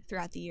for me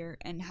throughout the year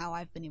and how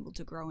I've been able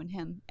to grow in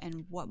Him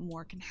and what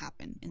more can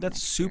happen in the That's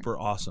next super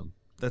awesome.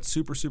 That's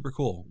super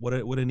cool. What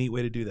a neat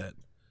way to do that.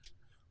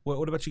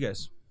 What about you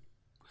guys?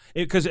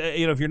 Because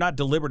if you're not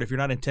deliberate, if you're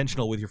not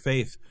intentional with your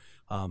faith,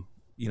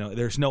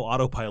 there's no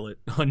autopilot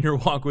on your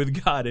walk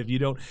with God. If you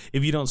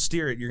don't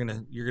steer it, you're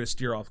gonna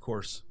steer off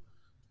course.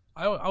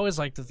 I always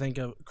like to think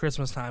of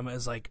Christmas time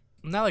as like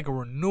not like a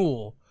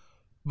renewal,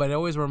 but it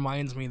always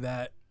reminds me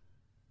that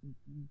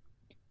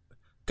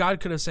God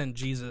could have sent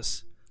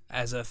Jesus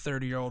as a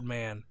 30-year-old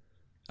man,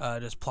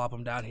 just plop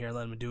him down here and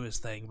let him do his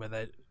thing, but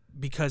that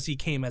because he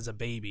came as a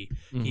baby,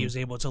 he was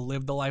able to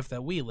live the life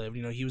that we lived.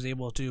 He was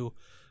able to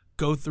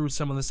go through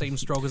some of the same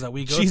struggles that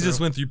we go through. Jesus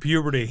went through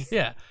puberty.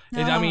 Yeah.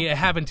 I mean, it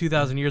happened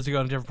 2,000 years ago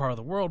in a different part of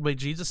the world, but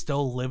Jesus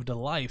still lived a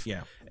life.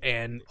 Yeah.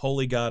 And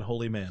Holy God,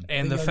 holy man.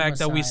 and The the young fact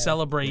that we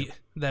Messiah.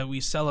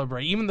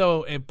 celebrate, even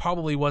though it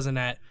probably wasn't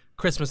at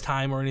Christmas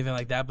time or anything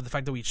like that, but the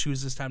fact that we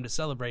choose this time to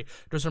celebrate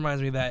just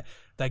reminds me that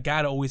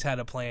God always had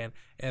a plan,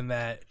 and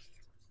that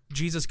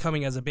Jesus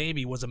coming as a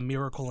baby was a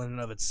miracle in and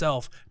of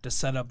itself to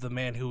set up the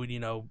man who would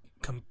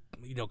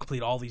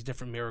complete all these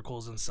different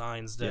miracles and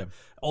signs to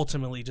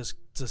ultimately just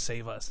to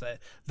save us.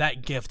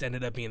 That gift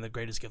ended up being the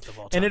greatest gift of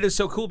all time. And it is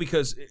so cool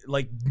because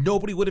like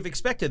nobody would have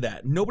expected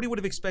that. Nobody would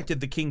have expected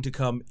the king to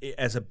come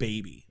as a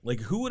baby. Like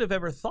who would have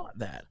ever thought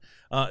that?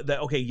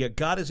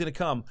 God is going to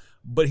come,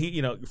 but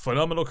he,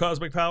 phenomenal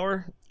cosmic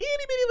power,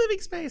 itty bitty living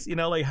space.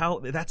 Like how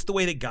that's the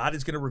way that God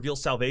is going to reveal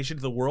salvation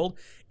to the world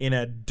in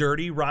a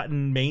dirty,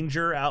 rotten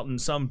manger out in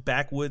some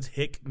backwoods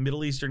hick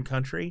Middle Eastern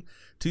country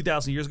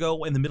 2,000 years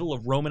ago in the middle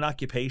of Roman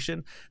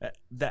occupation.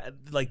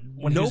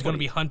 When he was going to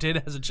be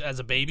hunted as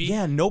a baby.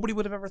 Yeah, nobody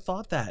would have ever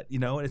thought that,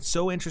 and it's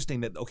so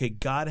interesting that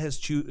God has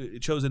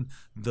chosen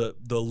the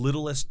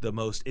littlest, the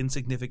most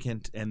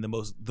insignificant, and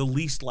the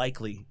least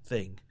likely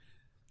thing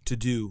to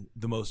do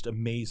the most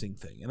amazing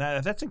thing, and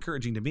that's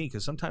encouraging to me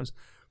because sometimes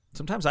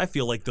I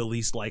feel like the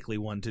least likely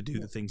one to do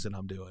the things that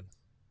I'm doing.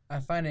 I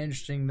find it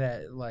interesting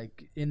that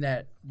like in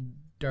that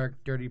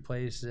dark, dirty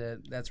place,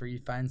 that's where you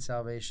find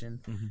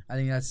salvation. Mm-hmm. I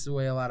think that's the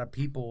way a lot of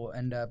people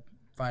end up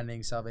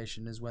finding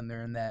salvation is when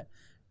they're in that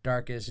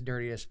darkest,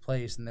 dirtiest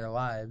place in their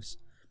lives.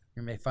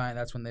 And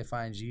that's when they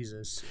find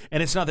Jesus.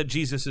 And it's not that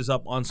Jesus is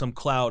up on some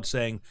cloud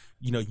saying,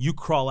 you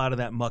crawl out of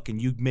that muck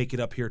and you make it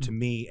up here to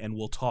me and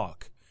we'll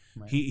talk.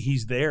 Right.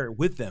 He's there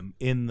with them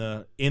in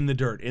the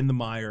dirt, in the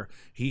mire.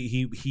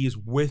 He is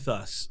with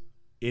us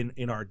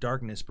in our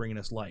darkness, bringing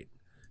us light.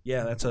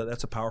 Yeah,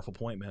 that's a powerful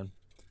point, man.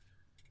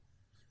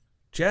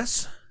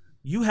 Jess,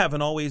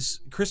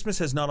 Christmas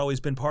has not always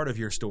been part of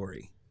your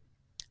story.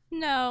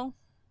 No.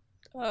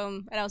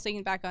 And I was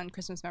thinking back on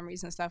Christmas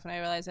memories and stuff, and I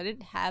realized I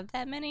didn't have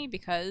that many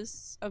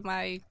because of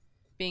my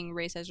being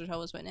raised as a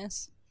Jehovah's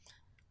Witness.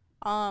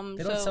 They don't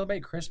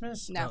celebrate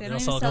Christmas? No, They they don't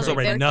don't even celebrate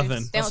celebrate nothing.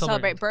 birthdays. They don't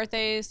celebrate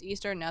birthdays,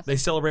 Easter, nothing. They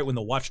celebrate when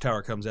the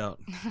Watchtower comes out.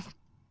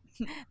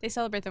 They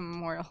celebrate the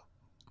memorial.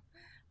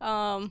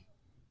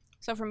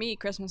 So for me,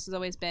 Christmas has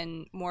always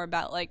been more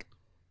about, like,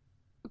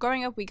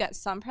 growing up, we got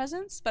some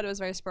presents, but it was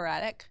very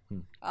sporadic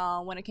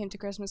when it came to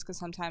Christmas, because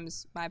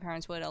sometimes my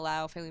parents would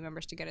allow family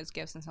members to get us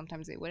gifts and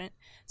sometimes they wouldn't.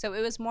 So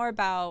it was more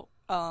about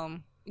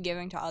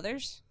giving to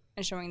others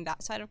and showing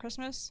that side of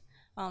Christmas.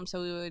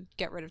 So we would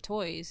get rid of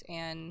toys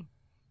and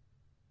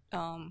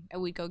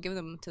we'd go give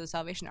them to the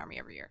Salvation Army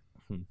every year.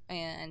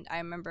 And I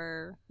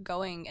remember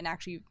going, and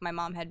actually my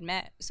mom had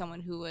met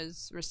someone who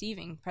was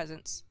receiving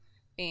presents.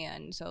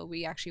 And so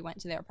we actually went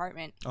to their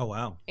apartment. Oh,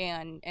 wow.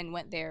 And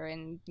went there,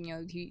 and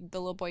the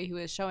little boy who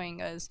was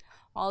showing us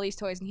all these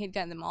toys, and he had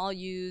gotten them all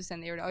used,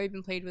 and they had already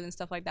been played with and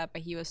stuff like that.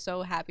 But he was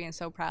so happy and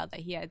so proud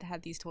that he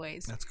had these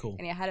toys. That's cool.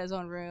 And he had his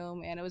own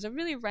room, and it was a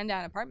really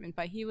rundown apartment,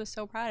 but he was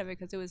so proud of it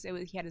because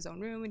he had his own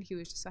room, and he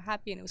was just so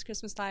happy, and it was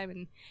Christmas time,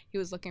 and he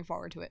was looking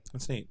forward to it.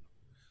 That's neat.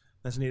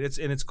 That's neat.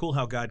 It's cool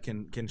how God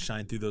can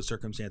shine through those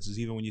circumstances,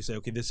 even when you say,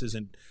 okay, this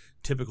isn't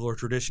typical or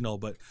traditional,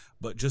 but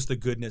just the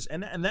goodness,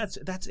 and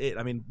that's it.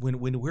 I mean, when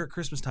we're at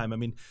Christmas time, I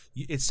mean,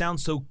 it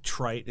sounds so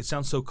trite, it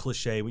sounds so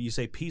cliche when you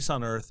say peace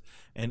on earth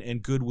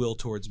and goodwill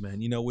towards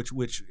men,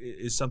 which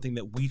is something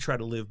that we try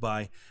to live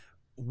by.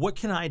 What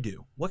can I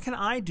do? What can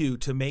I do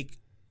to make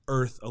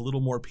earth a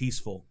little more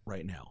peaceful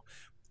right now?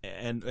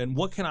 And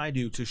what can I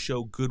do to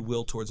show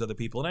goodwill towards other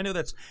people? And I know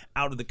that's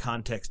out of the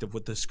context of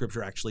what the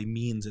scripture actually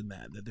means in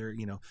that there,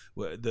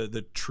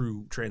 the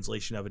true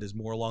translation of it is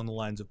more along the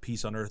lines of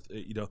peace on earth,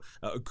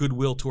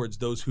 goodwill towards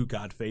those who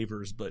God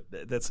favors. But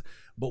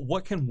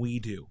what can we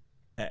do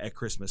at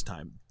Christmas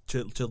time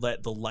to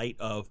let the light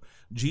of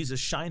Jesus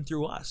shine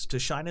through us, to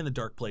shine in the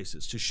dark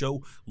places, to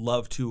show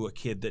love to a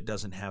kid that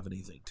doesn't have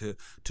anything,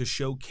 to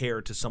show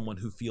care to someone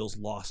who feels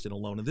lost and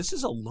alone? And this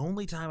is a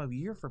lonely time of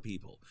year for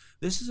people.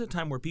 This is a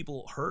time where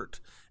people hurt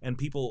and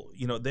people,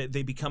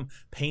 they become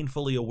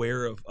painfully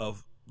aware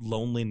of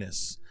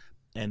loneliness,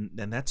 and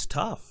that's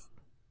tough.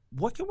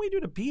 What can we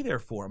do to be there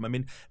for them? I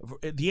mean,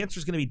 the answer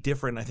is going to be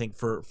different, I think,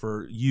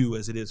 for you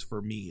as it is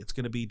for me. It's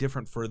going to be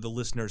different for the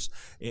listeners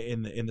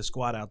in the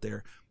squad out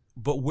there.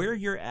 But where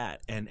you're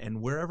at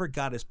and wherever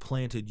God has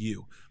planted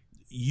you,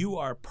 you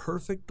are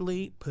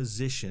perfectly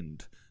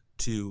positioned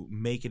to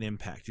make an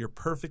impact. You're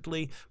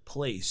perfectly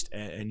placed,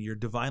 and you're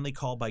divinely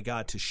called by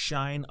God to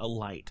shine a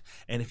light.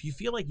 And if you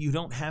feel like you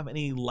don't have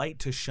any light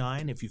to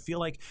shine, if you feel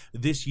like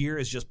this year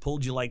has just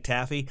pulled you like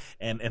taffy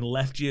and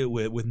left you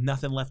with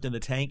nothing left in the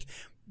tank,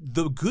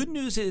 the good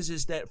news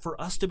is that for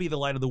us to be the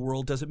light of the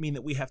world doesn't mean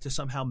that we have to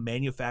somehow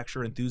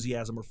manufacture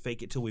enthusiasm or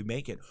fake it till we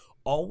make it.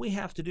 All we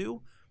have to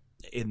do,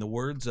 in the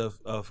words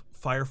of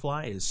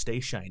Firefly, is stay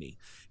shiny.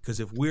 Because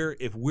if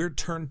we're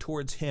turned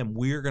towards Him,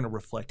 we're going to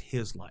reflect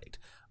His light.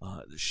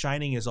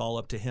 Shining is all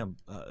up to Him.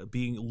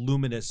 Being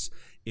luminous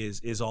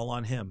is all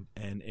on Him,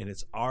 and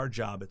it's our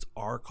job, it's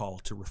our call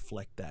to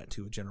reflect that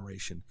to a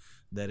generation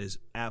that is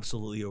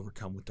absolutely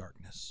overcome with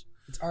darkness.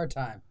 It's our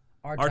time.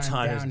 Our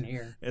time down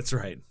here. That's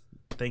right.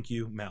 Thank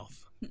you,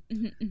 mouth.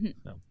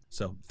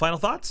 So, final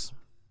thoughts?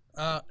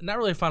 Not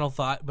really a final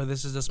thought, but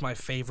this is just my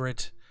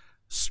favorite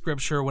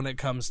scripture when it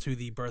comes to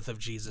the birth of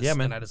Jesus. Yeah,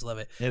 man. And I just love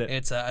it. Hit it.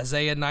 It's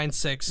Isaiah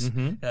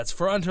 9:6. That's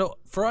for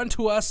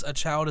unto us a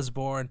child is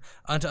born,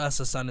 unto us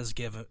a son is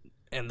given,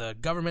 and the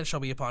government shall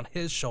be upon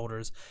his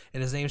shoulders,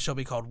 and his name shall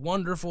be called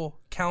Wonderful,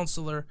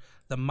 Counselor,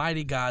 the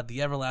Mighty God,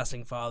 the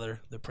Everlasting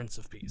Father, the Prince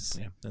of Peace.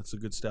 Yeah, that's the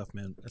good stuff,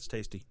 man. That's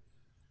tasty.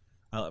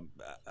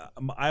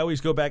 I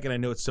always go back, and I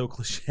know it's so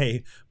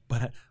cliche,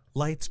 but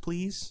lights,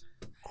 please.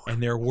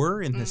 And there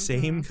were in the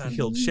same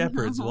field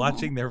shepherds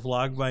watching their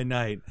flock by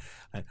night.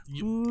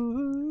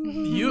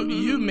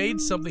 You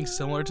made something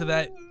similar to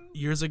that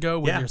years ago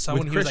with your son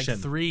when he was like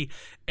 3,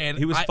 and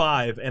he was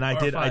 5, and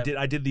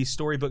I did these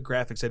storybook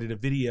graphics. I did a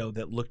video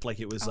that looked like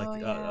it was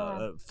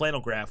a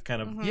flannel graph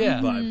kind of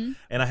vibe,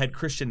 and I had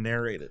Christian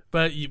narrate it.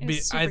 But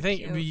I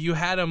think you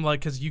had him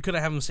because you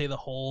couldn't have him say the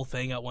whole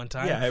thing at one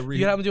time. Yeah,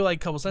 you had him do like a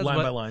couple sentences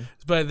line by line.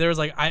 But there was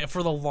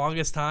for the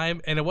longest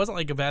time, and it wasn't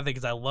like a bad thing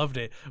because I loved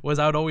it. Was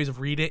I would always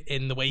read it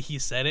in the way he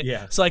said it.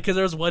 Yeah. So because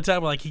there was one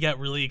time where he got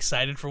really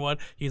excited for one.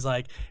 He's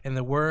like, and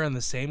we're in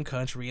the same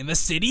country in the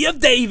city of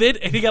David,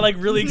 and he got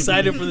really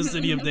excited for the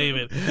city of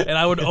David, and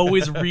I would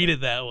always read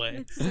it that way.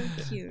 It's so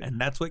cute. And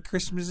that's what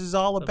Christmas is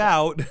all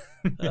about.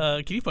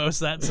 Can you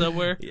post that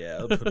somewhere? Yeah,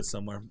 I'll put it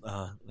somewhere.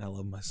 I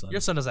love my son.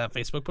 Your son doesn't have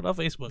Facebook. Put it on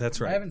Facebook. That's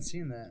right. I haven't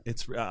seen that.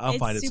 I'll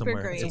find it super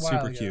somewhere. great. It's It's a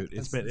while super ago. cute.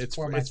 It's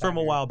It's from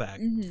a while back.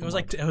 It was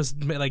it was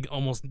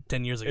almost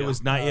 10 years ago. It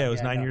was 9. Yeah, it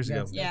was 9 years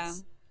ago. Yeah.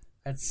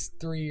 That's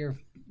 3 or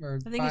I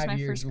think it was 5 my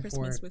years first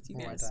before Christmas with you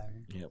before my guys.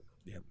 time. Yep.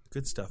 Yeah,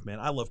 good stuff, man.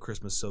 I love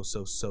Christmas so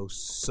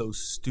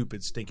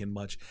stupid stinking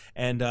much.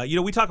 And,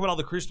 we talk about all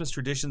the Christmas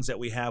traditions that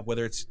we have,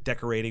 whether it's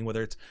decorating,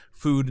 whether it's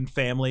food and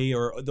family,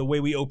 or the way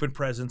we open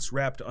presents,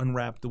 wrapped,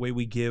 unwrapped, the way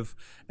we give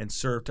and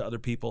serve to other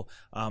people,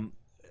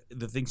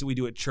 the things that we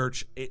do at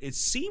church. It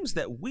seems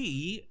that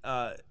we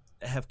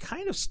have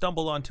kind of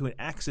stumbled onto an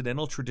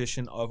accidental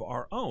tradition of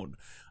our own,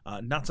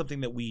 not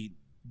something that we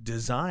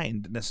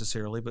designed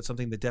necessarily, but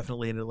something that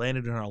definitely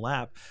landed in our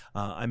lap.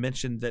 I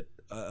mentioned that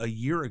a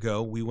year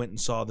ago we went and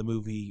saw the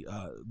movie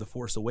The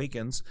Force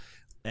Awakens,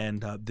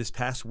 and this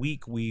past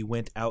week we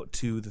went out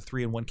to the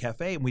 3-in-1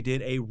 Cafe and we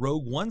did a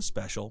Rogue One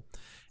special.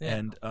 Yeah.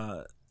 And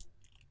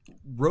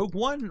Rogue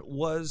One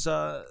was,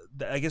 I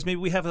guess maybe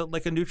we have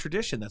a new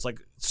tradition. That's like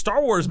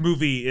Star Wars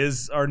movie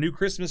is our new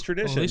Christmas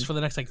tradition. Well, at least for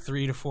the next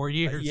 3 to 4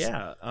 years.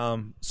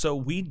 So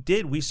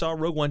we saw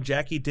Rogue One.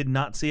 Jackie did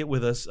not see it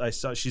with us. I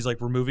saw she's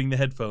like removing the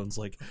headphones,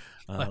 like,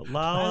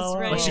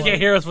 like she can't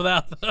hear us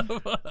without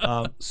them.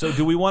 So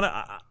do we want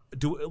to?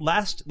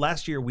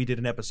 Last year we did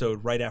an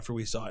episode right after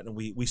we saw it, and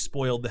we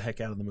spoiled the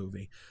heck out of the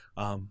movie.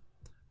 I'm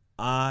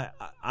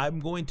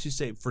going to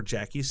say, for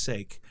Jackie's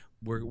sake,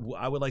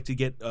 I would like to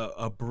get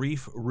a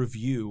brief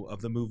review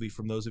of the movie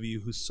from those of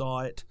you who saw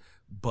it,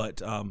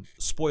 but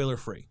spoiler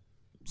free.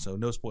 So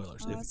no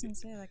spoilers. I was gonna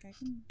say,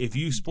 if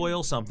you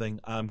spoil something,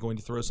 I'm going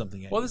to throw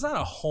something at you. Well, there's not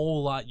a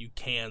whole lot you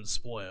can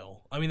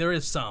spoil. I mean, there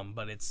is some,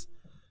 but it's...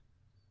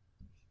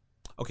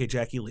 Okay,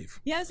 Jackie,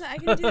 leave. Yeah, so I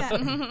can do that. I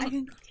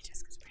can go get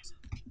Jessica's present.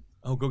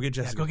 Oh, go get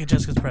Jessica. Yeah, go get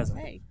Jessica's present.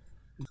 Hey.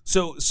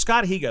 So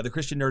Scott Higa, the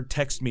Christian nerd,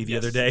 texted me the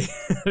other day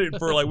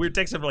for we were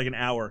texting for an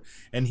hour,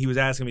 and he was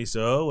asking me,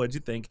 "So, what'd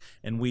you think?"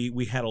 And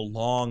we had a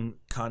long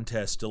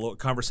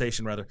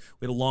conversation. We had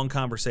a long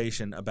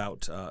conversation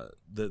about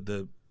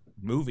the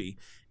movie,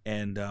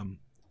 and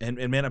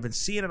man, I've been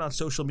seeing it on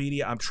social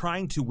media. I'm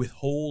trying to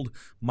withhold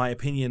my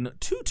opinion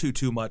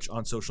too much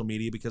on social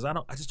media because I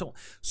just don't.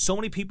 So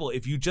many people,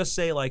 if you just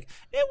say it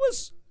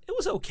was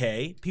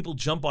okay, people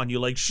jump on you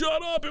like,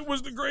 shut up, it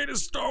was the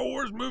greatest Star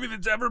Wars movie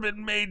that's ever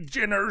been made,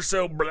 Jyn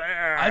Erso, blah.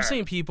 I've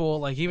seen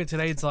people, even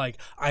today, it's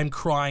I'm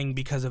crying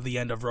because of the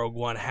end of Rogue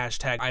One, #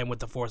 I am with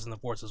the Force and the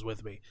Force is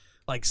with me.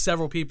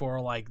 Several people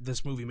are like,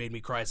 this movie made me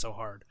cry so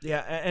hard. Yeah,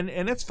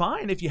 and that's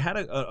fine if you had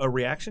a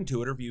reaction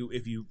to it, or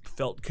if you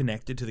felt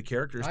connected to the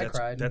characters. I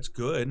cried. That's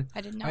good.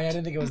 I did not. I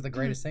didn't think it was the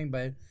greatest thing,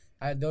 but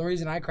the only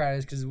reason I cried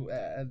is because...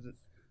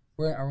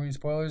 are we in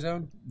spoiler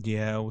zone?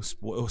 Yeah,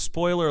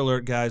 spoiler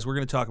alert, guys. We're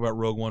going to talk about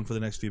Rogue One for the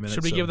next few minutes.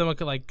 Should we give them We're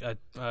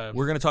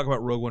going to talk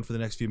about Rogue One for the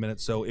next few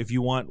minutes. So if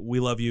you want, we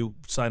love you.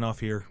 Sign off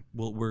here.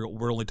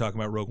 We're only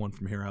talking about Rogue One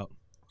from here out.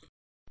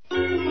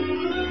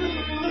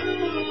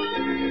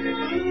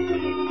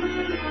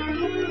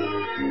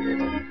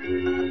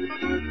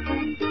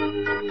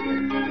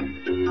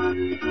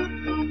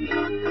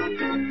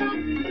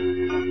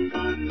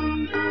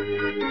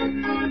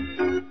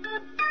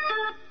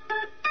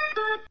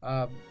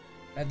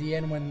 At the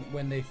end,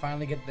 when they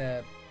finally get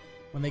the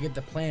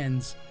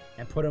plans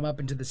and put them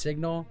up into the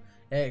signal,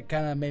 it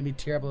kind of made me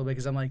tear up a little bit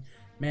because I'm like,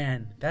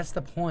 man, that's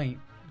the point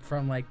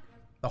from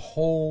the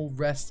whole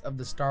rest of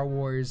the Star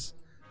Wars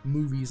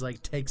movies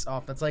takes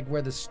off. That's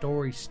where the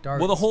story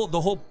starts. Well,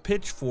 the whole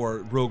pitch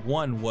for Rogue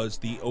One was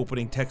the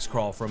opening text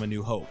crawl from A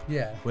New Hope.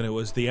 Yeah. When it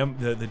was the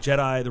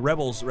Jedi,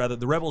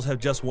 the rebels have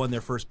just won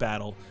their first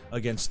battle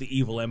against the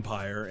evil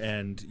Empire,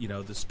 and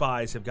the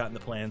spies have gotten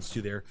the plans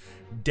to their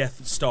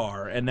Death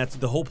Star, and that's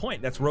the whole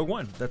point. That's Rogue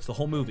One. That's the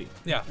whole movie.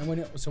 Yeah. And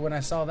when I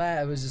saw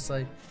that, it was just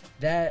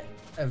that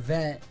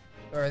event,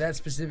 or that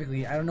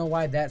specifically. I don't know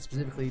why that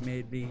specifically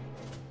made me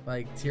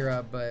tear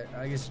up, but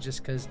I guess it's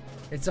just because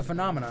it's a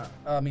phenomenon.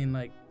 I mean,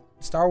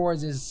 Star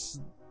Wars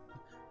is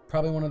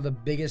probably one of the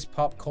biggest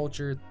pop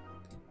culture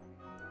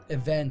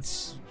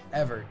events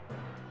ever.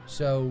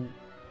 So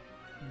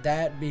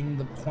that being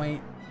the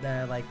point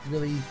that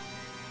really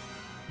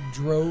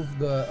drove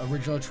the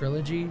original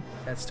trilogy,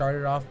 that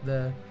started off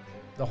the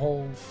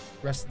whole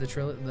rest of the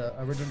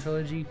original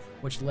trilogy,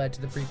 which led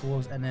to the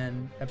prequels and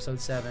then Episode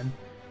 7,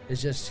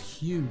 is just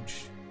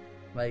huge.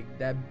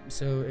 That,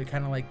 so it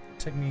kind of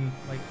took me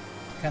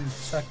kind of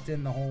sucked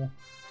in the whole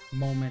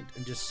moment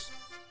and just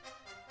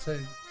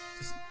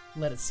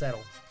let it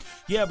settle.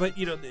 Yeah, but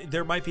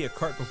there might be a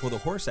cart before the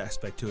horse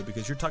aspect to it,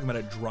 because you're talking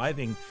about it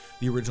driving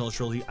the original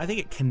trilogy. I think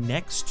it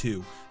connects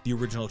to the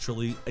original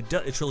trilogy. It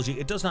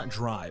does not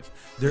drive.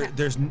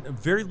 There's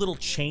very little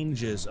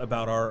changes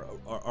about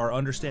our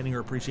understanding or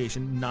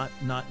appreciation.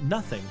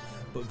 Nothing,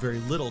 but very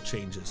little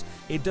changes.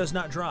 It does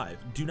not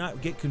drive. Do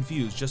not get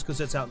confused. Just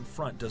because it's out in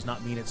front does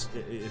not mean it's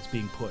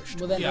being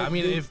pushed. Well, then yeah,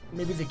 maybe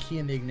the key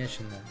in the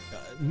ignition then.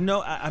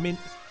 No, I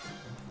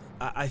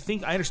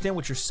think I understand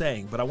what you're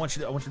saying, but I want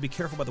you to be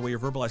careful about the way you're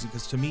verbalizing,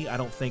 because to me, I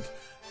don't think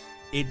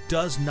it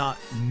does not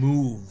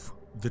move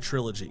the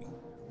trilogy.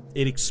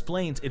 It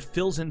explains, it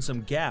fills in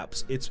some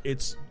gaps.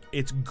 It's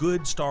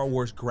good Star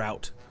Wars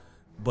grout,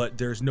 but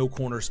there's no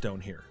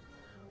cornerstone here.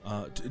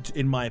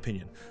 In my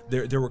opinion,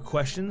 there were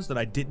questions that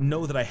I didn't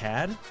know that I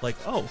had. Like,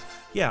 oh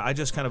yeah, I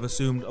just kind of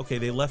assumed, okay,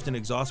 they left an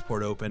exhaust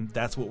port open.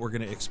 That's what we're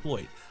going to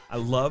exploit. I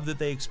love that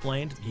they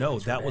explained. No,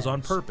 that was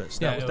on purpose.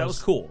 That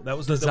was cool. That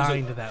was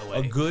designed that way.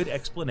 A good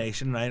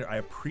explanation, and I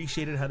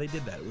appreciated how they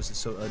did that. It was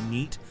so a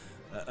neat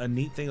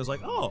thing. I was like,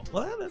 oh,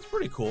 well, that's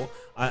pretty cool.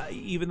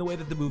 Even the way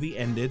that the movie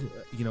ended,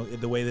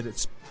 the way that it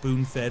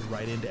spoon-fed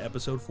right into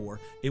episode 4,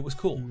 it was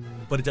cool.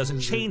 But it doesn't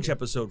change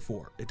episode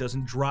 4. It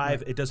doesn't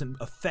drive. It doesn't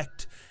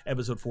affect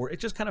episode 4. It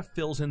just kind of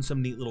fills in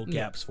some neat little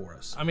gaps for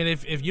us. I mean,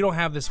 if you don't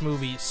have this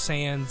movie,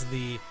 sans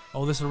this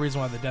is the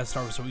reason why the Death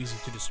Star was so easy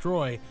to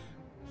destroy.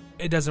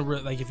 It doesn't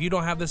really, like, if you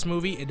don't have this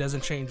movie, it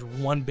doesn't change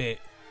one bit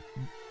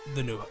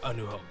A New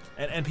Hope.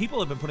 And people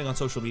have been putting on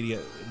social media,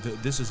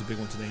 this is a big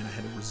one today, and I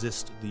had to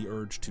resist the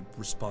urge to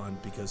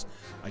respond because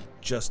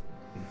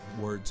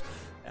words,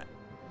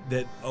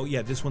 that, oh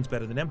yeah, this one's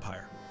better than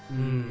Empire.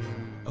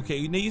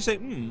 Okay, now you say,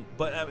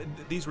 but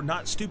these were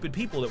not stupid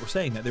people that were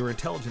saying that. They were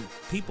intelligent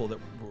people that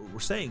were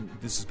saying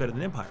this is better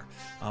than Empire.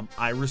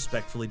 I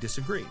respectfully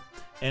disagree.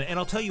 And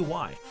I'll tell you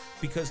why.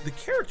 Because the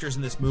characters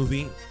in this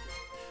movie,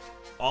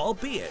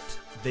 albeit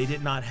they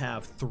did not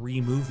have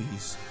 3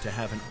 movies to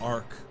have an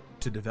arc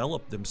to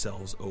develop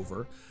themselves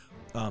over,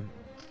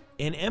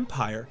 in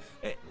Empire,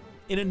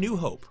 in A New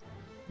Hope,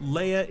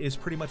 Leia is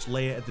pretty much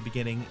Leia at the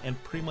beginning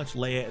and pretty much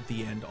Leia at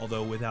the end,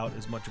 although without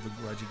as much of a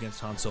grudge against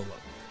Han Solo.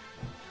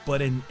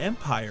 But in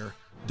Empire,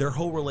 their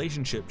whole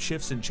relationship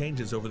shifts and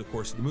changes over the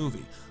course of the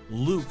movie.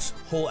 Luke's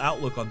whole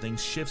outlook on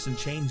things shifts and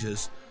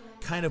changes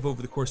kind of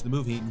over the course of the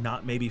movie,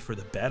 not maybe for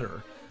the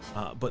better,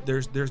 but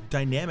there's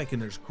dynamic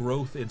and there's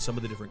growth in some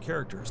of the different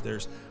characters.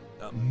 There's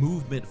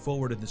movement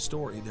forward in the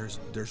story.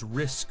 There's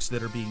risks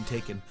that are being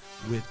taken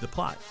with the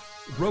plot.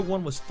 Rogue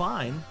One was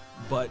fine,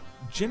 but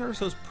Jyn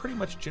Erso's pretty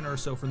much Jyn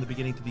Erso from the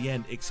beginning to the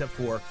end, except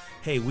for,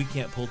 hey, we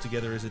can't pull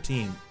together as a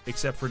team.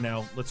 Except for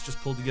now, let's just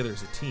pull together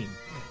as a team.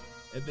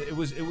 It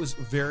was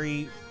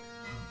very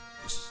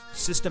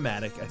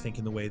systematic, I think,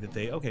 in the way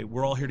that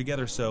we're all here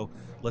together, so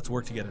let's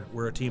work together.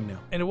 We're a team now.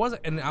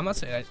 And I'm not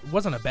saying it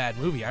wasn't a bad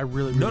movie. I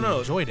really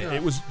enjoyed it.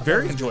 It was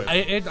very enjoyable.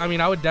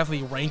 I would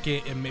definitely rank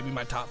it in maybe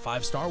my top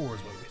 5 Star Wars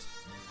movies.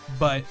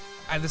 But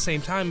at the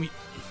same time,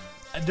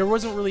 there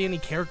wasn't really any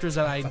characters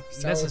that I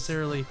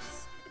necessarily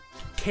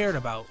cared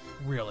about,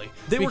 really.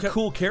 They were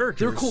cool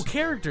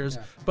characters.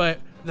 Yeah. But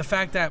the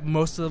fact that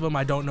most of them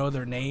I don't know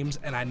their names,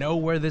 and I know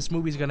where this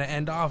movie's going to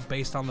end off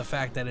based on the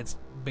fact that it's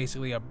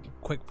basically a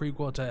quick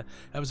prequel to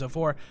episode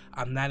 4,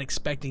 I'm not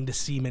expecting to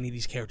see many of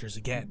these characters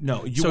again.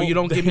 No, you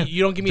don't give me a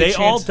chance. They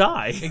all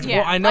die. Yeah,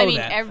 well, I know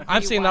that.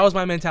 I'm saying that was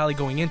my mentality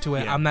going into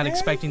it. Yeah. I'm not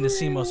expecting to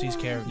see most of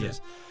these characters.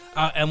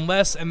 Yeah.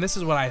 Unless, and this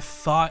is what I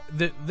thought.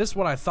 This is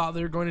what I thought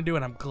they were going to do,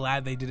 and I'm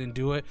glad they didn't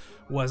do it.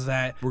 Was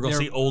that we're going to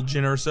see old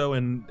Jyn Erso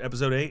in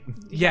episode 8?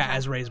 Yeah,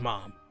 as Rey's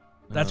mom.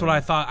 That's what I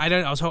thought.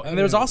 I was hoping. And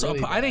there was also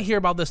I didn't hear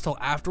about this till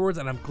afterwards,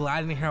 and I'm glad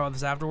I didn't hear about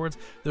this afterwards.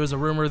 There was a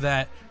rumor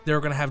that they were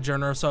going to have Jyn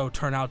Erso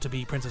turn out to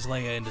be Princess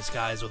Leia in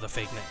disguise with a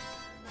fake name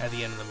at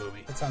the end of the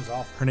movie. That sounds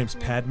awful. Her name's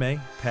Padme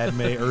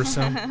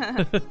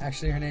Erso.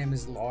 Actually, her name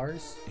is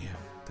Lars. Yeah,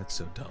 that's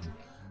so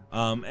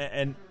dumb.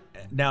 And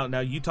now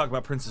you talk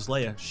about Princess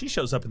Leia. She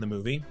shows up in the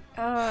movie.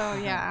 Oh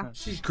yeah.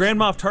 Grand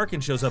Moff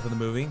Tarkin shows up in the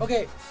movie.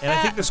 Okay. And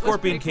I think the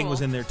Scorpion King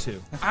was in there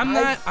too. I'm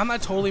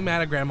not totally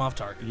mad at Grand Moff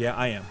Tarkin. Yeah,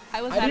 I am.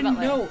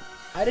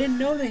 I didn't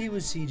know that he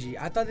was CG.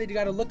 I thought they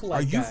got a look-alike.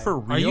 Are you for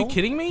real? Are you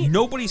kidding me?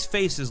 Nobody's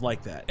face is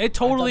like that. I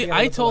totally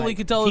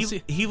could tell.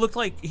 He looked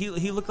like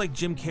like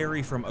Jim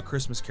Carrey from A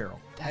Christmas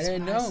Carol. I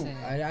didn't know.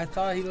 I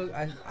thought he looked.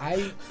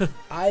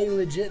 I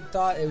legit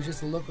thought it was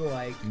just a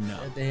look-alike. No,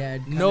 that they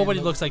had. Nobody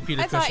looks like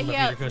Peter Cushing.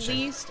 I thought he at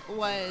least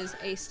was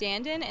a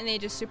stand-in, and they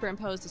just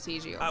superimposed the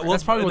CG over. Well,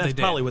 that's probably what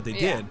they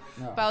did.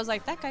 No. But I was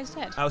like, that guy's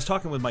dead. I was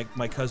talking with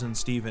my cousin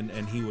Steven,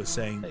 and he was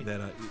saying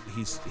that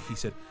he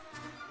said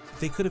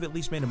they could have at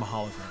least made him a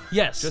hologram.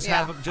 Yes,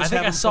 have him. I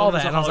think I saw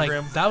that, and I was like,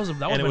 that would have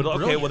been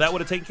okay. Well, that would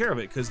have taken care of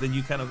it, because then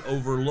you kind of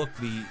overlook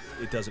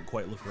it doesn't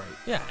quite look right.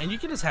 Yeah, and you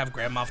can just have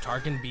Grand Moff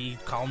Tarkin be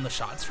calling the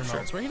shots from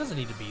elsewhere. He doesn't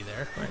need to be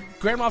there. Right.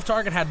 Grand Moff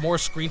Tarkin had more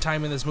screen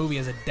time in this movie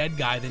as a dead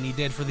guy than he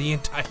did for the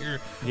entire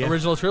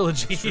original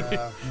trilogy.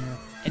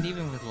 And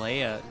even with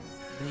Leia,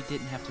 they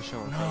didn't have to show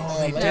her face. No,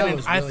 they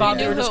didn't. I thought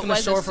they were just going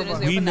to show her from.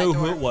 We knew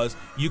who it was.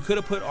 You could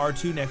have put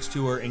R2 next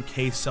to her in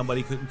case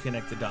somebody couldn't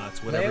connect the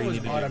dots. Whatever Leia you was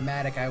needed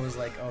automatic. I was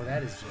like, oh,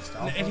 that is just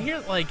awful. And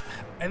here,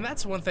 and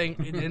that's one thing,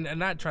 and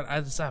not trying.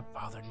 It's not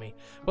bothered me.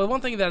 But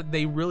one thing that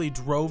they really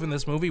drove in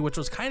this movie, which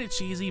was kind of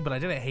cheesy, but I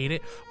didn't hate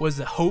it, was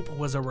that hope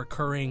was a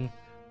recurring.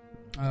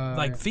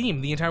 Theme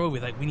the entire movie,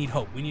 we need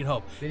hope,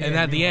 and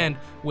at the end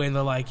when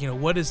they're like,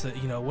 what is this?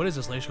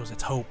 Leia goes,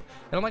 it's hope,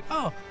 and I'm like,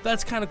 oh,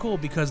 that's kind of cool,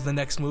 because the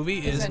next movie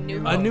is a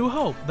new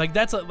hope.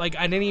 That's I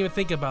didn't even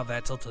think about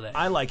that till today.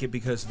 I like it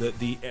because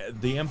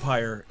the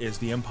Empire is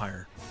the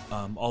Empire,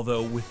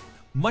 although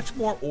much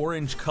more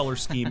orange color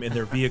scheme in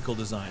their vehicle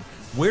design.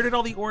 Where did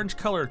all the orange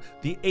color?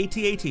 The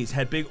AT-ATs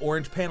had big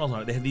orange panels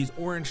on it. They had these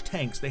orange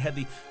tanks. They had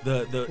the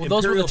those were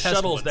Imperial the test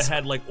shuttles ones. that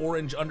had like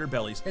orange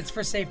underbellies. It's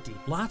for safety.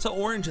 Lots of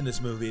orange in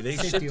this movie. They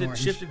Safety orange.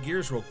 shifted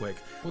gears real quick.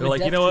 Well, They're the like,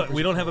 you Death know what? Troopers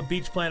We don't are have a cool.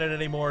 beach planet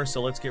anymore,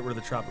 so let's get rid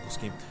of the tropical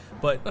scheme.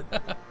 But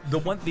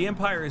the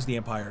Empire is the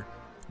Empire.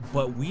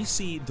 But we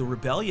see the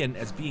rebellion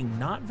as being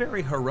not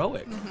very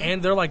heroic.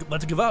 And they're like,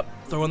 let's give up,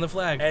 throw in the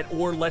flag.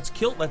 Or let's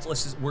kill.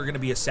 We're going to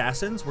be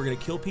assassins. We're going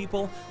to kill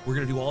people. We're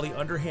going to do all the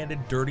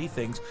underhanded, dirty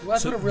things. Well,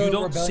 that's what a real you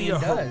don't see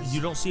rebellion does.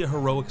 You don't see a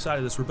heroic side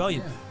of this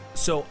rebellion. Yeah.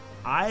 So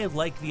I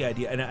like the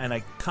idea, and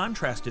I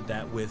contrasted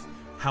that with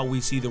how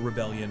we see the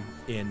rebellion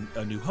in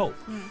A New Hope.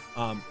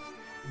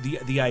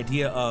 The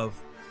idea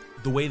of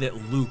the way that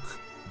Luke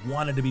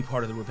wanted to be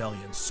part of the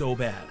rebellion so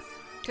bad.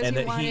 Because And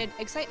he that wanted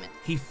excitement.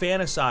 He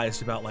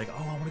fantasized about like,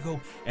 oh, I want to go,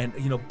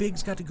 and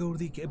Biggs got to go to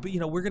the, but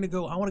we're gonna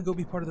go. I want to go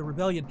be part of the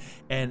rebellion,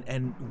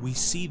 and we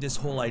see this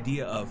whole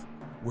idea of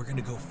we're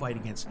gonna go fight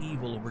against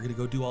evil, and we're gonna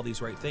go do all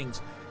these right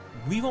things.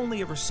 We've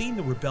only ever seen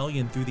the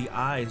rebellion through the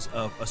eyes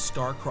of a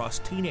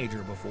star-crossed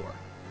teenager before,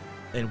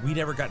 and we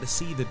never got to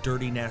see the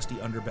dirty, nasty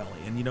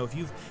underbelly. And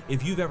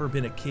if you've ever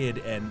been a kid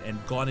and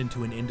gone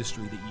into an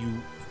industry that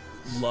you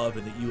love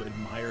and that you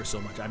admire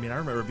so much. I mean, I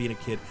remember being a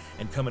kid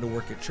and coming to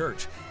work at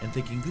church and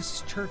thinking, this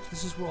is church,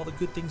 this is where all the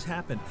good things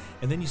happen.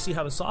 And then you see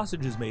how the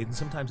sausage is made, and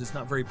sometimes it's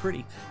not very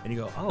pretty. And you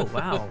go, oh,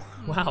 wow,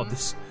 wow,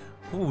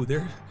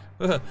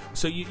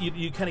 so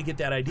you kind of get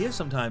that idea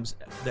sometimes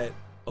that,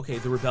 okay,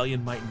 the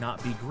rebellion might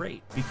not be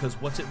great, because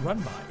what's it run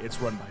by?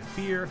 It's run by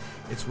fear,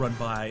 it's run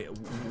by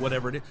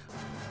whatever it is.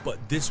 But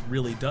this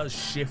really does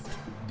shift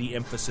the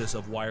emphasis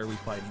of why are we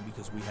fighting,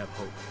 because we have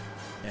hope.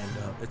 And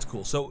it's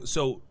cool.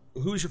 So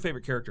who's your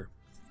favorite character?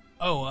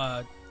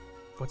 Oh,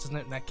 what's his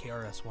name? Not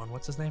KRS-One.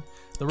 What's his name?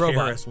 The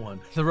robot. KRS-One.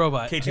 The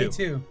robot.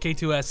 K2.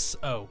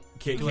 K2SO.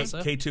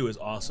 K2 is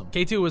awesome.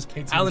 K2 was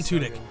K2 Alan was so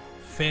Tudyk. good.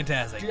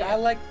 Fantastic. Dude, I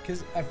like,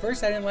 because at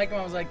first I didn't like him.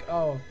 I was like,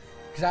 oh,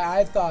 because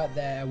I thought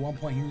that at one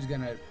point he was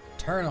gonna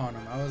turn on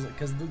him. I was,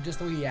 because just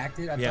the way he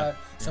acted, I thought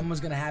something was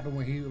gonna happen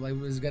where he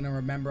was gonna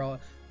remember all,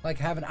 like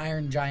have an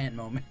Iron Giant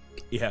moment.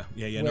 Yeah.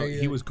 No,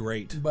 he was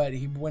great. But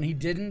when he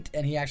didn't,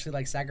 and he actually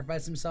like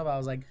sacrificed himself, I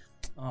was like,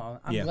 oh,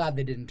 I'm glad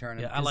they didn't turn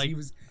him. Yeah, I like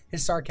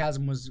his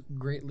sarcasm was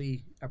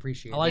greatly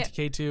appreciated. I liked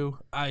K2.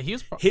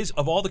 He was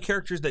Of all the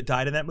characters that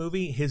died in that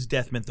movie, his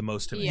death meant the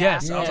most to me. Yeah.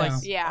 Yes, I was like,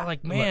 Yeah.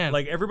 Man,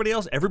 Like everybody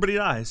else, everybody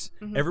dies.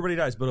 Everybody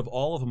dies. But of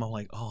all of them, I'm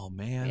like, oh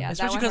man. Yeah.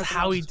 especially that one because hurt the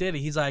how he most. did it.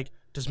 He's like,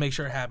 just make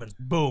sure it happens.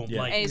 Boom. Yeah.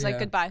 Like, And he's like, Yeah.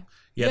 goodbye.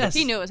 Yeah, Yes.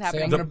 He knew it was Say,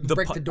 happening. I'm gonna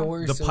break the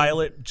doors. The so-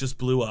 pilot just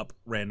blew up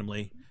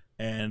randomly,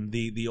 and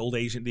the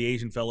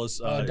Asian fellas,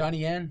 Donnie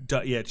Yen.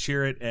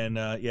 Chirrut and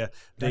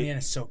Donnie Yen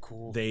is so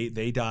cool.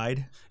 they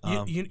died.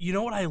 You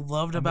know what I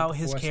loved about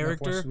his Force, no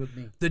character? force with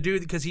me. The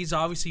dude, because he's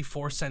obviously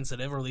force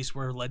sensitive, or at least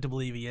we're led to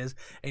believe he is,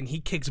 and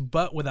he kicks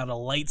butt without a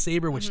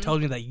lightsaber, which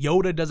tells me that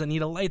Yoda doesn't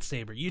need a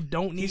lightsaber. You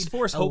don't need He's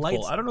force a hopeful.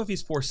 lightsaber. I don't know if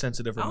he's force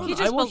sensitive or I don't not. He know.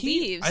 just well,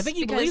 believes. I think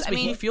he because, believes, I but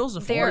mean, he feels the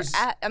they're force.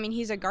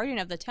 he's a guardian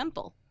of the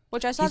temple,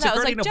 which I saw He's a that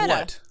was like guardian of Jedi.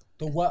 what?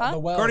 The what? Huh? The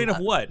well. Guardian of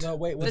what? No,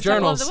 wait. The What's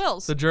Temple of journals. the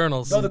Wills. The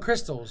journals. No, the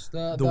crystals.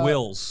 The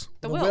Wills.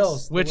 The the Wills.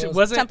 wills. The Which wills.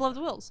 wasn't Temple of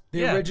the Wills. The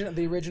Yeah.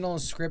 original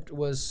script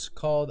was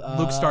called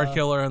Luke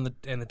Starkiller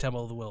and the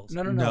Temple of the Wills.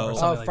 No. No. Or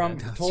something like from that.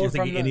 So you're told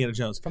thinking from the, Indiana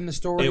Jones. from the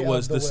story. It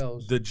was of the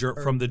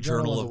Wills. from the Or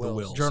Journal of the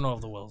Wills. Journal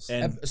of the Wills.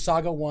 And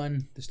Saga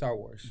 1, the Star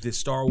Wars. the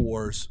Star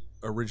Wars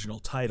original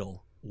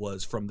title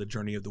was from the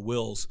Journey of the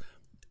Wills.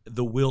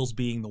 The Wills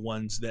being the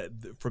ones that,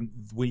 from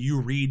when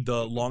you read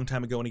the Long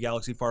Time Ago in a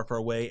Galaxy Far, Far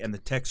Away, and the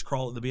text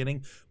crawl at the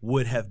beginning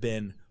would have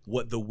been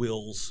what the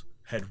Wills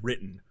had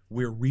written.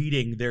 We're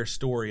reading their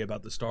story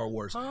about the Star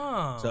Wars.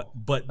 Oh,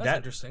 But that's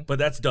interesting. But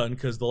that's done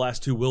because the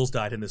last two Wills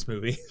died in this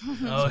movie.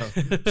 Oh.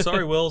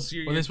 Sorry, Wills.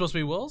 Were they supposed to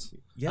be Wills?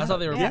 Yeah. I thought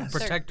they were Yeah, they're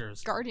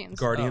protectors. Guardians.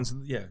 Guardians.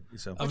 Yeah.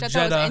 So Which Of I thought was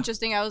Jeddah.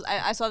 interesting.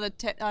 I saw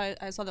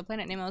the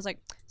planet name. I was like,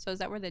 so is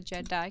that where the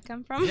Jedi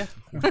come from? Yeah.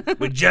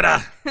 with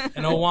Jeddah.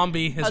 And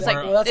Owambi I is was like,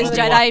 Well, that's does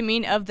where they Jedi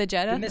mean of the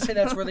Jeddah? Didn't they say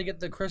that's where they get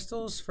the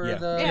crystals for Yeah.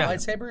 the Yeah.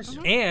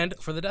 lightsabers? and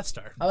for the Death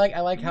Star. I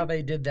like how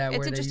they did that. It's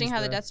where interesting they how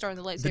used the Death Star and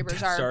the lightsabers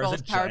Death are Star is a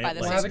both powered by giant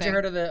the Well, same haven't thing. you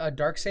heard of the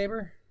dark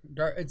saber?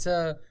 It's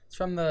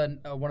from the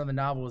one of the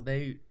novels.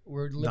 They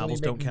were literally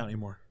Novels don't making- count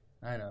anymore.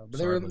 I know, but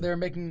Sorry, they were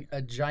making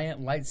a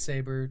giant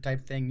lightsaber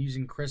type thing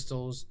using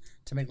crystals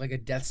to make like a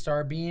Death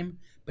Star beam,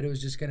 but it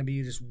was just going to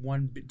be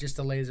just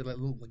a laser that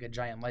looked like a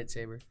giant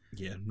lightsaber.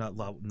 Yeah,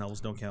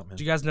 novels don't count, man.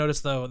 Did you guys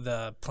notice though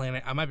the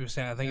planet? I might be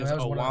saying I think Yeah, it that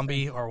was was one of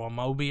the Owambi or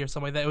Wamobi or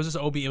something like that. It was just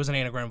Obi. It was an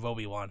anagram of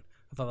Obi-Wan.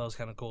 I thought that was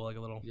kind of cool, like a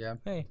little. Yeah.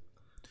 Hey,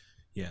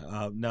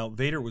 Yeah. Now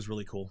Vader was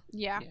really cool.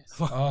 Yeah. Yes.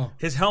 Oh,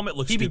 His helmet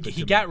looked stupid.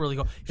 he to got me. really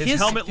cool. His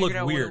helmet Figured looked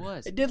out what weird. It,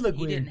 was. It did look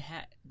he weird.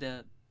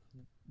 Didn't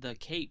the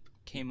cape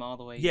came all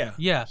the way Yeah.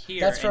 Yeah. here,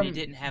 That's and he from-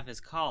 didn't have his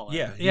collar.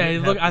 Yeah, Yeah, he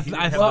didn't look, have- he I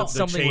didn't have thought the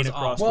something chain was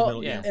across off. the Well,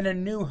 middle. Yeah. in A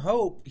New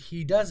Hope,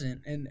 he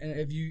doesn't. And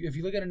if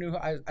you look at A New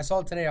Hope, I saw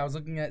it today. I was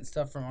looking at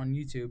stuff from on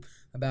YouTube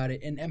about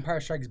it. In Empire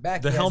Strikes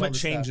Back, The he has all helmet this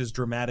stuff. changes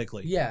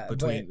dramatically. Yeah,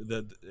 between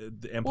the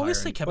Empire. Well, at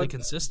least they and- kept it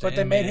consistent. But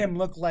they and made him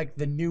look like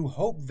the New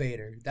Hope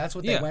Vader. That's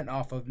what they Yeah. went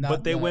off of. Not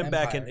but they the went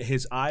back Empire. and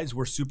his eyes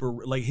were super,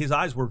 like his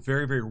eyes were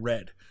very, very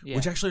red, Yeah.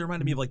 which actually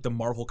reminded me of like the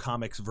Marvel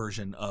Comics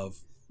version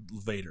of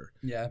Vader.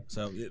 Yeah.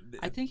 So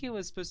I think it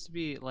was supposed to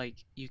be like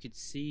you could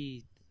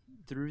see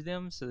through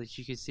them, so that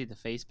you could see the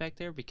face back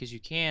there, because you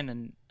can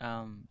in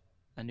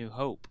A New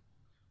Hope,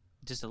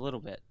 just a little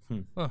bit. Huh,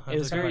 I It was have to go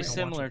very back and watch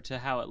similar it. to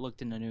how it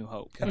looked in A New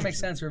Hope. Kind of makes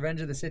sense. Revenge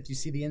of the Sith, you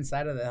see the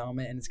inside of the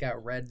helmet and it's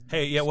got red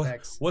hey, yeah,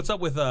 specks. what's up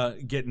with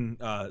getting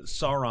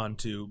Sauron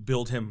to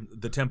build him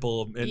the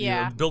temple and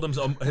Yeah. build him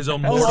his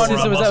own Oh, Mordor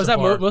no, on was that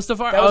Mustafar?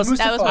 Mustafar? That was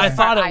Mustafar. That was I Mustafar.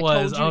 thought it I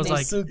was. told I you was they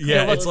like, sucked.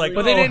 Yeah, it's like,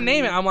 but they oh. didn't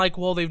name it. I'm like,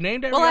 well, they've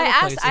named every Well, I other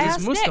asked- place. I It's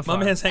asked Nick. Mustafar. My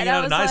man's hanging And I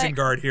out in was like-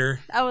 Isengard here.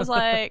 I was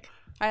like,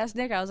 I asked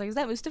Nick. I was like, "Is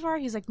that Mustafar?"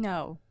 He's like,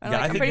 "No." I'm Yeah,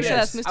 like, I I'm think pretty it sure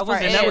is. that's I Mustafar.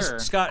 wasn't And that sure.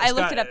 was Scott. I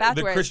looked it up the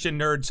afterwards. Christian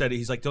nerd said it.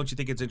 He's like, don't you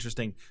think it's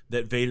interesting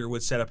that Vader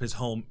would set up his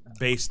home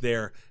base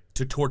there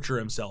to torture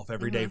himself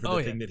every day for the Oh,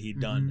 yeah. thing that he'd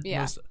done?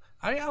 Yeah.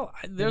 I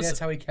Maybe there's that's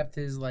how he kept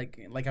his like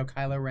how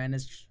Kylo Ren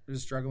is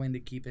struggling to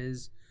keep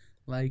his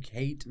like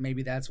hate.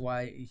 Maybe that's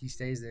why he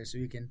stays there, so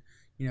he can,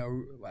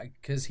 like,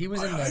 because he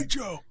was in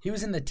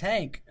the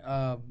tank.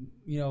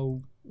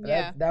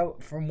 Yeah.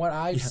 That from what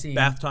I've seen.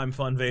 Bath time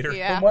fun, Vader.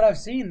 Yeah. From what I've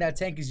seen, that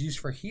tank is used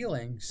for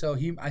healing. So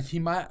he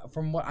might,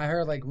 from what I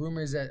heard, like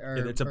rumors that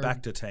Yeah, it's a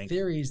Bacta tank.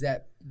 theories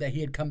that he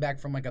had come back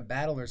from like a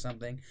battle or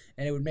something,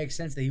 and it would make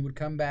sense that he would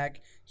come back,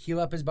 heal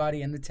up his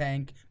body in the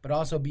tank, but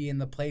also be in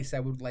the place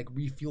that would like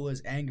refuel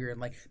his anger. And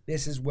like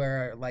this is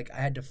where like I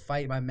had to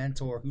fight my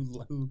mentor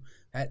who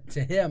to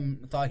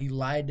him thought he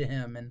lied to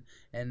him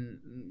and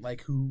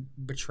like who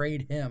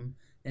betrayed him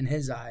in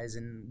his eyes,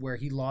 and where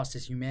he lost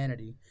his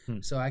humanity.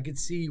 So I could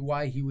see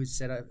why he would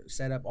set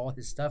up all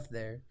his stuff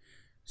there.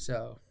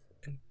 So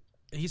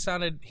he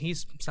sounded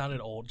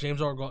old. James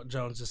Earl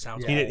Jones just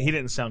sounds He, old. he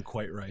didn't sound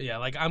quite right. Yeah,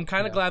 like I'm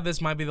kind of glad this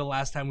might be the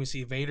last time we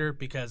see Vader,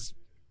 because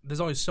there's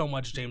only so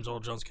much James Earl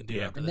Jones can do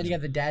Yeah. after and this. then you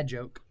got the dad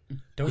joke.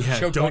 Don't Yeah,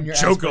 choke don't on your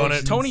choke on it.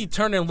 aspirations. Tony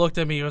turned and looked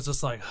at me. He was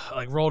just like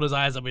rolled his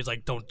eyes up. He's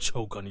like, "Don't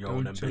choke on your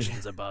own Don't choke-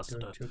 ambitions, ambassador."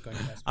 Don't choke on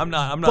your aspirations. I'm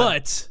not.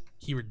 But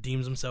he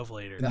redeems himself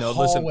later. The No,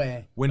 hallway.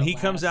 listen. When he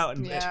comes out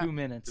and Yeah. 2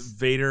 minutes.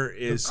 Vader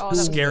is Oh, that-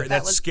 scary. that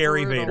That's was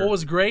scary brutal. Vader. What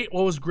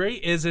was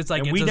great is it's like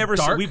and it's we just never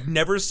dark. we've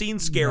never seen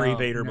scary No,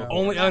 Vader no. before.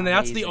 Only, and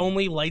that's the Amazing.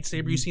 only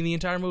lightsaber you see in the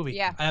entire movie.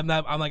 Yeah.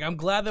 I'm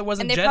glad there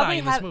wasn't And they Jedi probably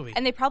in this have, movie.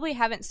 and they probably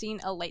haven't seen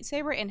a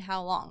lightsaber in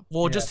how long?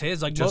 Well, Yeah. just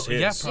his, like Just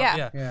yeah, his.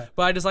 Yeah. Yeah.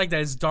 But I just like that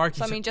it's dark.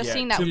 So I mean, just Yeah,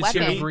 seeing that to,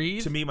 weapon.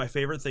 breathe. To me, my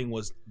favorite thing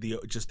was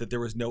just that there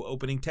was no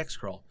opening text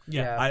crawl.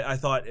 Yeah. I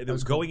thought it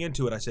was going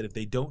into it. I said if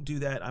they don't do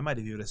that, I might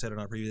have even said it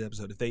on a previous episode.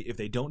 If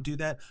they don't do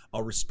that,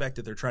 I'll respect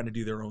that they're trying to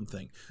do their own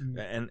thing,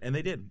 and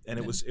they did, and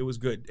it was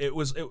good.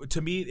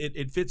 To me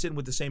it fits in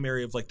with the same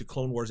area of like the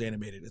Clone Wars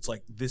animated. It's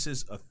like this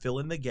is a fill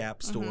in the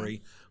gap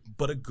story,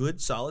 but a good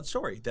solid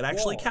story that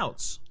actually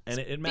counts, and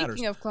it matters.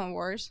 Speaking of Clone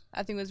Wars,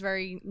 I think it was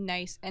very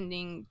nice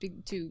ending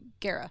to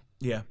Gara.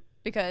 Yeah.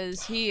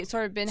 Because he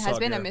sort of has Saw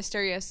been a Gara.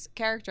 mysterious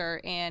character,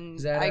 and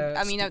Is that,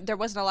 I mean, there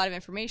wasn't a lot of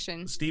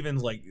information.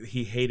 Steven's like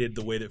he hated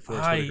the way that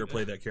Forrest Whitaker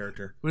played that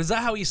character. Was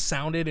that how he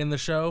sounded in the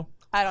show?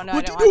 I don't know.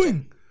 I didn't watch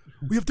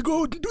it. We have to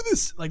go and do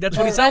this. Like that's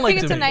what he I sounded like think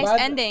to it's a me. nice By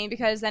the- ending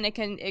because then it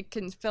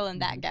can fill in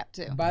that gap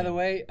too. By the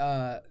way,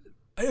 I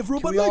have can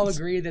robot we all legs.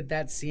 agree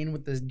that scene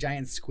with this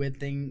giant squid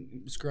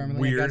thing scrambling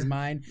in Weird. that guy's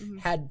mind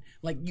had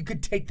like you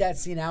could take that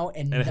scene out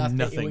and it had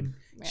nothing. It nothing.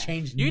 would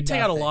change. You can take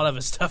out a nothing. lot of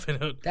his stuff in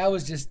it. That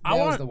was just that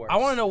was the worst. I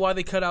want to know why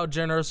they cut out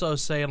Jen Erso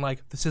saying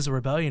like, "This is a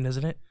rebellion,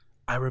 isn't it?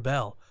 I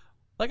rebel."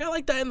 Like I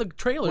like that in the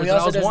trailers. Well, he and I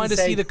also was doesn't wanting to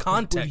say, see the "What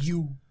context. will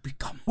you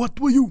become? What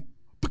will you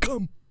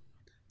become?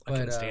 I But,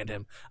 couldn't stand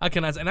him. I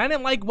cannot. And I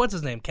didn't like what's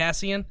his name,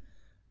 Cassius,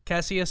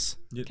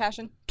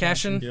 Cashin.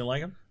 Cashin. You didn't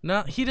like him?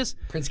 No, he just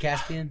Prince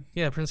Caspian.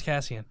 Prince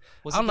Cassian.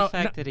 Was I it don't the know.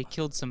 fact that he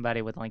killed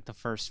somebody with like the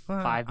first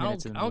 5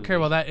 minutes of the I don't movie? care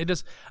about that. It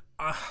just,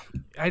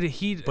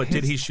 But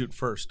did he shoot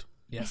first?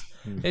 Yes.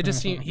 It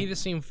just seemed he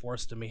just seemed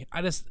forced to me.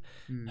 I just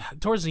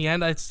towards the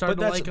end I started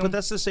to like him. But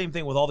that's the same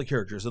thing with all the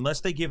characters.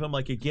 Unless they give him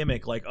like a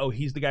gimmick, like oh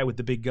he's the guy with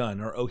the big gun,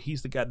 or oh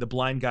he's the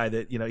blind guy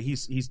that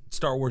he's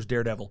Star Wars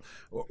Daredevil,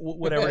 or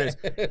whatever it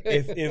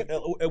is.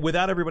 if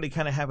without everybody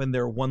kind of having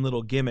their one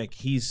little gimmick,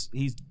 he's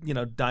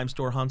dime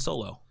store Han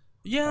Solo.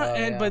 yeah,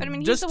 and yeah. but But I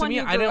mean, he's just the to one me,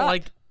 who I grew didn't up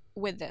like.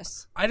 with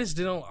this. I just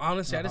didn't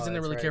honestly. I just didn't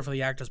that's really care right. for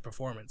the actor's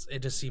performance. It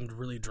just seemed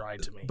really dry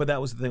to me. But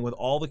that was the thing with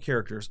all the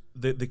characters.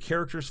 The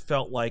characters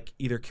felt like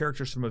either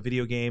characters from a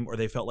video game or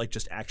they felt like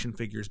just action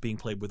figures being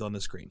played with on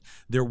the screen.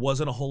 There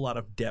wasn't a whole lot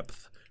of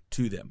depth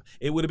to them.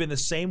 It would have been the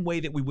same way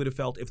that we would have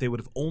felt if they would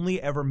have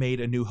only ever made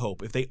A New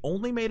Hope. If they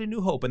only made A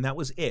New Hope and that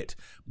was it.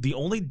 The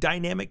only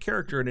dynamic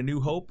character in A New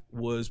Hope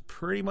was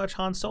pretty much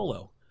Han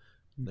Solo.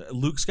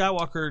 Luke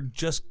Skywalker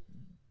just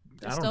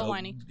I don't still know.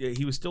 whining.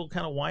 He was still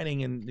kind of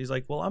whining, and he's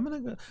like, "Well, I'm gonna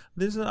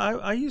go.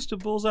 I used to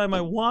bullseye my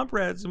Womp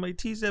Rats and my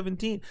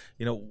T-17,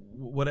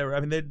 whatever. I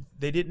mean,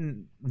 they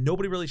didn't.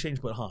 Nobody really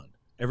changed but Han.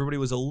 Everybody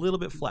was a little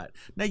bit flat.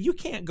 Now, you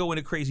can't go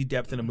into crazy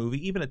depth in a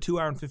movie, even a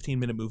 2-hour and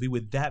 15-minute movie,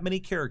 with that many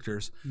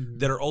characters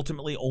that are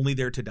ultimately only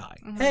there to die.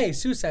 Hey,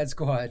 Suicide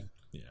Squad.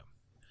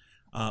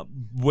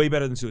 Way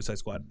better than Suicide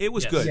Squad. It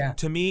was Yes. good. Yeah.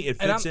 To me, it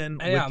fits in.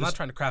 And with I'm not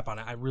trying to crap on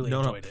it. I really No.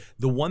 enjoyed it.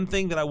 The one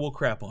thing that I will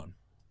crap on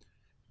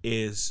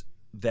is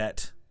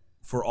that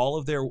for all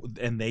of their,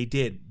 and they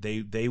did,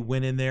 they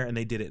went in there and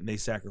they did it and they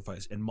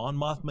sacrificed. And Mon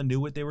Mothma knew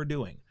what they were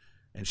doing,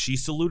 and she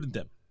saluted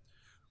them.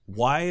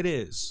 Why it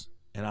is,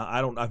 and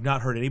I've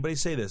not heard anybody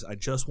say this. I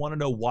just want to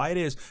know why it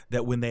is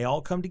that when they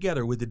all come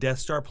together with the Death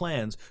Star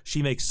plans,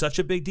 she makes such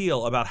a big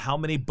deal about how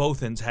many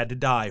Bothans had to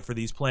die for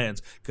these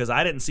plans. Because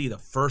I didn't see the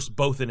first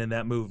Bothan in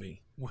that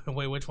movie.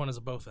 Wait, which one is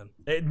a Bothan?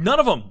 None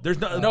of them. There's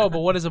No, but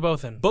what is a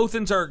Bothan?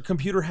 Bothans are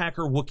computer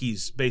hacker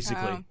Wookiees,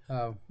 basically.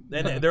 Oh.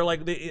 And they're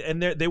like,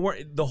 they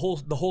weren't the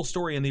whole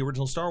story in the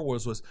original Star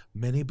Wars was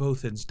many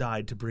Bothans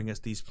died to bring us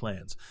these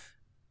plans.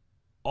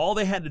 All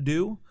they had to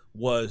do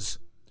was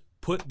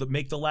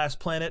make the last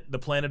planet the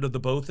planet of the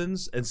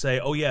Bothans and say,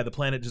 oh yeah, the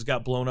planet just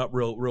got blown up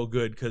real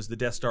good because the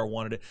Death Star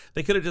wanted it.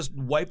 They could have just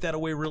wiped that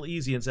away real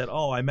easy and said,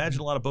 oh, I imagine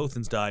a lot of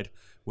Bothans died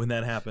when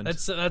that happened.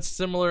 That's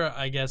similar,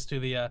 I guess, to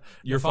the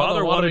Your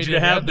father wanted you to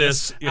have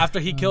this after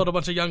he killed a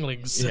bunch of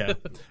younglings. Yeah.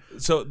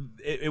 So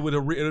it would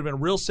have been a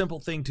real simple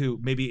thing to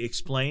maybe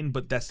explain,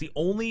 but that's the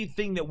only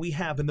thing that we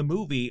have in the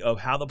movie of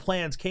how the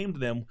plans came to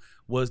them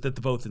was that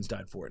the Bothans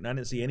died for it. And I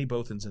didn't see any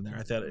Bothans in there.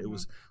 I thought it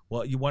was,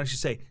 well, why don't you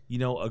say,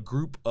 a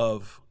group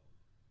of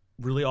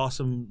really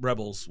awesome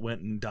rebels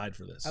went and died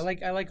for this. I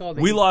like all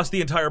the. We lost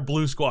the entire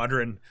Blue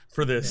Squadron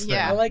for this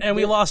Yeah. thing. I like And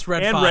we the- lost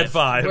Red And 5. Red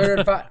 5.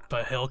 Red Five.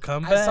 But he'll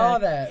come back. I saw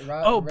that.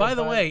 Oh, Red by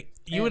the 5. way,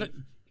 you And-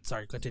 would.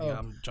 Sorry, continue. Oh.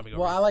 I'm jumping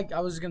over. Well, I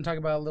was going to talk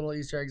about little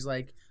Easter eggs.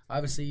 Like,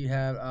 obviously, you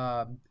have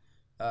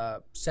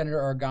Senator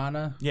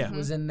Organa Yeah.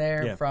 was in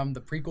there Yeah. from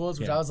the prequels,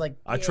 which Yeah. I was like,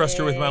 I trust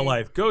her with my yay.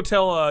 life. Go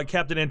tell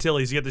Captain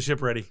Antilles to get the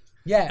ship ready.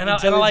 Yeah, And I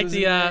Antilles like was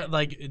the in there.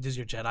 like, does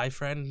your Jedi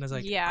friend? And I was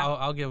like, Yeah.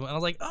 I'll give him. And I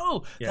was like,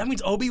 oh, Yeah. that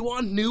means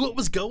Obi-Wan knew what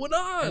was going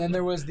on. And then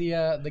there was the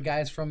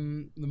guys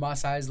from the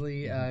Mos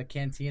Eisley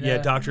Cantina. Yeah,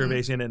 Dr.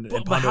 Evasian and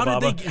But Ponto how did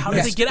Baba. they- how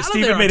did they get out of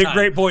Steven there on made a time?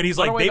 great point. He's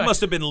On like, our way they back. must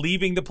have been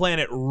leaving the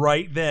planet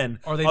right then.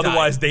 Or they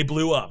Otherwise, died. they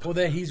blew up. Well,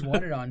 then he's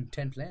wanted on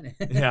 10 planets.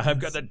 Yeah, I've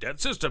got the death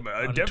system.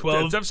 On Death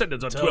 12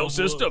 sentence on 12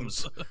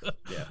 systems.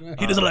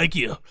 He doesn't like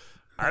you.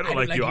 I don't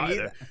like like you you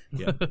either.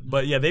 Yeah.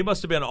 But yeah, they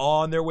must have been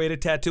on their way to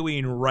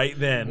Tatooine right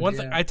then. One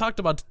thing I talked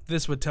about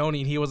this with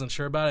Tony, and he wasn't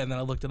sure about it, and then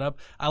I looked it up.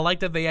 I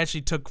like that they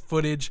actually took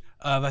footage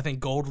of, I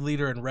think, Gold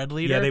Leader and Red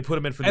Leader. Yeah, they put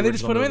 'em in for the and they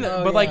just original put them in movie.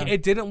 there. Oh, But like, yeah.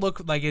 it didn't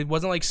look like it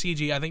wasn't like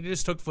CG. I think they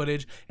just took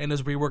footage and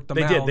just reworked the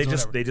They mouths did. or They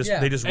just whatever.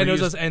 they just and it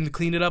was reused- just, and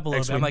cleaned it up a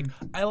little bit. I'm like,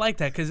 X-Wing. I like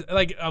that because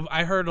like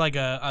I heard like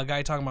a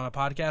guy talking about a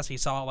podcast. He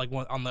saw it like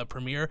on the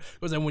premiere. It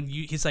was that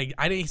he's like,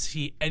 I didn't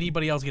see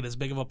anybody else get as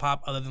big of a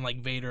pop other than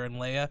like Vader and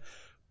Leia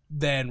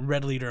than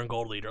Red Leader and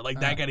Gold Leader. Like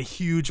that got a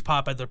huge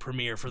pop at the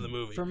premiere for the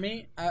movie. For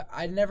me,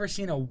 I'd never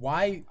seen a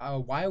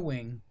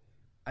Y-wing.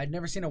 I'd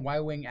never seen a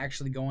Y-wing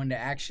actually go into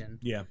action.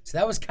 Yeah. So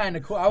that was kind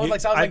of cool. I was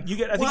like, I think you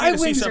get to see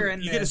Y-wings some. are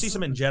in You get to see this.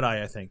 some in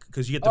Jedi, I think,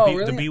 because you get Oh, the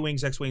really?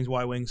 B-wings, X-wings,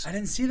 Y-wings. I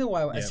didn't see the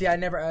Y-wing. Yeah. See, I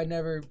never. And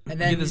then get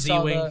the you saw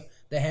Z-wing.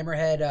 the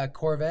Hammerhead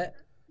Corvette.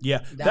 Yeah,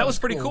 that That was was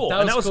pretty cool. cool. That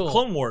And that was was cool.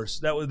 Clone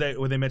Wars. That was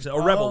when they mentioned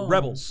Oh, Rebels.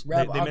 Rebel.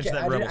 They mentioned Okay,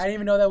 that I Rebels. didn't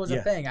even know that was Yeah,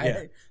 a thing.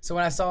 yeah. So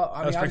when I saw, I That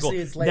mean, was pretty obviously cool.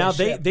 it's Leia's Now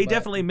ship, they but-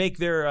 definitely make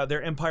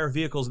their Empire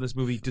vehicles in this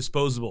movie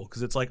disposable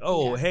because it's like,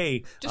 oh, Yeah.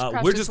 hey, Just we're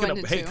Crash just gonna explained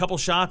it a too. couple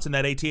shots and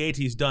that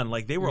AT-AT's done.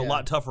 Like they were a Yeah.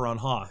 lot tougher on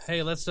Hoth.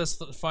 Hey, let's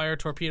just fire a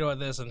torpedo at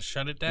this and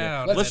shut it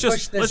down. Let's Let's push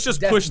just this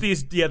push Death-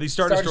 these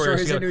Star Star Destroyers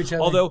Destroyers together. into each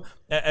other. Although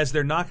as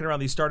they're knocking around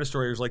these Star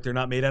Destroyers like they're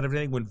not made out of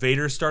anything, when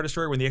Vader's Star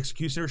Destroyer, when the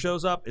Executioner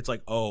shows up, it's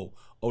like, oh,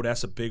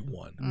 that's a big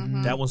one.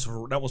 That was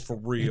for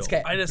real. It's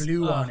got I just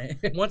blue on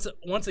it.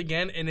 once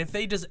again, and if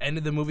they just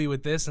ended the movie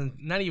with this, and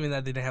not even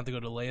that they didn't have to go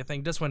to the Leia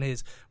thing, just when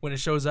it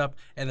shows up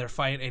and they're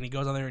fighting, and he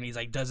goes on there and he's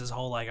like does his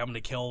whole like I'm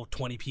gonna kill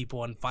 20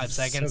 people in 5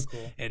 seconds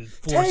cool. and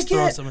force Take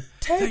throw it! some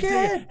Take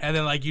it! and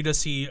then like you just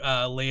see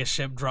Leia's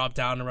ship drop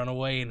down and run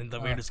away, and the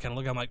Vader's kind of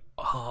look. I'm like,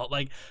 oh,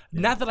 like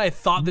not that I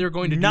thought they were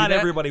going to Not do that.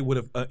 everybody would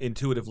have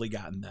intuitively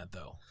gotten that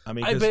though. I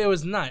mean, But 'cause- it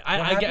was not. I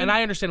happened? and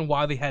I understand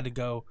why they had to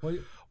go. What-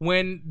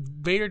 When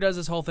Vader does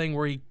this whole thing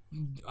where he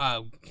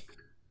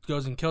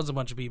goes and kills a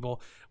bunch of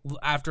people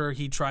after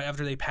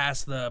they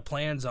pass the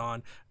plans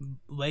on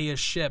Leia's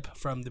ship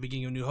from the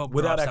beginning of New Hope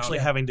without drops actually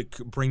down. having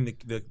to bring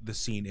the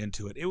scene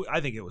into it. I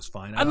think it was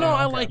fine. I know,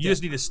 I liked You it.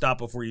 just need to stop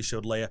before you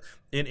showed Leia.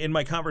 In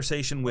my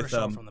conversation Or with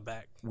show from the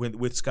back.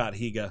 with Scott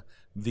Higa,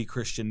 the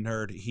Christian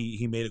nerd,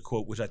 he made a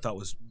quote which I thought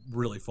was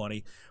really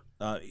funny.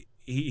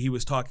 He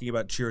was talking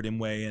about Chirrut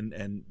Imwe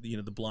and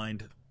the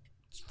blind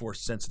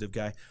force sensitive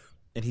guy,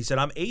 and he said,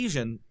 I'm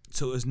Asian,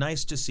 so it was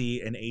nice to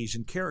see an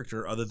Asian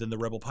character other than the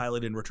rebel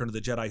pilot in Return of the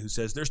Jedi who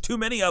says there's too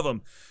many of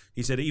them.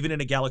 He said even in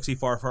a galaxy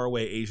far, far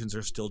away, Asians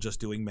are still just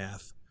doing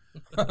math.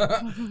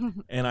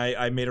 And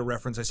I made a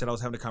reference. I said I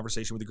was having a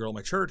conversation with a girl in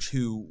my church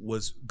who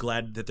was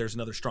glad that there's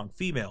another strong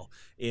female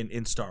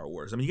in Star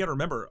Wars. I mean, you got to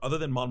remember, other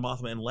than Mon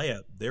Mothma and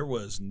Leia, there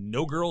was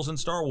no girls in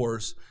Star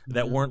Wars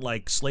that weren't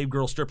like slave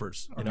girl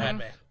strippers. You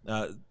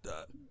know,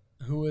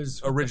 Who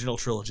was original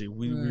trilogy.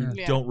 We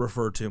don't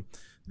refer to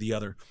the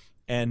other.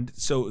 And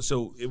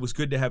so it was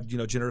good to have Jyn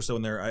Erso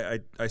in there.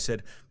 I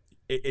said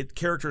it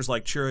characters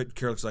like Chirrut,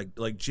 characters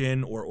like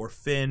Jyn or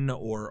Finn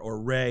or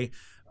Rey.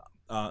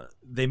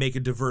 They make a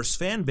diverse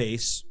fan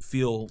base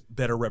feel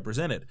better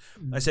represented.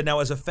 I said, now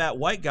as a fat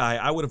white guy,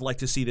 I would have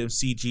liked to see them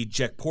CG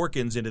Jack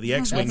Porkins into the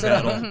X-Wing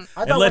battle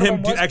and let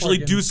him actually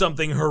do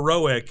something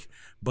heroic.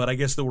 But I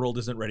guess the world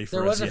isn't ready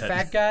for us yet. There was a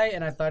fat guy,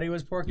 and I thought he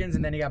was Porkins,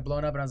 and then he got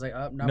blown up, and I was like,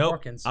 oh, not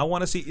Porkins. I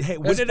want to see. Hey,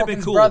 wouldn't it have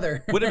been cool?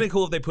 Wouldn't it have been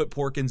cool if they put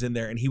Porkins in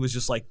there, and he was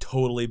just like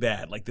totally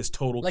bad, like this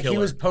total killer. Like he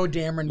was Poe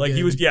Dameron. Like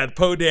he was,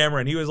 Poe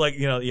Dameron. He was like,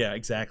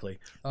 exactly.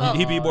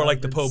 He'd be more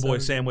like the Po' Boy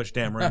sandwich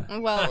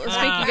Dameron. Well,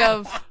 speaking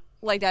of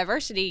like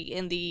diversity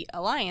in the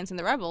Alliance and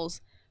the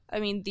Rebels, I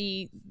mean,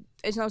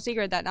 it's no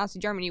secret that Nazi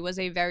Germany was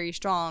a very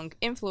strong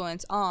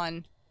influence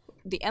on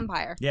the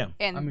Empire. Yeah.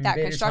 And that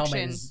Vader's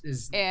construction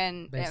is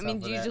and I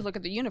mean, you just look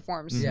at the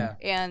uniforms. Yeah.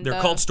 And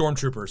they're called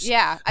stormtroopers.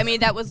 Yeah. I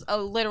mean, that was a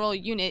literal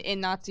unit in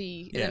the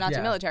Nazi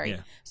military. Yeah.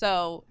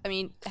 So, I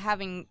mean,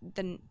 having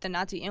the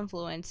Nazi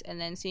influence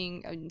and then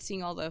seeing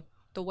all the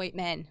white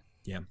men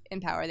in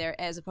power there,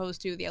 as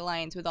opposed to the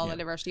Alliance with all the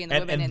diversity and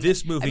the women. And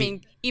this movie, I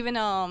mean, even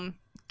Lando.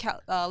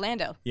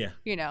 Yeah.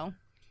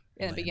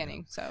 In the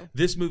beginning, so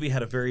this movie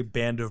had a very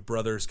Band of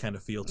Brothers kind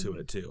of feel to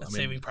it too. I mean,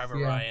 Saving Private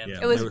Ryan.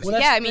 It was.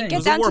 I mean,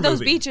 get down to those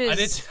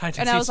beaches. I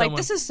did and I was like,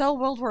 this is so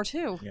World War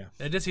II. Yeah.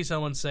 I did see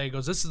someone say,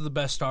 this is the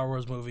best Star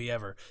Wars movie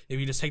ever. If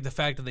you just take the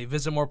fact that they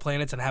visit more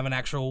planets and have an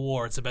actual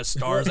war, it's the best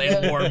Stars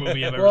and war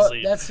movie I've ever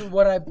seen. That's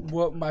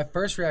what my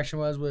first reaction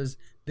was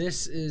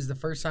this is the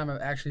first time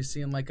I've actually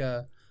seen like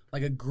a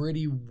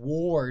gritty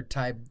war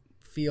type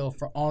feel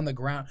on the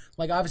ground.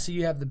 Like obviously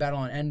you have the Battle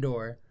on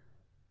Endor.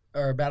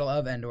 Or Battle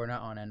of Endor,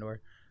 not on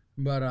Endor.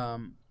 But,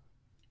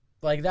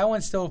 like, that one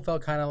still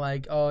felt kind of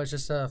like, it's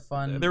just a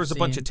fun There was a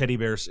bunch of teddy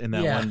bears in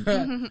that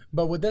one.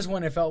 But with this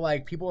one, it felt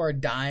like people are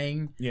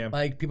dying. Yeah.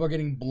 Like, people are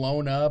getting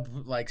blown up.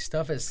 Like,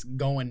 stuff is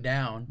going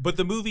down. But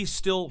the movie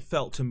still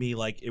felt to me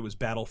like it was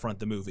Battlefront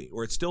the movie.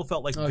 Or it still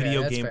felt like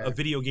a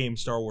video game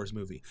Star Wars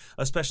movie.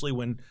 Especially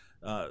when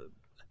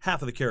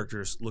half of the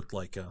characters looked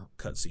like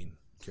cutscene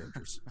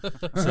characters.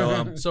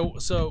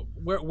 So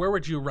where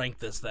would you rank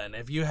this then?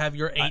 If you have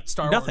your 8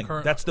 Star Wars, nothing.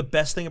 That's the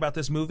best thing about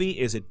this movie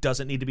is it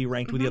doesn't need to be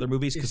ranked with the other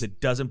movies because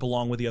it doesn't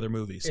belong with the other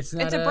movies. It's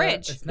a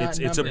bridge.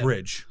 It's a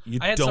bridge.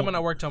 I had someone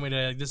at work tell me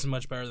today, this is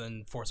much better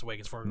than Force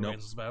Awakens.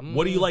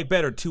 What do you like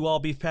better, 2 all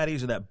beef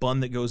patties or that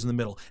bun that goes in the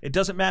middle? It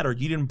doesn't matter.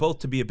 You didn't both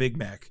to be a Big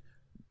Mac,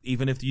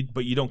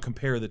 but you don't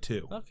compare the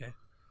two. Okay.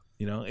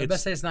 I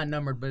best say it's not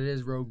numbered, but it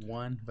is Rogue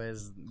One. But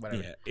it's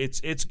whatever. Yeah,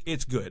 it's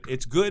good.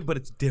 It's good, but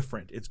it's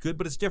different. It's good,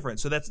 but it's different.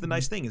 So that's the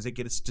nice thing is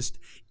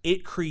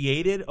it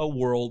created a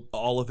world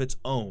all of its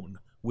own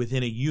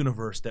within a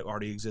universe that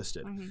already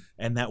existed,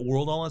 and that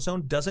world all on its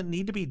own doesn't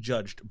need to be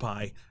judged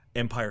by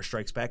Empire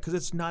Strikes Back because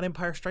it's not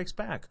Empire Strikes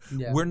Back.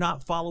 Yeah. We're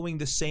not following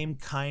the same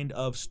kind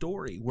of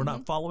story. We're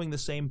not following the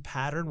same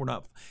pattern. We're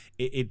not.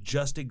 It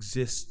just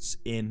exists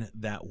in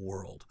that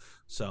world.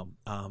 So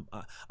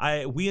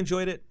we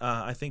enjoyed it.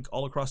 I think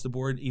all across the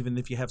board, even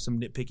if you have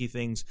some nitpicky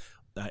things,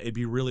 it'd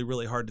be really,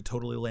 really hard to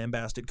totally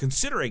lambast it,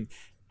 considering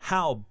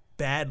how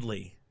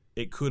badly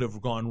it could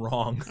have gone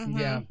wrong.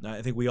 Yeah,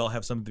 I think we all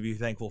have something to be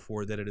thankful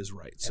for that it is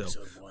right. So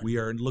we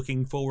are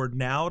looking forward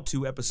now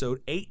to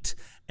episode 8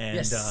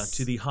 and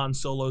to the Han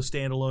Solo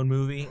standalone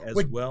movie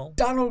as well.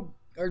 Donald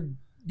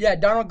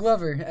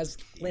Glover as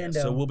Lando.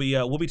 Yeah, so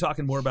we'll be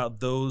talking more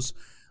about those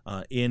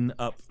in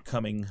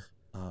upcoming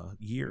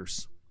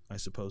years, I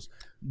suppose.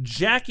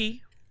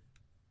 Jackie,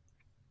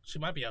 she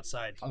might be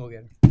outside. Oh,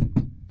 good.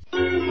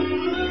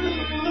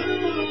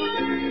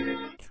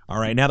 All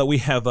right, now that we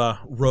have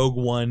Rogue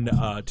One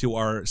to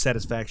our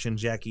satisfaction,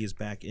 Jackie is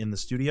back in the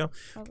studio,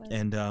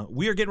 and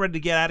we are getting ready to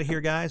get out of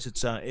here, guys.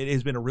 It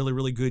has been a really,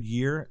 really good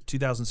year.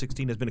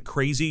 2016 has been a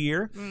crazy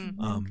year.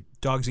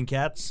 Dogs and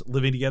cats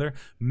living together,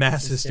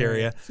 mass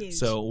hysteria. Huge.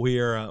 So we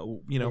are,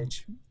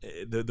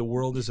 the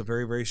world is a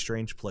very, very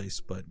strange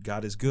place, but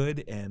God is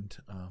good, and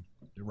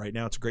right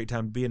now it's a great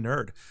time to be a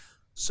nerd.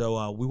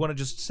 So we want to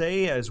just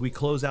say, as we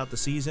close out the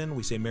season,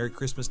 we say Merry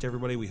Christmas to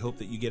everybody. We hope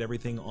that you get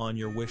everything on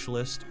your wish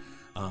list.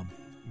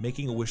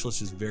 Making a wish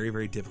list is very,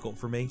 very difficult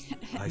for me.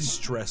 I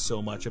stress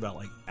so much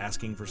about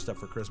asking for stuff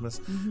for Christmas.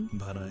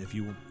 But if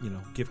you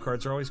gift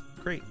cards are always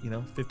great.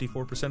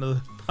 54% of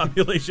the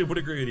population would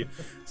agree with you.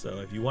 So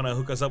if you want to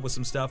hook us up with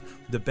some stuff,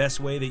 the best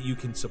way that you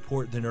can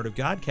support the Nerd of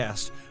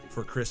Godcast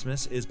for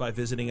Christmas is by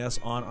visiting us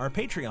on our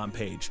Patreon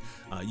page.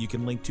 You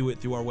can link to it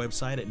through our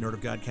website at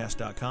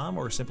nerdofgodcast.com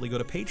or simply go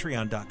to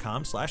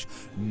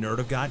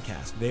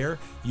patreon.com/nerdofgodcast. There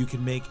you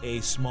can make a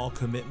small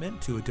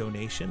commitment to a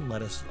donation.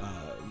 Let us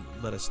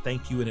let us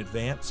thank you in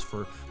advance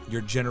for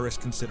your generous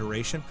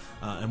consideration.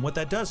 And what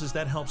that does is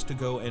that helps to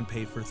go and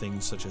pay for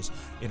things such as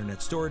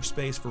internet storage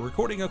space, for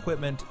recording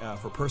equipment,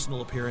 for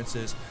personal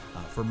appearances,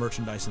 for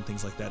merchandise and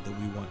things like that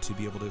we want to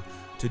be able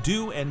to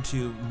do, and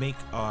to make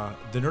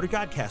the Nerd of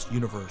Godcast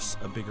universe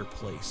a bigger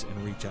place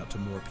and reach out to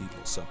more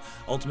people. So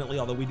ultimately,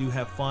 although we do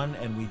have fun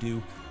and we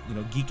do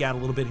geek out a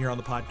little bit here on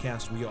the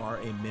podcast, we are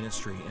a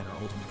ministry, and our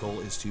ultimate goal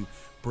is to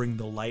bring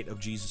the light of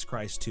Jesus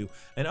Christ to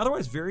an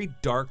otherwise very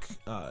dark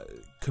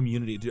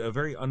community, to a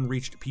very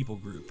unreached people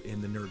group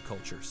in the nerd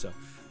culture. So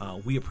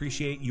we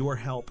appreciate your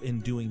help in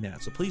doing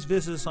that. So please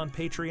visit us on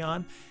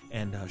Patreon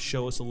and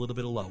show us a little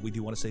bit of love. We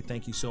do want to say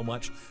thank you so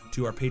much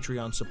to our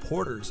Patreon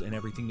supporters and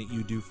everything that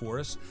you do for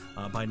us.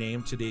 By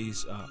name,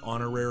 today's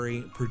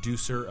honorary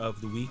producer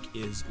of the week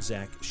is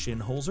Zach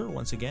Shinholzer,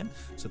 once again.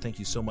 So thank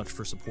you so much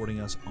for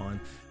supporting us on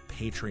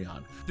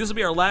Patreon. This will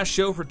be our last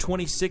show for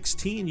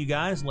 2016, you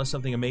guys, unless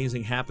something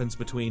amazing happens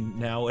between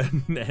now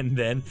and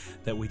then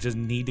that we just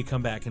need to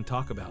come back and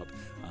talk about.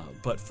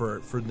 But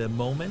for the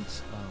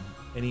moment,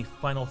 any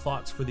final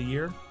thoughts for the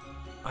year?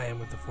 I am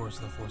with the Force,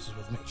 and the Force is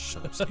with me.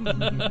 Shut up, Steve.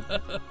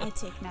 I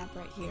take nap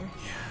right here.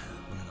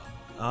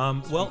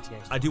 Well,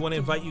 I do want to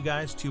invite you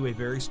guys to a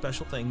very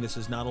special thing. This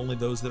is not only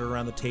those that are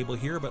around the table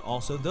here, but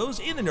also those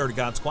in the Nerd of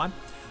God Squad.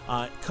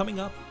 Coming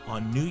up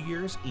on New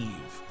Year's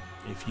Eve.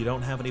 If you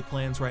don't have any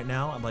plans right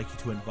now, I'd like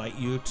to invite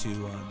you to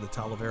the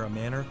Talavera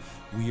Manor.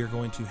 We are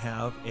going to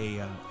have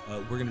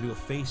we're going to do a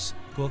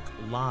Facebook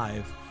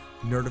Live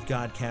Nerd of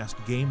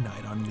Godcast game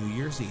night on New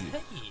Year's Eve,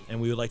 and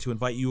we would like to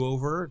invite you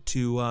over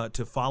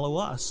to follow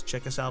us.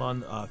 Check us out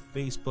on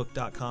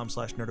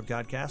Facebook.com/Nerd of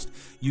Godcast.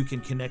 You can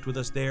connect with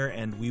us there,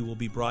 and we will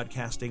be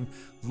broadcasting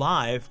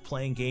live,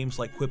 playing games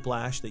like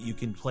Quiplash that you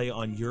can play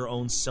on your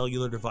own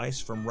cellular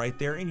device from right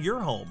there in your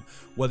home,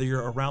 whether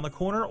you're around the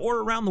corner or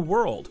around the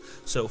world.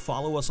 So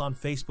follow us on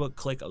Facebook,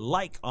 click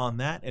like on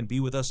that, and be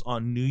with us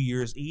on New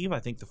Year's Eve. I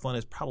think the fun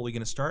is probably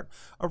going to start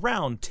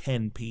around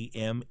 10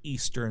 p.m.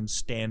 Eastern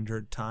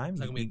Standard Time.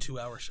 It's going to be a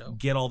 2-hour show.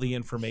 Get all the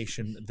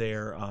information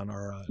there on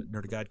our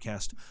Nerd of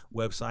Godcast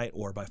website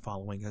or by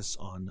following us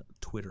on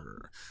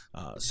Twitter.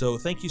 So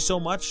thank you so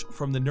much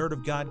from the Nerd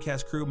of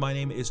Godcast crew. My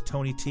name is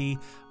Tony T.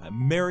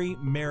 Merry,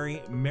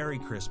 Merry, Merry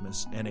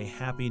Christmas and a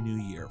Happy New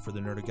Year for the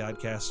Nerd of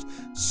Godcast.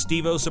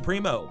 Steve-O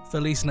Supremo.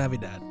 Feliz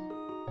Navidad.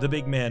 The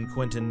big man,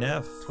 Quentin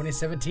Neff.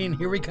 2017,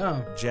 here we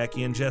come.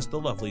 Jackie and Jess, the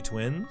lovely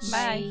twins.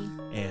 Bye.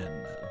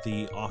 And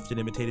the often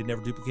imitated,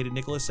 never duplicated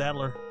Nicholas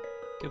Sadler.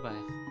 Goodbye.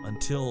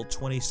 Until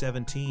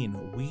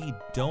 2017, we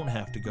don't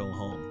have to go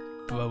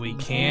home. But we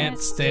can't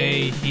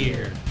stay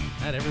here.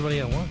 Not everybody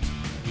at once.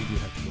 We do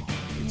have to go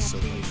home. It's so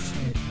late.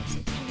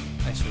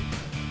 Nice week.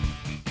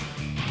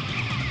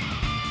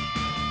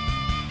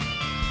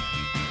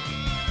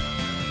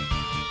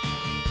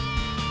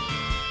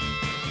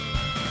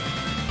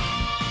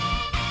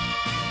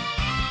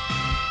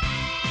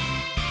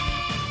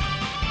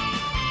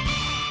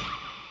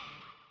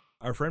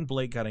 Our friend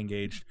Blake got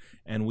engaged,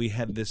 and we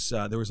had this,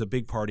 there was a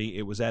big party.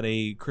 It was at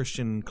a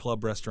Christian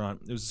club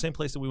restaurant. It was the same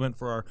place that we went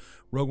for our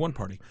Rogue One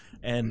party.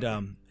 And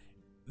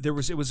it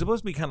was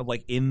supposed to be kind of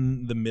like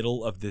in the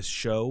middle of this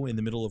show, in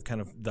the middle of kind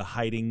of the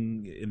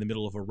hiding, in the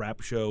middle of a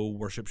rap show,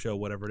 worship show,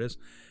 whatever it is.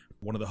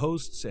 One of the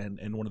hosts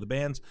and one of the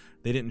bands,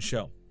 they didn't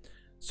show.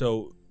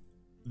 So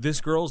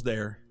this girl's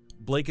there,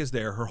 Blake is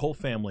there, her whole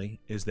family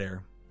is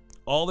there,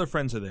 all their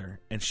friends are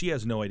there, and she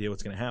has no idea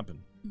what's going to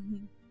happen.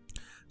 Mm-hmm.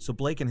 So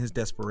Blake, in his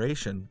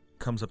desperation,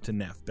 comes up to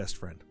Neff, best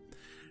friend,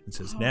 and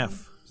says,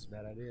 Neff. It's a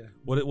bad idea.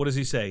 What does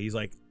he say? He's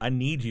like, I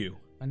need you.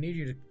 I need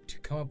you to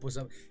come up with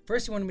something.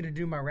 First, he wanted me to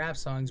do my rap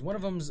songs. One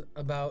of them's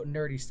about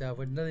nerdy stuff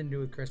with nothing to do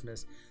with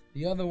Christmas.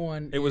 The other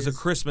one was a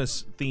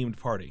Christmas-themed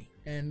party.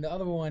 And the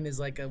other one is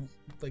like a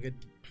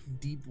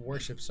deep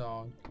worship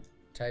song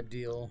type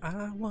deal.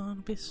 I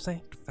want to be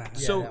sanctified.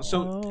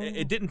 So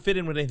it didn't fit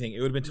in with anything.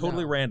 It would have been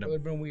totally random. It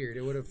would have been weird.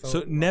 It would have felt So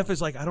wrong. Neff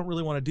is like, I don't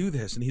really want to do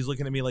this. And he's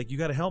looking at me like, you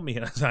got to help me.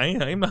 And I was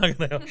like, I'm not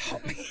going to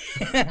help me.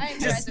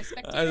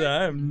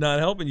 I'm not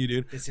helping you,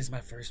 dude. This is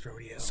my first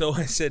rodeo. So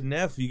I said,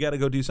 Neff, you got to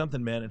go do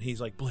something, man. And he's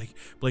like, Blake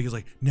is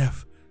like,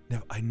 Neff,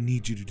 I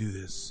need you to do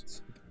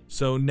this.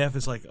 So Neff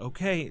is like,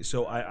 okay.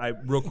 So I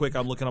real quick,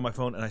 I'm looking on my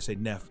phone and I say,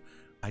 Neff,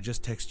 I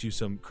just text you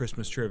some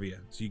Christmas trivia.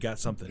 So you got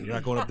something. You're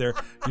not going up there.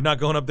 You're not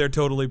going up there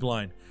totally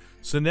blind.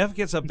 So Neff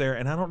gets up there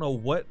and I don't know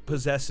what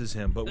possesses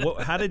him,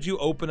 but how did you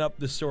open up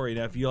the story,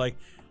 Neff? You're like,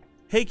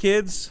 hey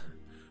kids,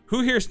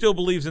 who here still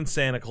believes in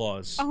Santa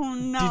Claus? Oh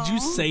no! Did you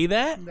say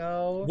that?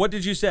 No. What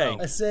did you say?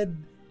 I said,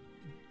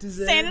 does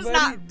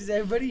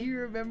everybody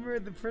here remember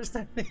the first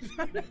time they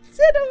found out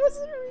Santa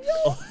wasn't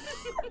real?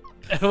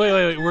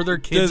 Wait. Were there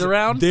kids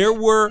around? There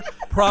were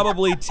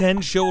probably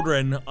 10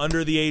 children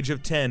under the age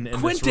of 10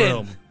 in this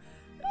room.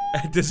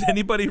 Does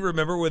anybody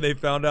remember when they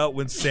found out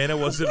when Santa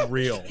wasn't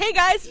real? Hey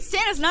guys,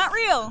 Santa's not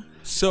real.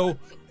 So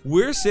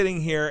we're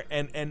sitting here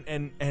and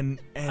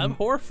I'm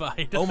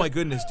horrified. Oh my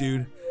goodness,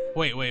 dude.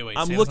 Wait. I'm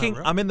Santa's looking. not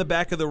real? I'm in the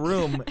back of the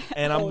room,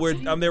 and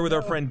I'm there with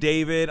our friend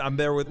David. I'm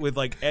there with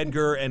like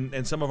Edgar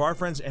and some of our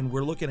friends, and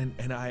we're looking,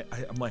 and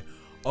I'm like,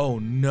 oh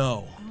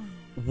no.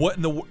 What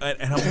in the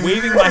and I'm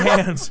waving my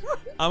hands.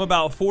 I'm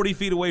about 40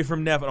 feet away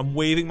from Neff, and I'm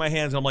waving my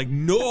hands. And I'm like,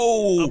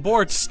 no,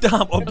 abort,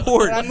 stop,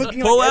 abort. And I'm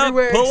looking pull like out,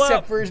 everywhere pull except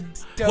up, for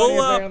pull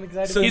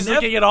up. So He's Neff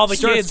looking at all the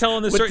starts kids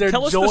telling the with story. their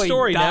Tell us the joy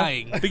story,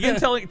 dying. Neff.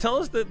 Tell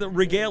us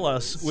regale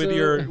us with So-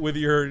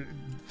 your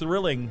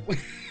thrilling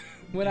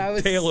when I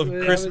was tale of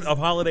when I Christmas was- of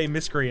holiday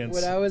miscreants.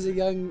 When I was a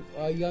young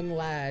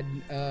lad,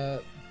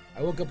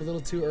 I woke up a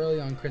little too early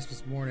on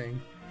Christmas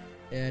morning,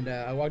 and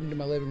I walked into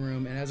my living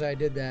room. And as I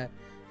did that,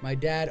 my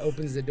dad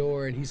opens the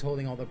door, and he's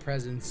holding all the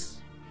presents,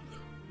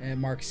 and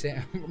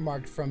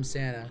marked from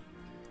Santa.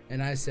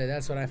 And I said,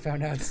 "That's when I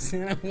found out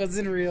Santa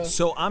wasn't real."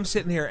 So I'm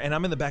sitting here, and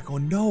I'm in the back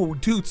going, "No,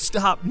 dude,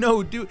 stop!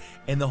 No, dude!"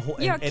 And the whole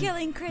You're and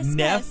killing Christmas.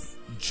 Neff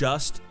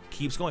just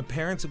keeps going.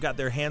 Parents have got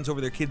their hands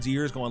over their kids'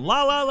 ears, going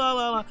la la la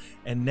la la,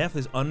 and Neff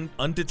is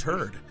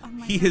undeterred.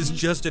 my He is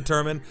just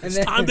determined. And It's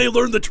then- time they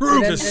learn the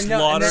truth and to then-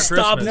 slaughter and then- Christmas.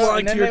 Stop lying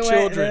and then to your they went,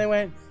 children. And then they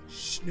went,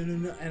 "Shh,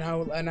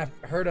 no," and I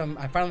heard them.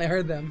 I finally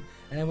heard them,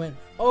 and I went,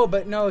 "Oh,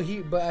 but no,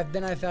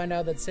 then I found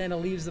out that Santa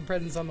leaves the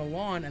presents on the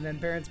lawn, and then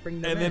parents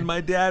bring them And in." then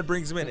my dad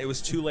brings him in. It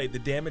was too late. The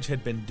damage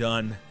had been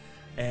done.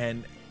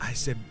 And I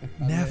said,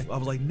 Neff, I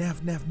was like,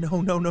 Neff,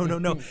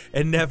 no.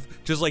 And Neff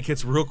just like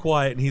gets real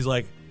quiet, and he's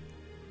like,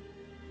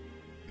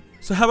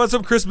 so how about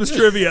some Christmas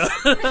trivia?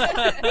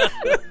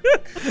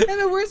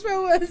 And the worst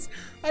part was,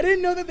 I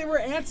didn't know that they were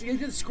ants. You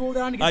just scroll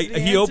down to get to the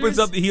he opens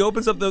up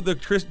answers. the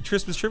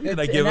Christmas trivia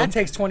that I And give that him.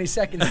 takes 20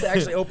 seconds to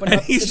actually open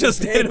And up. he's to just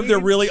the standing there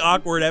page. really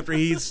awkward after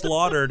he's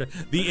slaughtered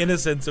the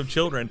innocence of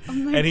children. my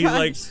And he's gosh.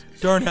 like,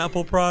 darn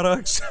Apple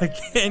products, I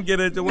can't get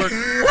it to work.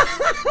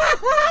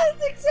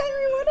 That's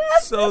exactly what happened.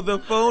 So the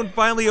phone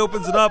finally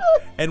opens it up,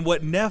 and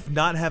what Neff,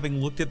 not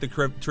having looked at the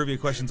trivia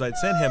questions I'd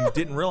sent him,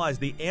 didn't realize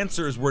the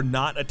answers were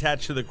not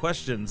attached to the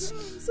questions.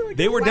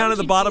 They were why down would at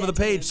the you bottom do of the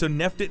that to page, me? so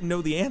Neff didn't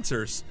know the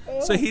answers.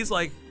 So he's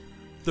like,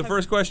 the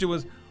first question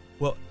was,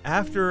 well,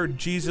 after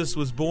Jesus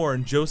was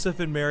born, Joseph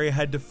and Mary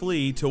had to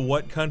flee to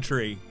what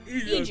country?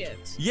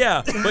 Egypt.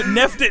 Yeah, but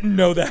Neff didn't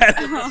know that.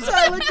 So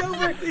I looked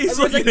over. He's everyone's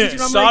looking like, at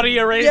Egypt, I'm Saudi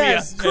like, Arabia.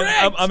 Yes, And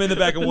correct. I'm in the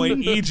back of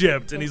going,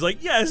 Egypt. And he's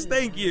like, yes,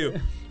 thank you.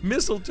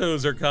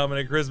 Mistletoes are common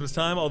at Christmas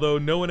time, although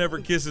no one ever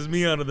kisses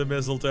me under the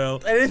mistletoe.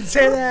 I didn't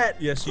say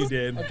that. Yes, you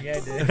did. Okay, I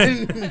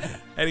did.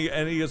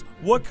 And he goes,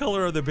 what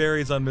color are the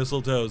berries on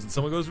mistletoes? And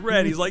someone goes,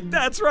 red. He's like,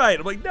 that's right.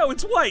 I'm like, no,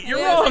 it's white. You're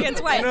Yeah, wrong. it's like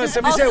it's white. No,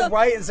 somebody also, said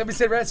white and somebody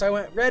said red, so I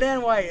went red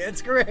and white.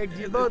 It's correct.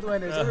 You're both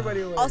winners.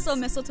 Everybody wins. Also,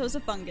 mistletoe's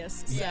a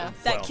fungus, so Yeah.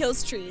 that Well.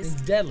 kills trees.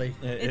 it's deadly.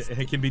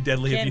 It can be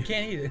deadly if you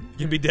Can't eat it.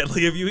 can be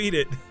deadly if you eat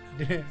it.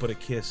 But a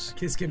kiss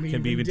Kiss can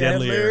be even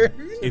deadlier.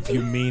 deadlier if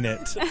you mean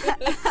it.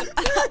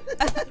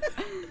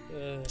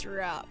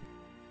 Drop.